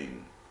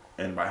winning,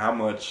 and by how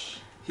much?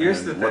 Here's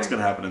and the what's thing.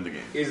 gonna happen in the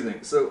game? Here's the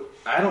thing. So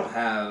I don't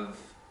have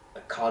a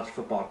college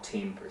football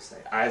team per se.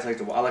 I like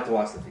to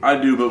watch the field.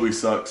 I do, but we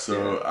suck.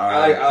 So Yeah.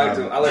 I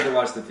I like to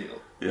watch the field.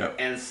 Yeah.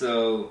 And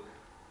so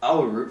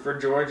I'll root for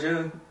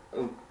Georgia.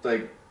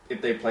 Like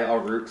if they play, I'll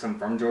root because I'm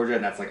from Georgia,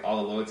 and that's like all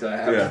the loyalty I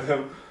have Yeah. to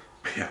them.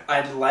 Yeah.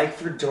 I'd like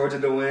for Georgia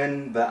to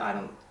win, but I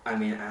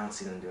don't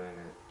see them doing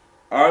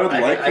it. I would I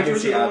like can for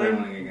see Georgia to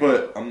Alabama win, winning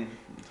but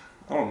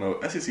I don't know.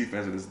 SEC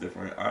fans are just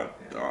different.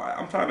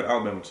 I'm tired of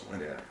Alabama to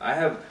win. Yeah, I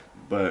have.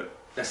 But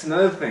That's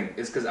another thing.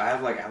 Is because I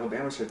have like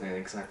Alabama shirts and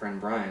everything. Because my friend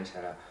Brian,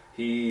 shout out.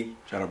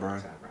 shout out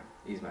Brian. Shout out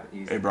Brian.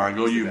 He's Hey Brian,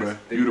 go he's the you, best. bro.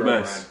 Big You the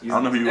bro best. Brian. I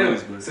don't know who you Anyway,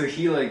 is, but so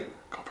he like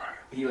go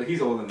Brian.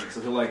 he's older than me,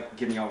 so he'll like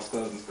give me all his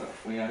clothes and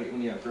stuff when he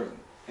outgrows them.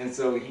 And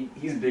so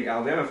he's a big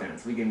Alabama fan,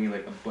 so he gave me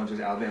like a bunch of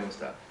Alabama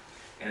stuff.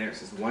 And there's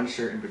this one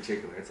shirt in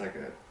particular. It's like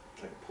a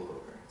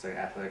pullover. It's like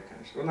athletic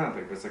kind of shirt. Well, not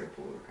athletic, but it's like a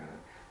pullover kind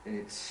of. And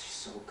it's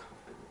so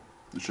comfortable.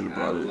 You should have I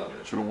brought love it.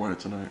 it. Should have worn it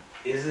tonight.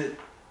 Is it?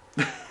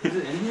 Is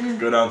it in here?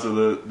 Go down to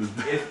the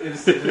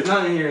If it's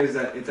not in here, it's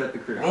at the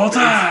crib. Roll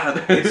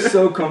Tide! It's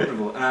so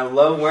comfortable, and I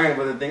love wearing it.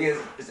 But the thing is,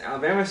 it's an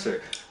Alabama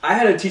shirt. I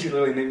had a teacher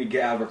literally make me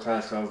get out of her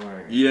class because I was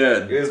wearing it.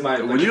 Yeah. It was my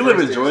When like, you live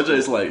first in day of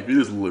Georgia, school. it's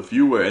like if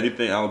you wear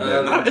anything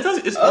Alabama,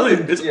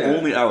 it's yeah.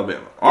 only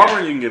Alabama.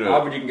 Auburn, you can get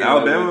Auburn, you can get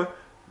Alabama.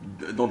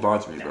 Don't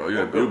talk to me, bro.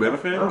 You're a Alabama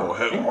fan? Oh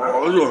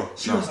hell,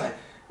 She was like,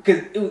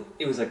 because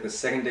it was like the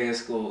second day of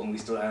school, and we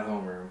still had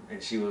homeroom,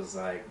 and she was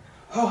like,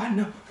 "Oh, I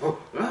know,"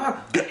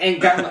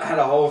 and had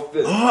a whole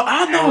fit. Oh,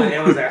 I know.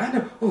 And was like, "I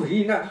know." Oh,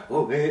 he not.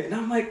 Oh, man. And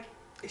I'm like,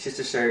 it's just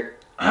a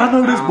shirt. I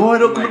know this boy.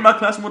 Don't come like, in my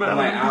class more than I'm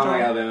like, I don't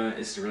like Alabama.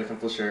 Alabama. It's a really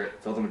comfortable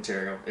shirt, filled with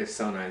material. It's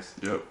so nice.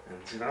 Yep. And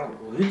she's like, oh,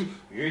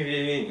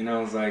 and I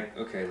was like,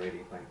 okay,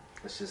 lady, like,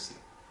 it's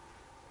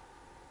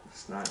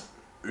not.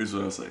 Here's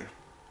what I'll say.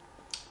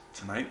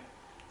 Tonight,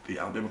 the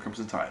Alabama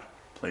Crimson Tide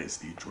plays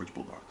the Georgia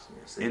Bulldogs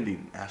in the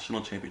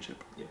national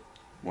championship. Yeah.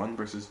 1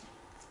 versus,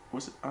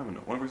 what's it? I don't even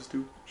know. 1 versus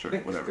 2? Sure, I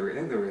think whatever. I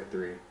think there were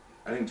 3.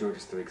 I think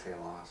Georgia's 3 because they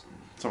lost.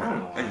 It's all I don't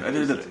right. know. Anyway, I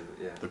did it.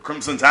 Yeah. The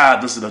Crimson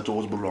Tide. This is the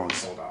Georgia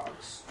Bulldogs.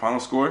 Bulldogs. Final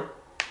score.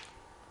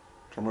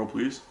 Drum roll,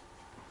 please.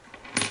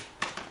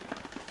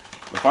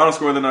 The final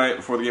score of the night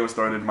before the game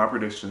started. My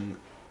prediction: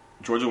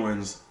 Georgia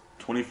wins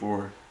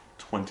 24-20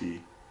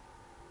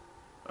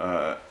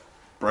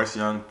 Bryce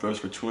Young throws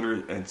for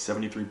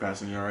 273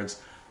 passing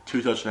yards,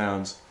 2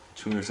 touchdowns,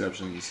 2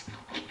 interceptions,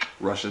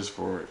 rushes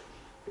for...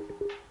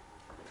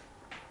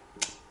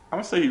 I'm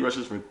going to say he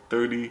rushes for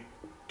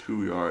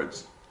 32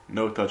 yards,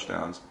 no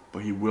touchdowns, but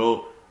he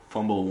will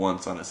fumble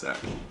once on a sack.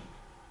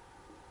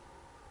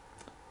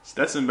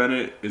 Stetson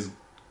Bennett is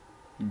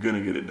going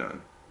to get it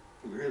done.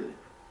 Really?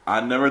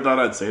 I never thought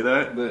I'd say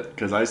that But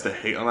because I used to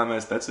hate on that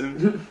man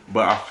Stetson,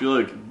 but I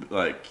feel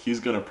like he's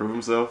going to prove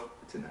himself,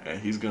 tonight.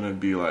 and he's going to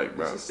be like,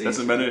 bro, It's a Stetson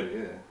stage Bennett, two,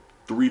 yeah.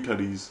 3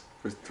 tutties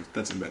for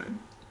Stetson Bennett.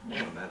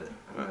 I'm at it.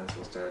 I might as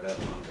well start that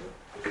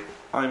one.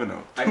 I don't even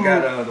know. I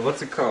got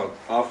what's it called?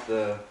 Off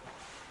the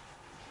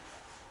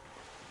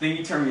thing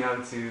you turned me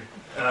on to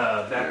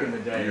back in the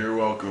day. You're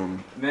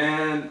welcome.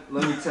 Man,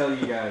 let me tell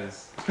you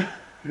guys.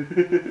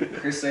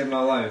 Chris saved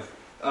my life.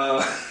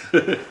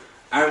 I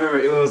remember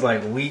it was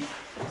like probably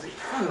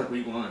like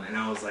week 1, and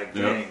I was like,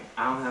 dang,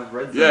 I don't have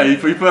red zone. Yeah, he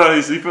put on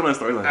his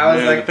story like, I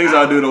was man, like, the things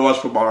I do to watch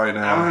football right I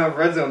don't now. have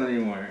red zone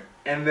anymore.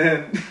 And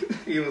then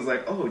he was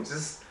like, oh,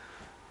 just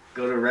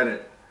go to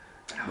Reddit.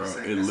 And I Bro, was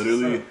like, it this is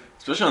literally, so-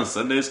 especially on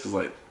Sundays, because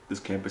like this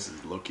campus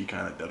is low key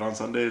kind of dead on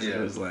Sundays. Yeah.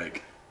 It was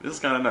like, this is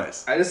kind of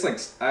nice. I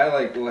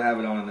will have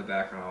it on in the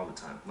background all the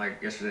time.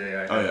 Like yesterday,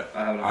 I have it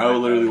on. I will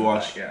literally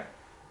watch. Yeah.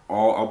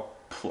 I'll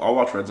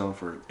watch Red Zone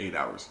for 8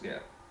 hours. Yeah.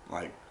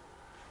 Like,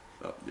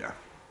 yeah.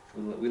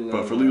 We love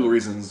But for legal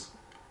reasons,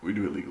 we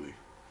do it legally.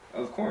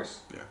 Of course.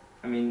 Yeah.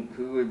 I mean,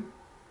 who would?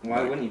 Why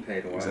Like, wouldn't you pay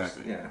to watch?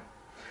 exactly. Yeah.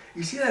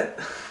 You see that?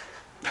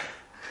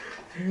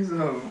 There's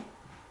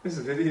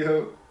a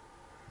video.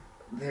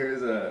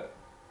 There's a.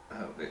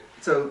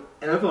 So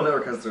NFL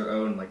Network has their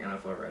own like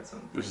NFL Red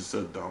Zone, Which is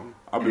so dumb.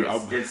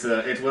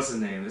 it's what's his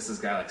name? This is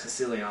guy like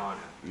Siciliano.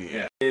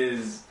 Yeah.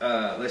 Is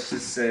let's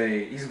just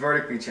say he's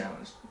vertically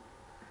challenged,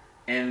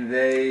 and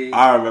they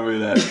I remember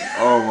that.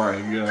 Oh my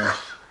gosh.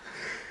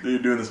 They're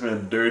doing this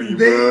man dirty,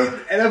 bro.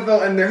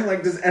 NFL, and they're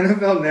like, does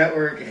NFL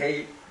Network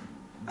hate?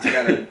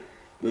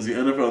 Does the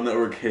NFL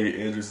Network hate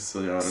Andrew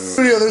Siciliano?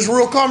 Yeah, there's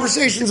real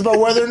conversations about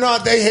whether or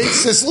not they hate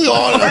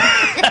Siciliano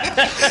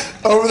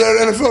over there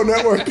at NFL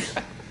Network.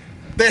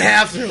 They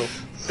have to.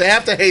 They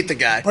have to hate the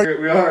guy.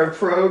 We are a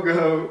pro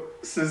go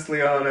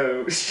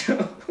Siciliano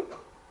show.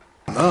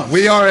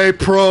 We are a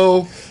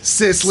pro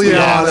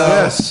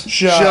Siciliano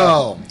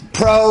show.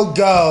 Pro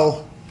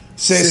go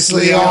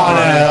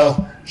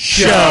Siciliano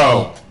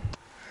show.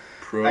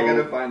 Pro I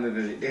gotta find the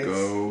video.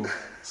 Go It is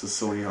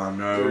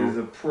Siciliano.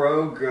 a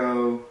pro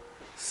go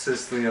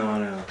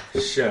Siciliano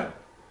show.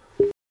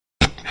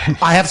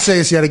 I have to say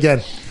this yet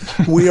again.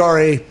 We are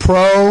a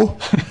pro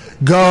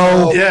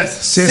go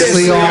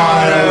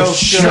Siciliano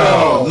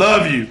show.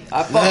 Love you.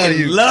 I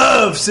fucking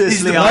Love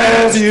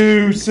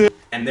Siciliano.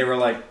 And they were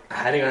like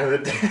hiding under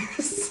the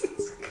desk.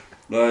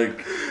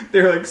 Like,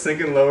 They were like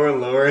sinking lower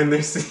and lower in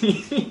their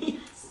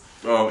seats.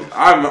 oh,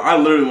 I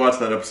literally watched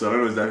that episode. I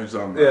know exactly what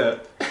you're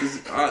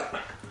talking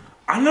about.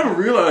 I never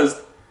realized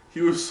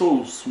he was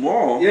so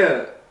small.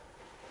 Yeah.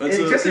 That's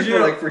And just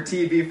for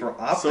TV, for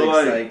optics, So,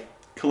 like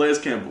Calais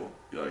Campbell.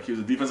 Like, he was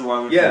a defensive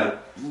lineman. Yeah.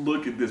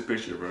 Look at this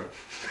picture, bro.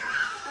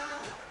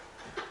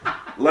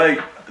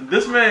 Like,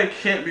 this man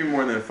can't be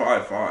more than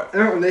 5'5". I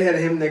remember when they had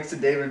him next to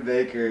David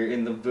Baker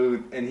in the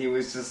booth, and he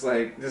was just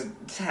like just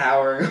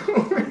towering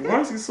over.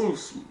 Why is he so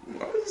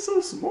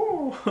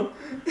small?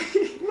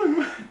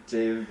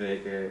 David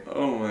Baker.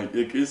 Oh my,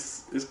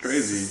 it's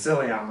crazy.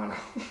 Siciliano.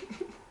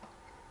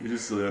 You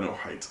just Siciliano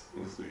height.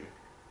 Let's see.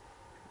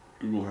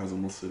 Google has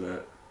him listed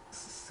at.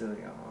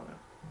 Siciliano.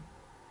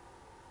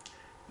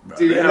 Bro,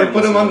 Dude, and have they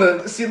put him listed on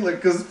the see, like,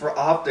 because for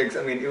optics,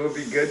 I mean, it would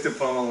be good to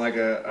put him on like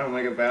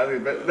a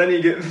basket, but then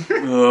you get.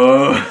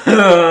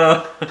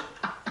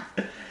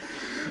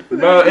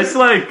 Bro, it's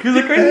like, because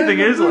the crazy thing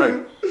is, like,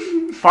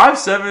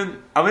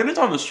 5'7", I mean, it's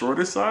on the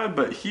shorter side,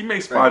 but he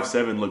makes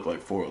 5'7" look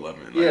like 4'11".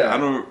 Like, Yeah. I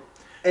don't.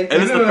 And it's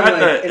even the when, fact like,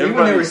 that and even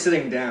when they everybody- were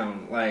sitting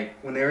down, like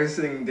when they were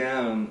sitting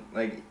down,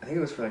 like I think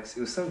it was for it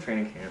was some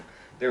training camp.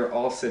 They were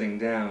all sitting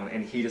down,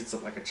 and he just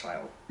looked like a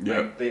child. Yeah.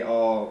 Like, they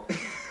all.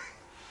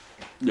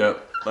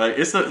 Yep. Like,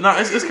 it's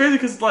crazy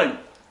because, like,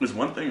 it's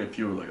one thing if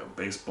you were, like, a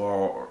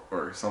baseball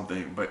or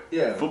something, but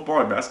Yeah. football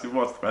and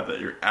basketball, it's the fact that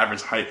your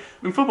average height. I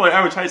mean, football, your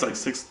average height is like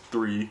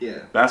 6'3".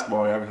 Yeah.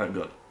 Basketball, your average height would be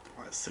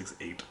like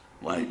 6'8".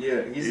 Like,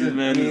 Yeah, he's this a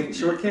mean,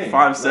 short king.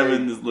 5'7",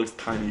 Like, this looks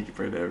tiny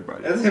compared to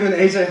everybody. that's him and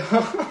AJ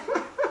Hawk.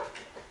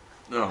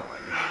 Oh my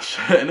gosh.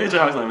 And AJ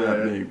Hawk's not even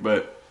that big,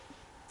 but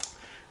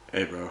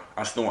hey, bro,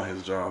 I still want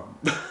his job.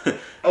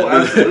 Oh,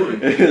 absolutely.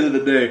 At the end of the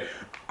day,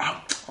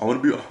 I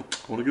want to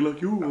get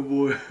like you, my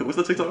boy. What's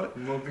the TikTok?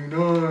 MLB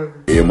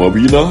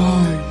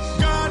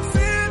nice.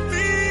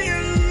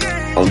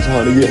 I'm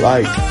trying to get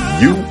like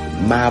you,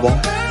 my boy.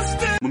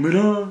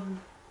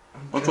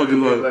 I'm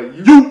talking like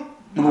you. you,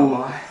 my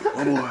boy.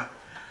 My boy.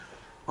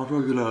 I'm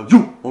talking like you,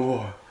 my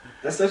boy.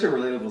 That's such a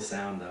relatable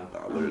sound, though.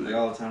 Nah, literally. Like,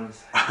 all the time.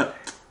 It's like,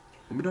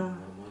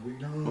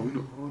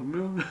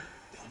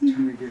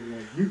 trying to get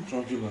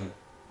like you.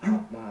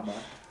 My boy.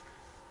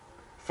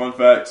 Fun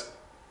fact.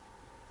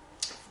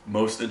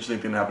 Most interesting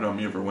thing that happened on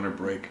me over winter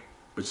break.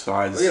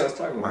 besides let's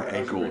talk about my that.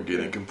 That was ankle great,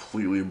 getting yeah.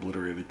 completely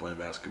obliterated playing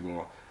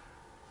basketball.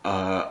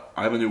 I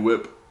have a new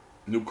whip,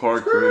 new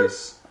car,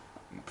 Chris.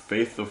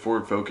 Faith the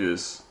Ford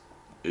Focus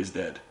is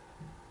dead.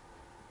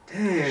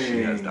 Dang.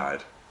 She has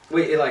died.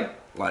 Wait, it like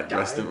Like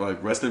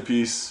rest in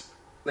peace.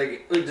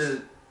 wait, does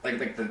it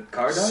like the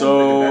car died?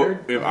 So Like it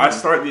if battered? I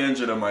start the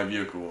engine of my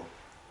vehicle,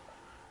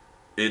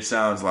 it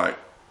sounds like,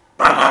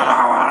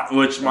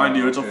 which mind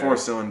you, it's a okay.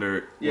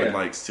 4-cylinder Yeah. with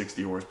like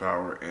 60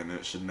 horsepower, and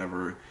it should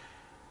never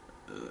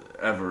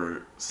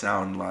ever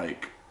sound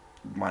like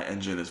my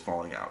engine is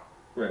falling out.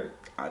 Right.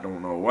 I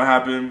don't know what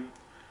happened.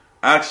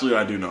 Actually,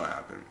 I do know what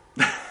happened.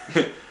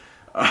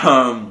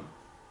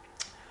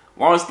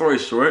 Long story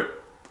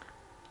short,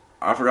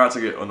 I forgot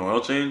to get an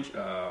oil change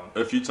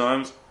a few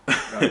times.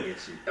 I'll get you.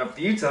 A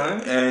few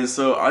times. And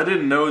so I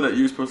didn't know that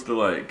you're supposed to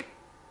like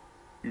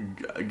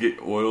get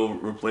oil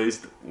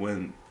replaced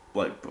when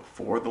like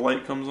before the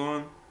light comes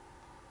on.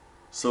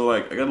 So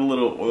like I got a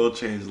little oil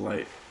change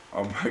light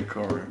on my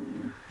car.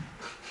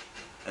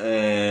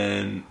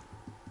 And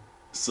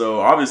so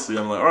obviously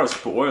I'm like, all right, let's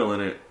put oil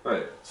in it.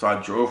 Right. So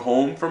I drove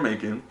home from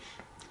Macon,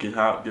 get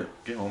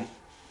home,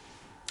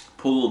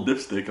 pull a little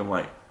dipstick. I'm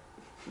like,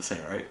 this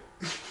ain't right.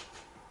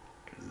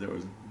 Because there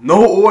was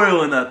no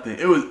oil in that thing.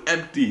 It was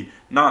empty.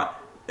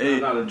 Not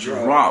a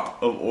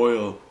drop of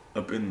oil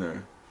up in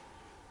there.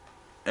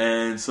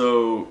 And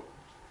so,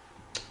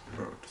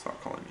 bro,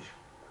 stop calling me.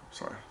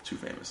 Sorry, too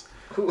famous.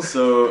 Cool.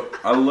 So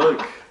I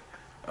look,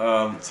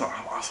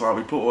 so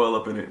we put oil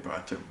up in it,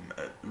 but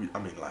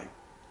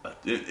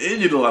it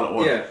needed a lot of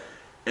oil. Yeah.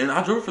 And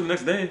I drove for the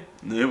next day.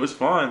 And it was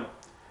fine.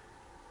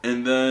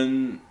 And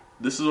then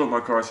this is what my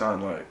car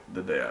sounded like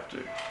the day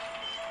after.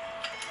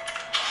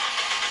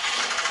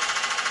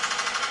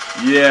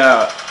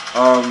 Yeah.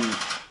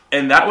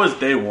 And that was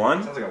day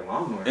one. Sounds like a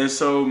lawnmower. And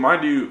so,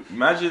 mind you,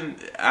 imagine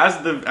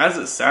as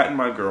it sat in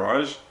my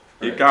garage,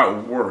 it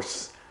got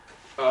worse.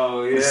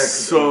 Oh yeah.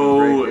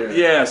 So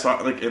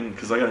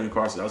because I got a new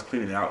car, so I was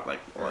cleaning it out like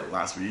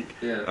last week.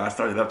 Yeah. And I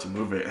started up to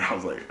move it, and I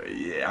was like,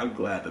 yeah, I'm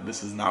glad that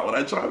this is not what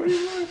I tried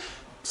anymore.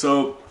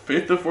 So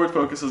Faith the Ford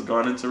Focus has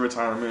gone into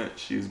retirement.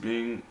 She's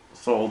being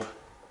sold.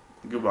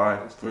 Goodbye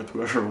with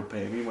whoever will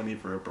pay me money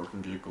for a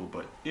broken vehicle.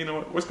 But you know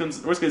what? Worst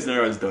case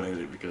scenario is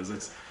donated because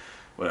it's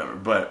whatever.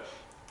 But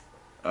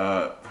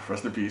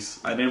rest in peace.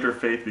 I named her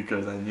Faith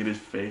because I needed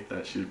faith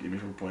that she would get me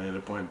from point A to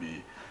point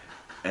B.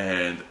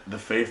 And the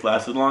faith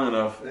lasted long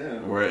enough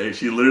where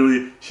she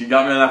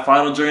got me on that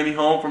final journey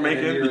home from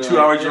Macon, the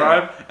 2-hour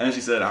drive, and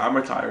she said, I'm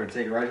retired.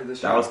 Take it right to the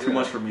shop. That was too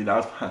much for me.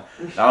 That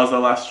was the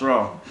last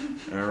straw.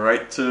 And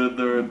right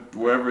to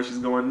wherever she's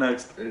going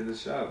next. Right to the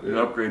shop. We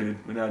upgraded.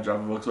 We now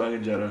drive a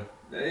Volkswagen Jetta.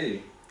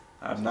 Hey.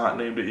 I've not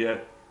named it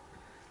yet.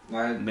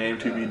 Name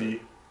TBD.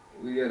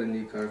 We got a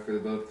new car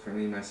for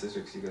me and my sister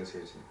because she goes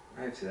here too.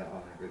 I have to say that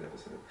all every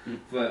episode.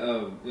 But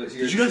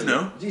did you guys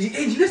know? Hey,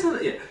 did you guys know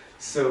that? Yeah.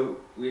 So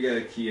we got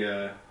a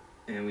Kia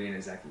and we named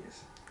it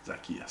Zacchaeus.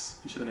 Zacchaeus.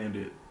 You should have named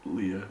it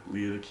Leah.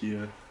 Leah the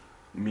Kia.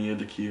 Mia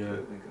the Kia.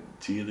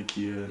 Tia the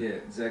Kia. Yeah,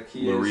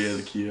 Zacchaeus. Maria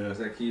the Kia.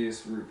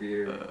 Zacchaeus root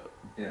beer.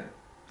 Yeah.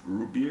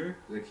 Root beer?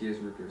 Zacchaeus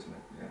root beer Smith.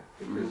 Yeah.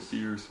 Root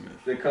beer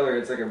Smith. The color,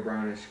 it's like a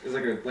brownish. It's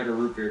like a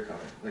root beer color,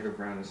 like a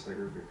brownish like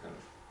root beer color.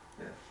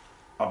 Yeah.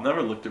 I've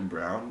never looked at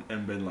brown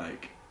and been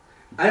like,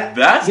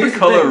 that's the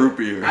color root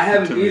beer. I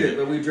haven't either,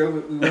 but we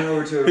went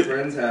over to a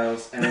friend's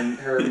house, and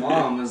her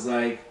mom was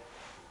like,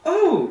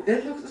 "Oh,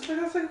 that's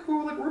like a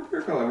cool like root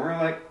beer color." And we're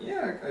like,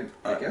 "Yeah,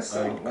 I guess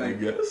so." I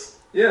guess.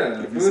 Yeah,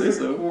 if it you was say like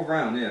so. a cool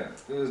brown. Yeah,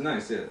 it was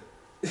nice. Yeah.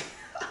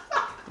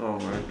 Oh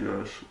my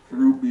gosh,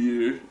 root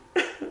beer.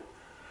 Yeah.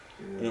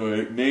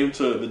 Anyway, name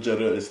to the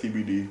Jetta is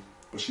TBD,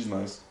 but she's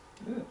nice.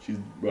 Yeah. She's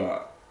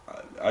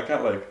I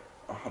got like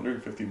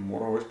 150 more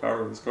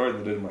horsepower in this car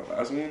than I did in my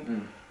last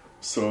one.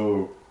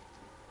 So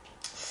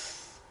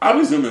I'll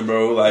be zooming,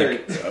 bro.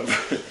 Like, bro,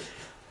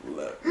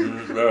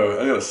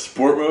 I got a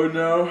sport mode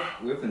now.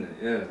 Whipping it,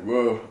 yeah.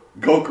 Bro,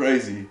 go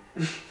crazy.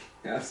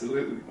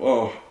 Absolutely.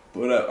 Oh,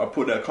 I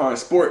put that car in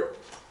sport.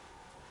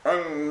 But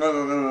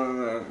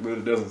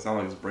it doesn't sound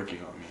like it's braking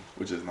on me,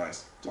 which is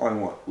nice. That's all I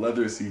want.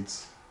 Leather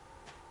seats.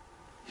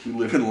 We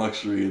live in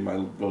luxury in my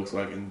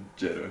Volkswagen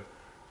Jetta.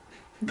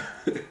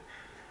 Yeah.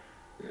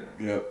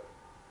 Yep.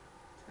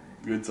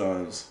 Good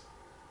times.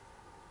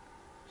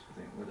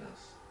 What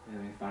else? You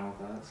have any final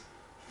thoughts?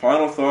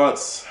 Final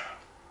thoughts.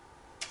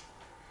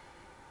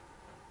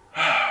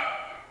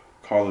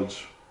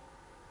 College.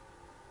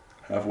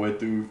 Halfway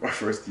through our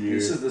first year.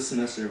 This is the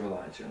semester of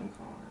Elijah, I'm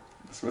calling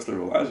it. The semester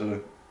of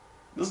Elijah.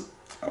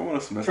 I want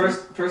a semester.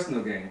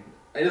 Personal gain.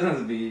 It doesn't have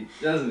to be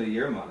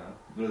your motto,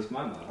 but it's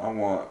my motto. I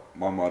want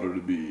my motto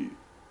to be,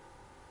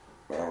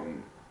 I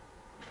don't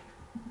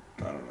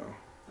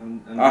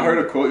know. I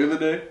heard a quote the other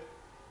day,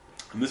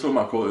 and this is what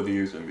my quote of the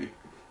year is going to be.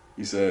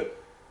 He said,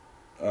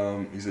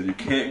 you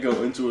can't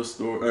go into a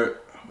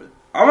store,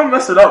 I'm going to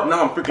mess it up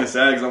now. I'm freaking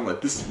sad because I'm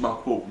like, this is my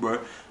quote, bro.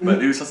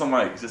 But it was just something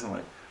like,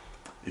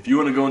 if you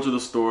want to go into the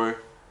store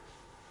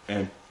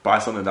and buy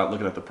something without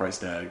looking at the price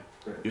tag,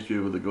 you should be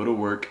able to go to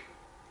work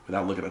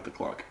without looking at the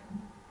clock.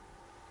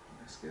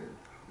 That's good.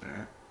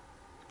 Yeah.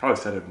 Probably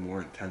said it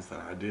more intense than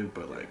I did,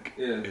 but like,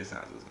 Yeah. it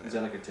sounds his name. Is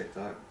that like a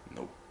TikTok?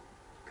 Nope.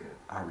 Good.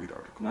 I'll read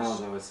articles.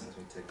 Miles always sends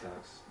me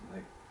TikToks,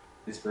 like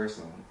these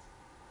personal ones,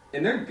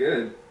 and they're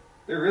good.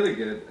 They're really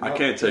good. I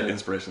can't take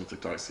inspirational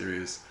TikTok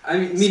serious. I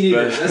mean, me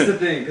neither. That's the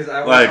thing, because I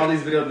watch Like- all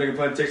these videos making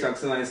fun of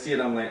TikToks, and I see it,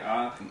 I'm like,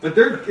 but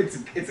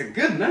it's a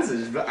good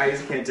message, but I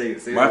just can't take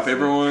it seriously. My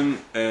favorite one,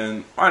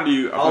 and mind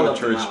you, I've All gone of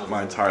to them church out.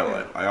 my entire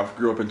life. I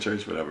grew up in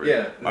church, whatever.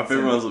 Yeah, My that's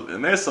favorite it. ones,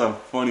 and there's some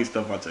funny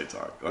stuff on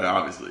TikTok, like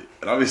obviously.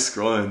 And I'll be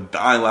scrolling,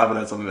 dying laughing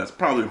at something that's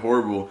probably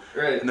horrible.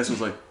 Right. And this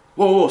one's like,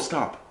 whoa,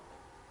 stop.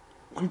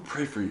 Let me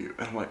pray for you.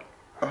 And I'm like,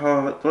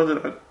 what did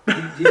I...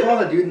 Do you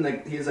follow that dude in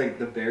like he's like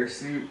the bear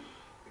suit?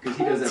 Because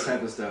he does that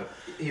type of stuff.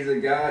 He's a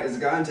guy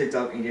on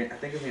TikTok, and I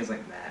think his name's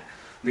like Matt.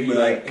 But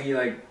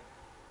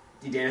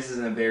he dances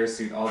in a bear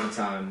suit all the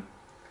time,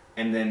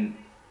 and then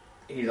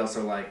he's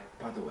also like,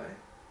 by the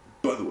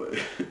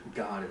way,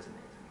 God is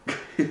amazing.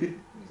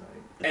 He's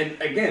like,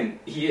 and again,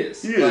 he is.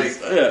 He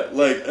is, Like, yeah,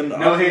 like... And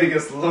no hate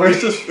against the Lord.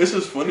 It's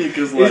just funny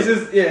because like It's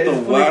just- the it's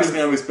funny last 'cause-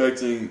 thing I'm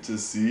expecting to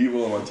see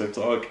while I'm on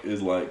TikTok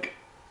is like,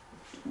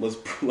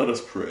 let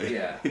us pray.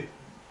 Yeah.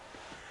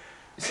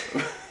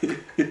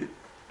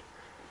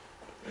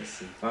 Let's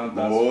see. Final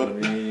thoughts Lord.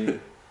 for me.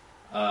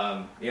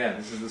 Yeah,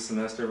 this is the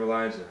semester of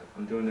Elijah.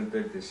 I'm doing it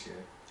big this year.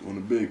 On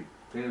the big.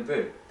 Doing it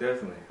big,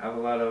 definitely. I have a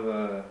lot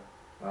of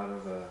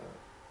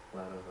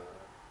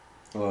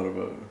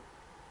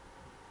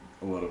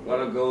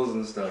goals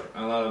and stuff.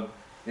 I'm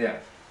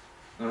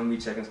gonna be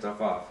checking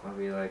stuff off. I'll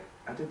be like,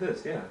 I did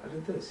this, yeah.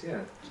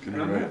 It's gonna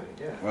And I'm be right. happy,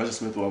 yeah. Elijah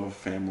Smith will have a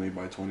family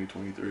by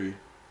 2023.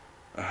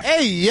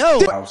 Hey, yo!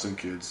 House and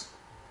kids.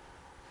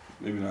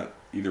 Maybe not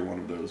either one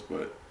of those,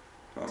 but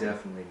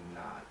Definitely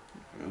not.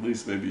 at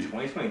least maybe.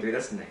 2023,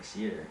 that's next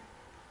year.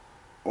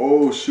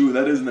 Oh shoot,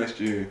 that is next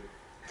year.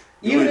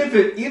 Even if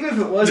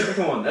it was,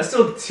 come on, that's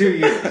still 2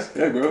 years.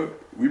 Yeah, bro,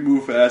 we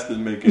move fast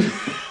and make it.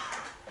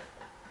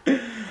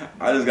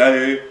 I just got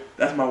here.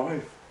 That's my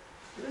wife.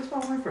 That's my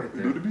wife right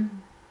You there. know what I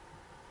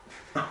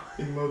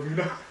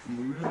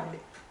mean?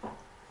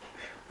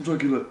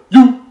 Tranquila.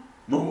 You!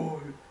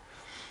 No!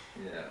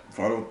 Yeah.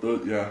 Final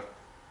thought, yeah.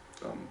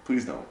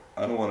 Please don't.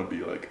 I don't want to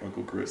be like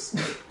Uncle Chris,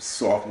 like,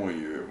 sophomore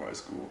year of high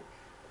school.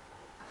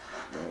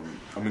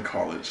 I'm in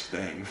college,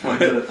 dang.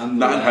 I'm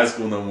Not in high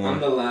school no more. I'm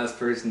the last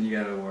person you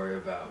gotta worry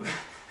about.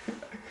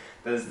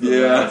 That's the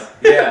Yeah. last.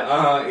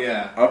 Yeah,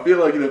 yeah. I feel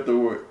like you have to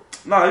worry.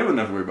 Nah, you wouldn't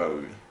have to worry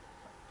about me.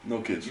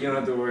 No kids. You don't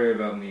have to worry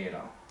about me at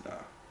all. Nah.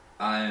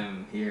 I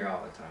am here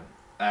all the time.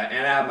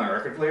 And I have my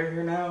record player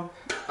here now.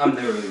 I'm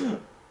never really...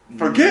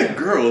 Forget Yeah.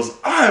 girls.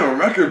 I'm a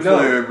record No.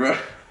 player, bro.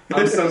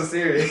 I'm so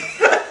serious.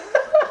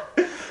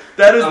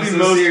 That is I'm the so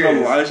most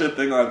serious. Elijah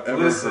thing I've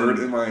ever Listen, heard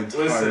in my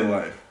entire listen.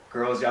 life.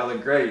 Girls, y'all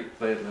look great,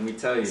 but let me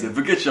tell you. I said,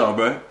 forget y'all,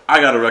 bro.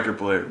 I got a record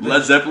player.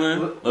 Led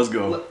Zeppelin, let's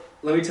go.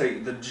 Let me tell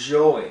you, the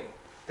joy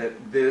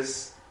that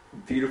this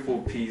beautiful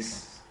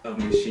piece of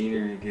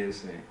machinery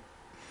gives me.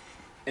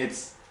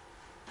 It's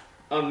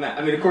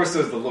unmatched. I mean, of course,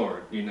 there's the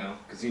Lord,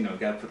 because,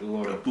 gotta put the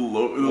Lord up. The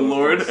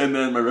Lord, and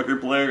then my record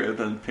player, and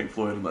then Pink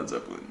Floyd and Led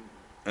Zeppelin.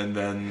 And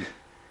then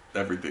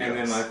everything And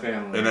else. then my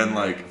family. And then,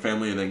 like,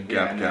 family, and then Yeah,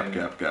 gap, and gap, then-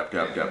 gap, gap,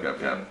 gap, yeah, gap, gap,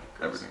 yeah, gap. girls.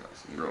 Everything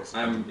else. And girls.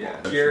 I'm,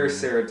 That's pure me.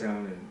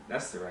 serotonin.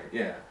 That's the right,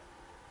 yeah.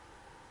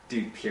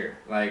 Dude, pure.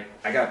 Like,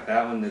 I got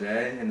that one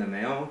today in the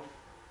mail.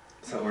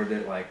 So I ordered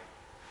it,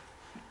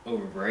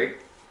 over break.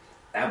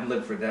 I've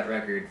looked for that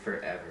record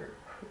forever.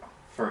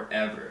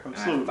 And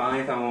I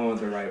finally found one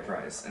with the right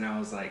price. And I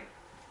was like,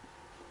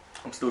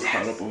 I'm still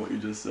caught up on what you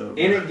just said.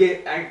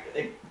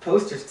 and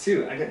posters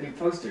too. I got new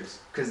posters.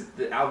 Because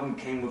the album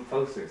came with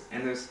posters.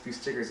 And there's a few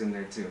stickers in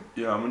there too.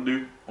 Yeah, I'm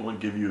gonna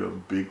give you a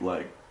big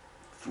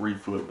 3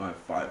 foot by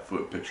 5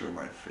 foot picture of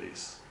my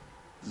face.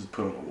 Just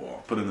put it on the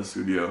wall. Put it in the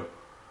studio.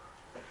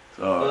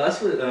 Well,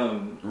 that's what,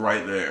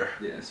 Right there.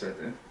 yeah, it's right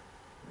there.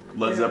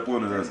 Led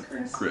Zeppelin and Thanks,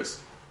 then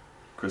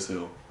Chris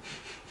Hill.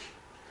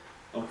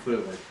 I'll put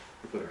it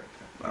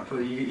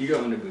you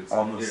go under boots.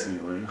 On the yeah.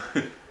 ceiling.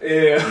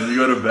 Yeah. When you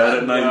go to bed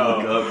at night, No.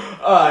 you look up.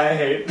 Oh, I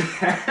hate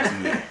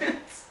that.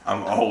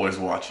 I'm always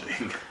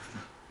watching.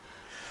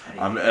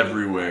 I'm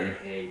everywhere.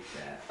 I hate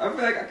that. I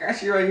feel like I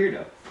got you right here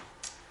though.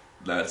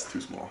 That's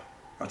too small.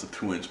 That's a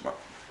 2-inch mark.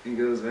 It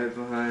goes right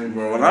behind.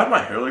 Bro, when I have my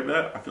hair like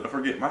that, I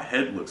forget my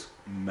head looks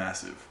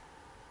massive.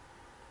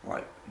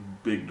 Like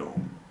big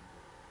dome.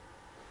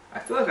 I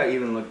feel like I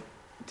even look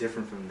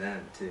different from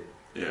them too.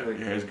 Yeah, Like-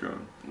 your hair's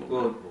growing. A little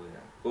Well, bit. yeah.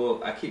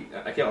 Well, I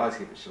always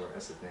keep it short.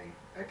 That's the thing.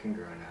 I can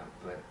grow it out,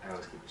 but I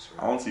always keep it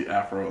short. I want to see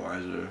Afro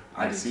Elijah.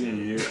 I do senior too.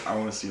 year, I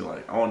want to see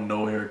I want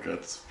no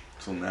haircuts.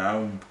 So now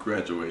I'm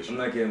graduation.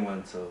 not getting one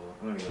until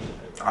I'm not getting one.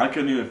 I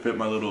couldn't even fit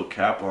my little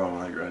cap on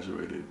when I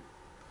graduated.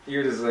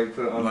 You're just put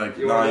it on. Like,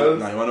 you nah, want those?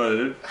 you wanna know what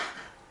I did?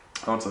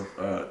 I want some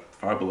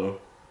Five Below.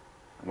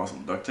 I want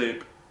some duct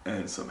tape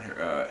and some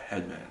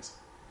headbands,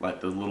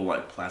 like those little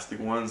plastic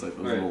ones, like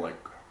those Right. little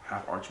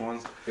half arch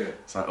ones. Yeah.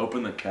 So I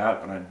opened the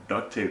cap and I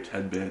duct taped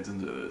headbands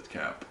into the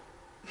cap,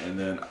 and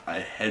then I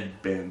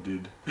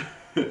headbanded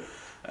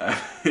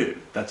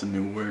That's a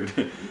new word.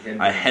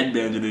 I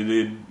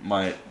headbanded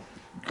my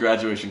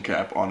graduation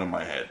cap onto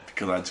my head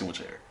because I had too much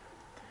hair.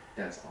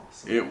 That's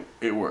awesome.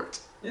 It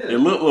worked. Yeah. It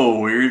looked a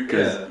little weird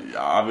because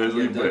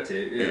obviously, You had duct but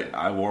tape, yeah.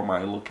 I wore my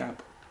little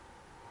cap.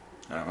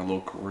 My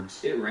little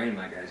cords. It rained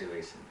my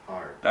graduation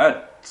hard.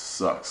 That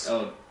sucks.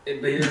 Oh, but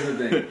here's the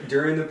thing.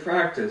 During the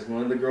practice,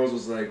 one of the girls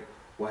was like,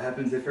 "What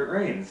happens if it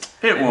rains?"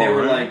 It and won't they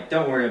were rain. like,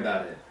 "Don't worry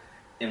about it."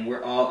 And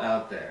we're all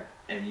out there,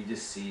 and you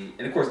just see,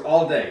 and of course,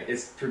 all day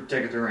it's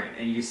projected to rain,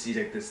 and you just see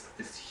like this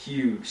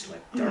huge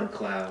like dark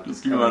cloud.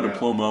 Just give me my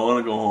diploma. I want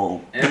to go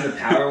home. And the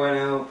power went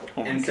out,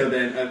 Oh my and so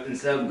then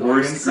instead of going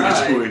Worst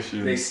inside,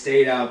 graduation. they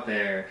stayed out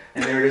there,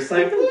 and they were just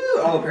like,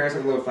 woo! All the parents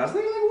with little flags, they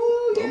were like, woo!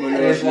 Yeah. Oh my and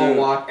they just gosh, won't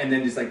yeah. walk, and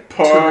then just like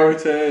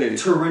Party.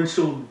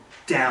 torrential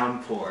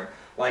downpour.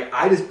 Like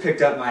I just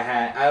picked up my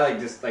hat, I like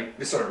just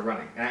started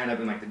running, and I ended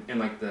up in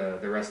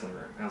the wrestling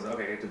room. And I was like,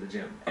 okay, get to the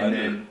gym, and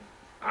then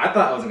I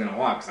thought I wasn't gonna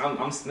walk. Cause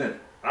I'm Smith.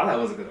 I thought I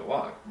wasn't gonna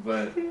walk,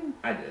 but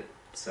I did.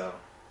 So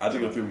I had to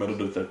go through metal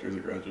detectors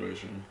at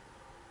graduation.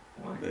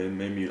 why? They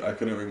made me. I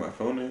couldn't bring my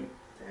phone in.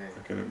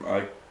 Dang.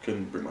 I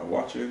couldn't bring my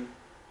watch in.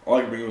 All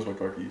I could bring was my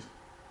car keys.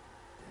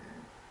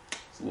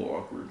 It's a little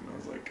awkward, and I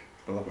was like,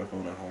 I left my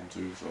phone at home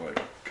too, so like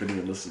couldn't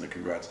even listen to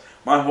congrats.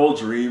 My whole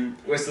dream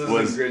What's this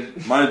was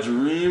grid? my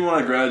dream when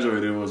I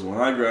graduated was when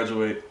I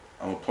graduate,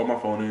 I'm gonna plug my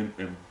phone in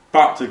and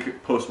bop to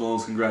Post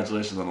Malone's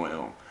congratulations on the way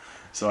home.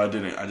 So I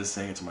didn't. I just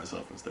sang it to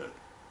myself instead.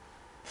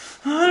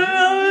 Bro,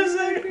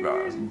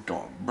 I was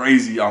going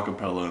crazy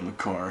acapella in the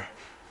car,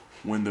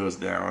 windows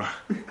down.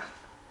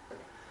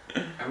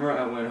 I remember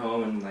I went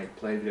home and like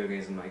played video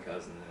games with my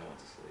cousin, and I went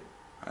to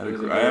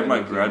sleep. I had my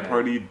grad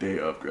party day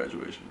of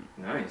graduation,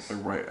 Nice.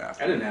 like right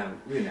after. We didn't have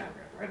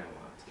grad. I didn't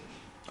want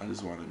to. I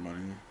just wanted money.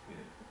 Yeah,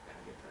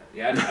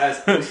 I get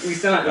that. Yeah, we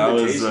sent out That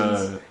was,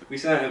 invitations. We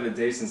sent out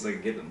invitations so I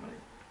could get the money.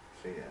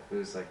 So yeah, it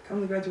was like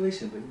come to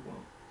graduation, but you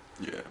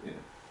won't. Yeah.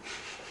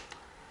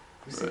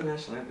 Who's singing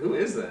national anthem? Who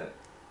is that?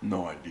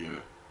 No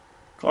idea.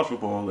 College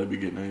football, they be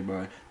getting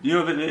anybody. You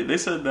know, they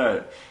said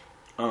that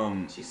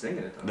She's singing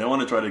it though. they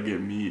want to try to get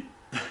me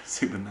to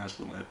sing the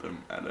national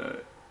anthem at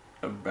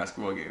a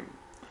basketball game.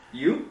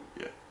 You?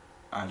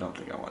 I don't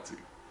think I want to.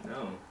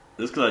 No.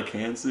 Just because I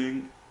can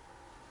sing,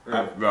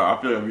 Right.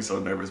 I feel like I'd be so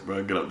nervous,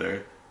 bro. Get up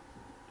there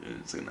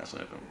and sing the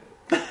national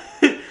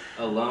anthem.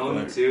 Alone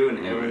Like, too, and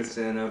right. everyone's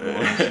standing up and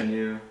watching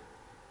you.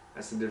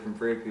 That's a different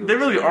breed of people. They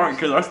really aren't,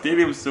 because our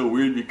stadium is so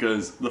weird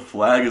because the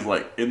flag is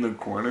like in the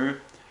corner.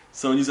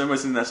 So when you see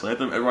everybody sing the national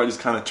anthem, everybody just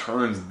kind of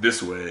turns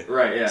this way.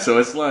 Right. Yeah. So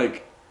it's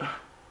like,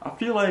 I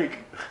feel like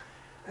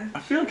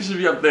it should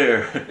be up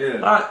there. Yeah.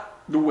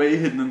 Not the way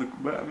hidden in the.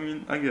 But I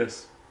mean, I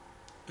guess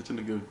it's in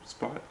a good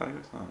spot. I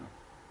guess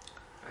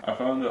I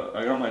don't know.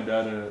 I got my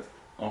dad a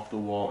Off the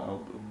Wall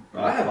album.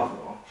 Oh, I have Off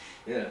the Wall.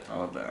 Yeah. I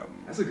love that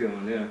album. That's a good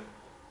one. Yeah.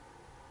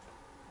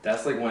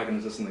 That's like one I can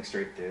just listen like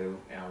straight through,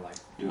 and I'll like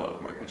do it all Love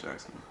over Michael again.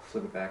 Jackson.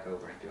 Flip it back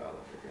over and do it all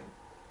over again.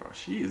 Bro,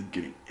 she is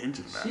getting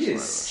into the She national is anthem.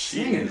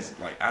 singing She is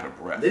like out of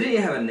breath. They didn't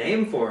even have a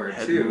name for her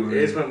Head too. moving.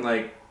 They just went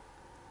like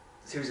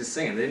she was just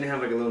singing. They didn't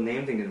have like a little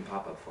name thing didn't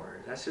pop up for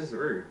her. That's just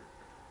rude.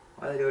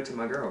 Why they do it to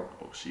my girl?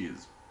 Oh, she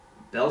is.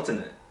 Belting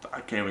it. I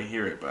can't even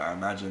hear it, but I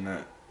imagine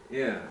that.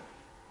 Yeah.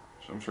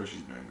 I'm sure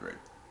she's doing great.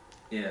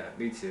 Yeah,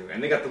 me too.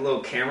 And they got the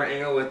little camera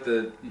angle with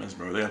the Yes,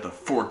 bro. They got the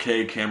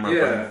 4K camera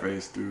Yeah. by her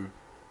face, dude.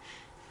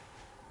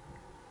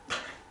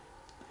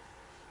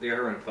 they got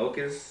her in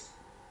focus.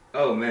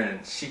 Oh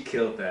man, she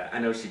killed that. I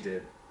know she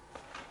did.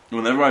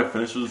 Whenever I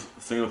finished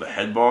singing with a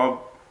head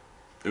bob,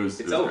 it was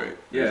It's great. over.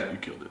 Yeah. You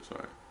killed it.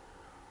 Sorry.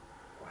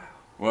 Wow.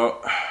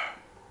 Well,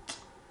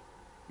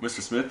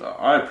 Mr. Smith,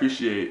 I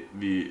appreciate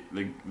the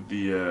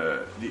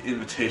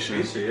invitation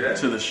Appreciate it, yeah.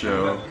 to the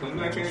show. Come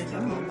back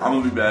anytime. I'm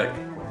gonna be back.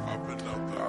 Up and down.